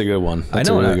 that's a good one. That's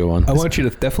a really good one. I want you to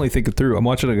definitely think it through. I'm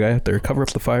watching a guy out there cover up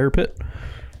the fire pit.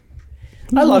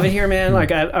 I love it here, man.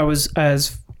 I was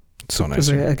as so nice.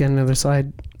 Again, another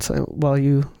side. So while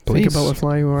you think about what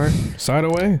fly you are, side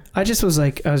away. I just was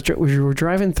we were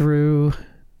driving through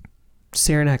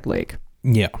Saranac Lake.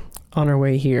 Yeah. On our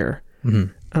way here,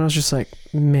 and I was just like,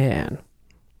 man,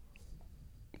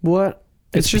 What?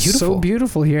 It's just beautiful. so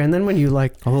beautiful here. And then when you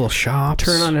like A little shops.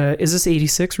 turn on is this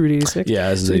 86, Route 86? Yeah,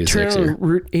 this is So you 86 turn here. on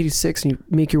Route 86 and you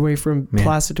make your way from Man.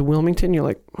 Placid to Wilmington. You're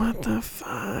like, what the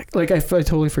fuck? Like, I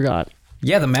totally forgot.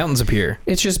 Yeah, the mountains appear.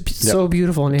 It's just so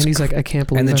beautiful. And Andy's like, I can't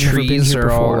believe And the I've never been trees here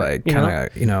are all before. like You know?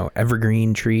 kind of,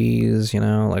 evergreen trees,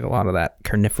 like a lot of that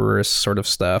carnivorous sort of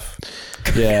stuff.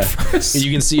 Yeah,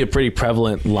 you can see a pretty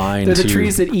prevalent line. They're the too.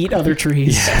 trees that eat other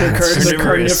trees. Yeah, they're it's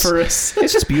carnivorous.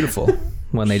 It's just beautiful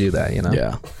when they do that,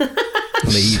 Yeah,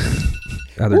 When they eat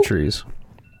other trees.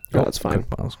 Oh, that's fine. Good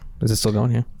balls. Is it still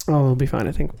going? Yeah. Oh, it'll be fine,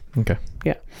 I think. Okay.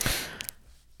 Yeah.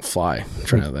 fly. I'm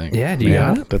trying to think. Yeah, do you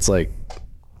got it? That's like.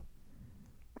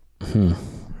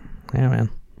 Yeah, man.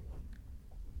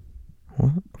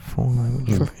 What phone line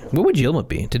would what would Yilma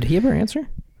be? Did he ever answer?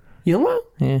 Yilma?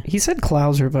 Yeah. He said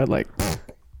Clouser, but like,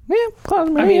 Yeah,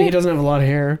 Clouser. I mean, he doesn't have a lot of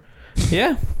hair.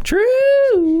 Yeah,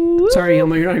 true. Sorry,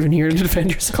 Yilma, you're not even here to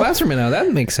defend yourself. Classroom, now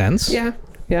that makes sense. Yeah,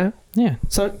 yeah. Yeah.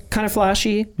 So kind of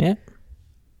flashy. Yeah.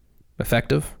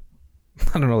 Effective.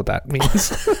 I don't know what that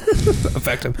means.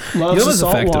 Effective. Loves the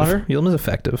salt effective. water. Yilma's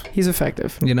effective. He's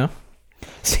effective.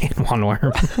 San Juan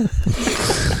worm.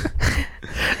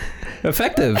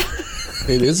 Effective.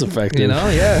 It is effective.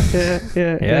 Yeah.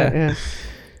 Yeah.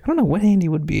 I don't know what Andy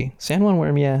would be. San Juan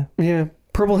worm, yeah. Yeah.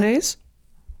 Purple haze?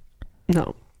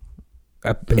 No.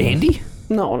 Andy?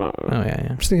 No. Oh, yeah.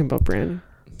 I'm just thinking about Brandon.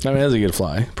 I mean, that's a good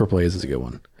fly. Purple haze is a good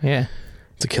one. Yeah.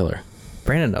 It's a killer.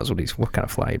 Brandon knows what kind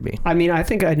of fly he'd be. I mean, I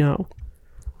think I know.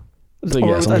 So,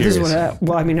 yes, I'm this is curious.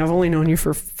 well, I mean, I've only known you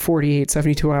for 48,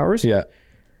 72 hours. Yeah.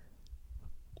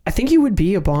 I think you would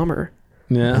be a bomber.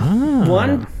 Yeah.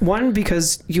 One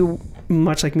because you,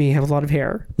 much like me, have a lot of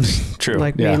hair, True.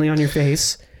 like yeah. mainly on your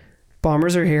face.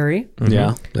 Bombers are hairy.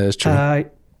 Yeah, that is true.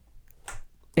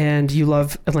 And you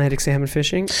love Atlantic salmon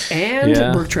fishing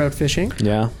and brook trout fishing.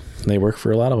 Yeah. They work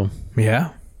for a lot of them. Yeah.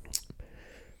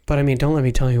 But I mean, don't let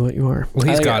me tell you what you are. Well,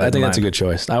 I think it. that's a good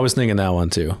choice. I was thinking that one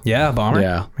too. Yeah, bomber.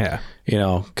 Yeah. Yeah.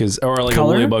 Or like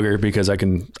Color? a woolly bugger because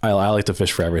I like to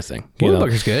fish for everything. Woolly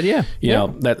bugger's good. Yeah. You know,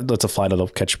 that's a fly that'll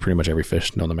catch pretty much every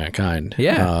fish known to mankind.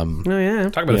 Yeah. Oh yeah.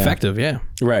 Talk about effective. Yeah.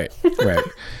 Right.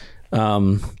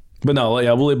 But no,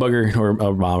 yeah, woolly bugger or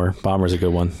a bomber. Bomber's a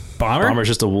good one. Bomber's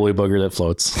just a woolly bugger that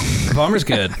floats. Bomber's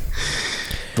good.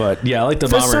 But yeah, I like the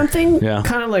There's bomber. something Yeah.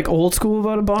 kind of like old school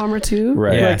about a bomber too.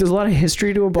 Right. Like Yeah. there's a lot of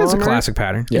history to a bomber. It's a classic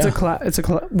pattern. Yeah.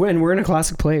 When we're in a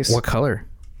classic place. What color?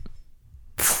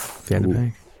 If you had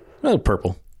to pick.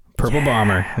 Purple. Purple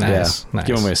bomber. Nice. Yeah. Nice.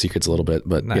 Giving my secrets a little bit,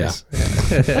 but Nice.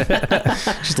 yeah.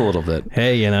 Just a little bit.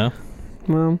 Hey,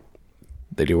 Well,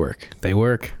 They do work. they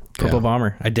work. Purple Yeah.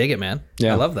 bomber. I dig it, man.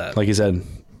 Yeah. I love that. Like you said,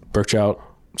 brook trout,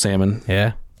 salmon,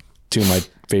 Yeah. two of my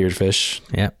favorite fish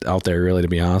Yeah. out there, really, to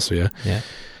be honest with you. Yeah.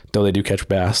 Though they do catch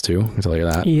bass too, I can tell you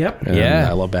that. Yep. And Yeah.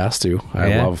 I love bass too. I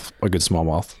Yeah. love a good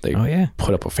smallmouth. They Oh, yeah.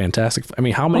 put up a fantastic. I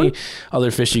mean, how many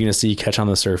other fish are you going to see catch on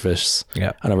the surface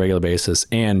Yeah. on a regular basis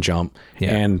and jump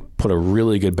Yeah. and put a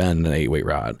really good bend in an 8-weight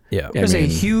rod? Yeah. I there's a mean,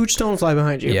 huge stonefly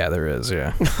behind you. Yeah, there is.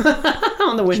 Yeah.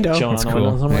 On the window. Showing That's on the window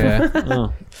cool. somewhere? Yeah.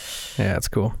 Oh. Yeah, it's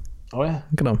cool. Oh yeah,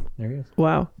 Look at them. there he is.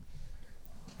 Wow.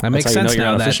 That makes That's how you sense know you're now.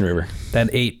 on a That fishing river. that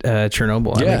 8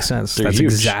 Chernobyl. That Yeah, makes sense. they're That's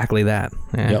huge. exactly that.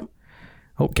 Yeah. Yep.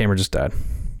 Oh, camera just died.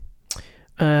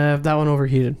 That one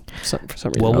overheated for some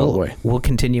reason. Well, Oh, boy. we'll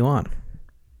continue on.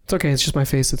 It's okay. It's just my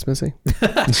face that's missing.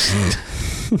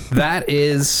 That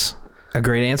is a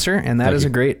great answer, and that Thank is you.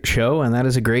 a great show, and that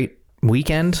is a great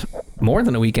weekend. More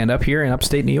than a weekend up here in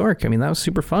upstate New York. I mean, that was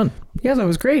super fun. Yeah, that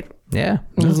was great. Yeah.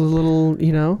 It was a little,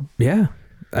 Yeah.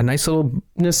 A nice little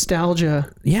nostalgia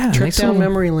a trip nice down little,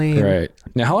 memory lane. Right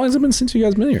now, how long has it been since you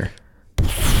guys been here?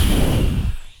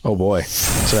 Oh boy,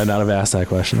 should I not have asked that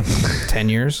question? 10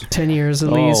 years. 10 years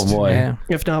at least. Oh boy, Yeah.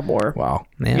 If not more. wow,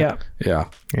 Yeah. Yeah.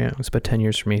 yeah, It's about 10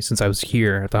 years for me since I was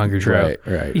here at the Hungry Trout.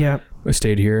 right. Yeah. I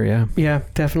stayed here. Yeah. Yeah.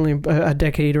 Definitely a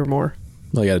decade or more.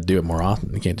 Well, you got to do it more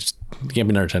often. You can't be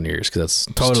another 10 years because that's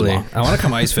just Totally. too long. I want to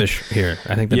come ice fish here.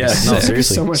 I think that'd Yeah, be no, sick.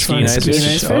 seriously. So much Ski fun. and ice Ski and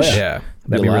fish? ice Oh, fish? Yeah.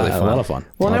 That'd be really fun. A lot of fun.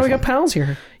 Well, A lot now of we got fun. pals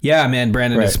here. Yeah, man,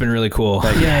 Brandon, Right. it's been really cool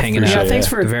hanging for out. sure, Thanks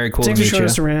for Very cool to thanks for meet showing you.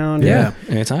 us around. Yeah,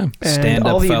 anytime. And Stand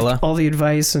up, fella. all the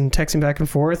advice and texting back and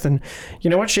forth. And you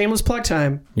know what? Shameless plug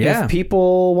time. Yeah. If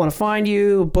people want to find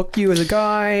you, book you as a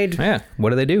guide, Yeah. What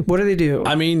do they do? what do they do?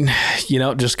 I mean,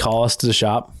 just call us to the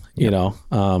shop.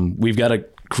 We've got a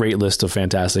great list of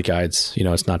fantastic guides.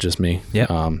 It's not just me. Yeah.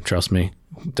 Trust me,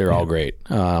 they're all great.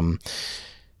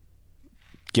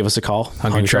 Give us a call.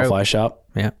 Hungry Trout. Fly Shop.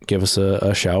 Yeah. Give us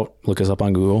a shout. Look us up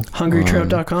on Google.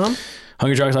 HungryTrout.com.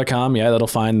 HungryTrucks.com. Yeah, that'll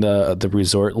find the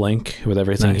resort link with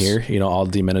everything Nice. here. All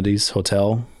the amenities,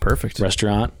 hotel, Perfect.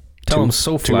 restaurant. Tell them two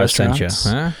SoFly sent you. restaurants.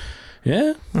 Huh?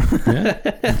 Yeah.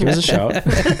 Give us a shout.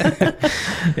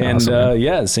 And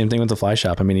Awesome, same thing with the fly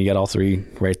shop. I mean, you got all three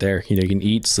right there. You can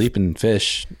eat, sleep, and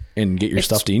fish, and get your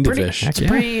stuff to eat to fish. It's a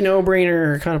pretty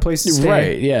no-brainer kind of place to stay.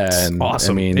 Right? Yeah. And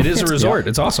awesome. I mean, it is a resort.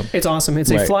 It's awesome. It's awesome.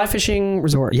 It's a fly fishing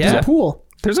resort. Yeah. There's a pool.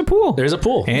 There's a pool. There's a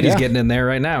pool. Andy's getting in there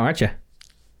right now, aren't you?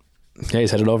 Yeah,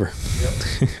 he's headed over.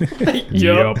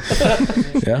 Yep.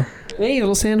 Yeah. Hey,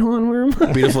 little San Juan worm.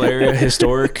 Beautiful area,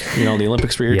 historic. The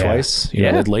Olympics were here twice. You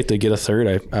know, they'd like to get a third,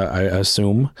 I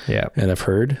assume. Yeah. And I've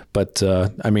heard. But,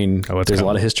 I mean, there's a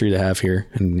lot of history to have here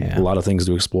and a lot of things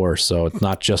to explore. So it's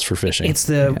not just for fishing. It's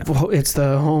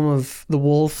the home of the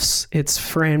Wolves. It's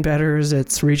Fran Betters.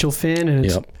 It's Rachel Finn. And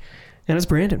it's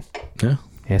Brandon. Yeah.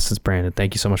 Yes, it's Brandon.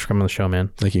 Thank you so much for coming on the show,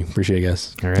 man. Thank you. Appreciate it,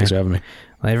 guys. All right. Thanks for having me.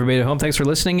 Well, everybody at home, thanks for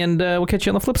listening, and we'll catch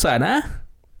you on the flip side, huh?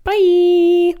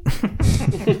 Bye.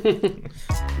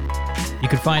 You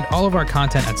can find all of our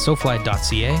content at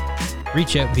sofly.ca.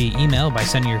 Reach out via email by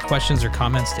sending your questions or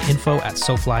comments to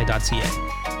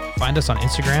info@sofly.ca. Find us on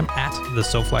Instagram @the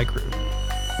SoFly Crew.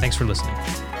 Thanks for listening.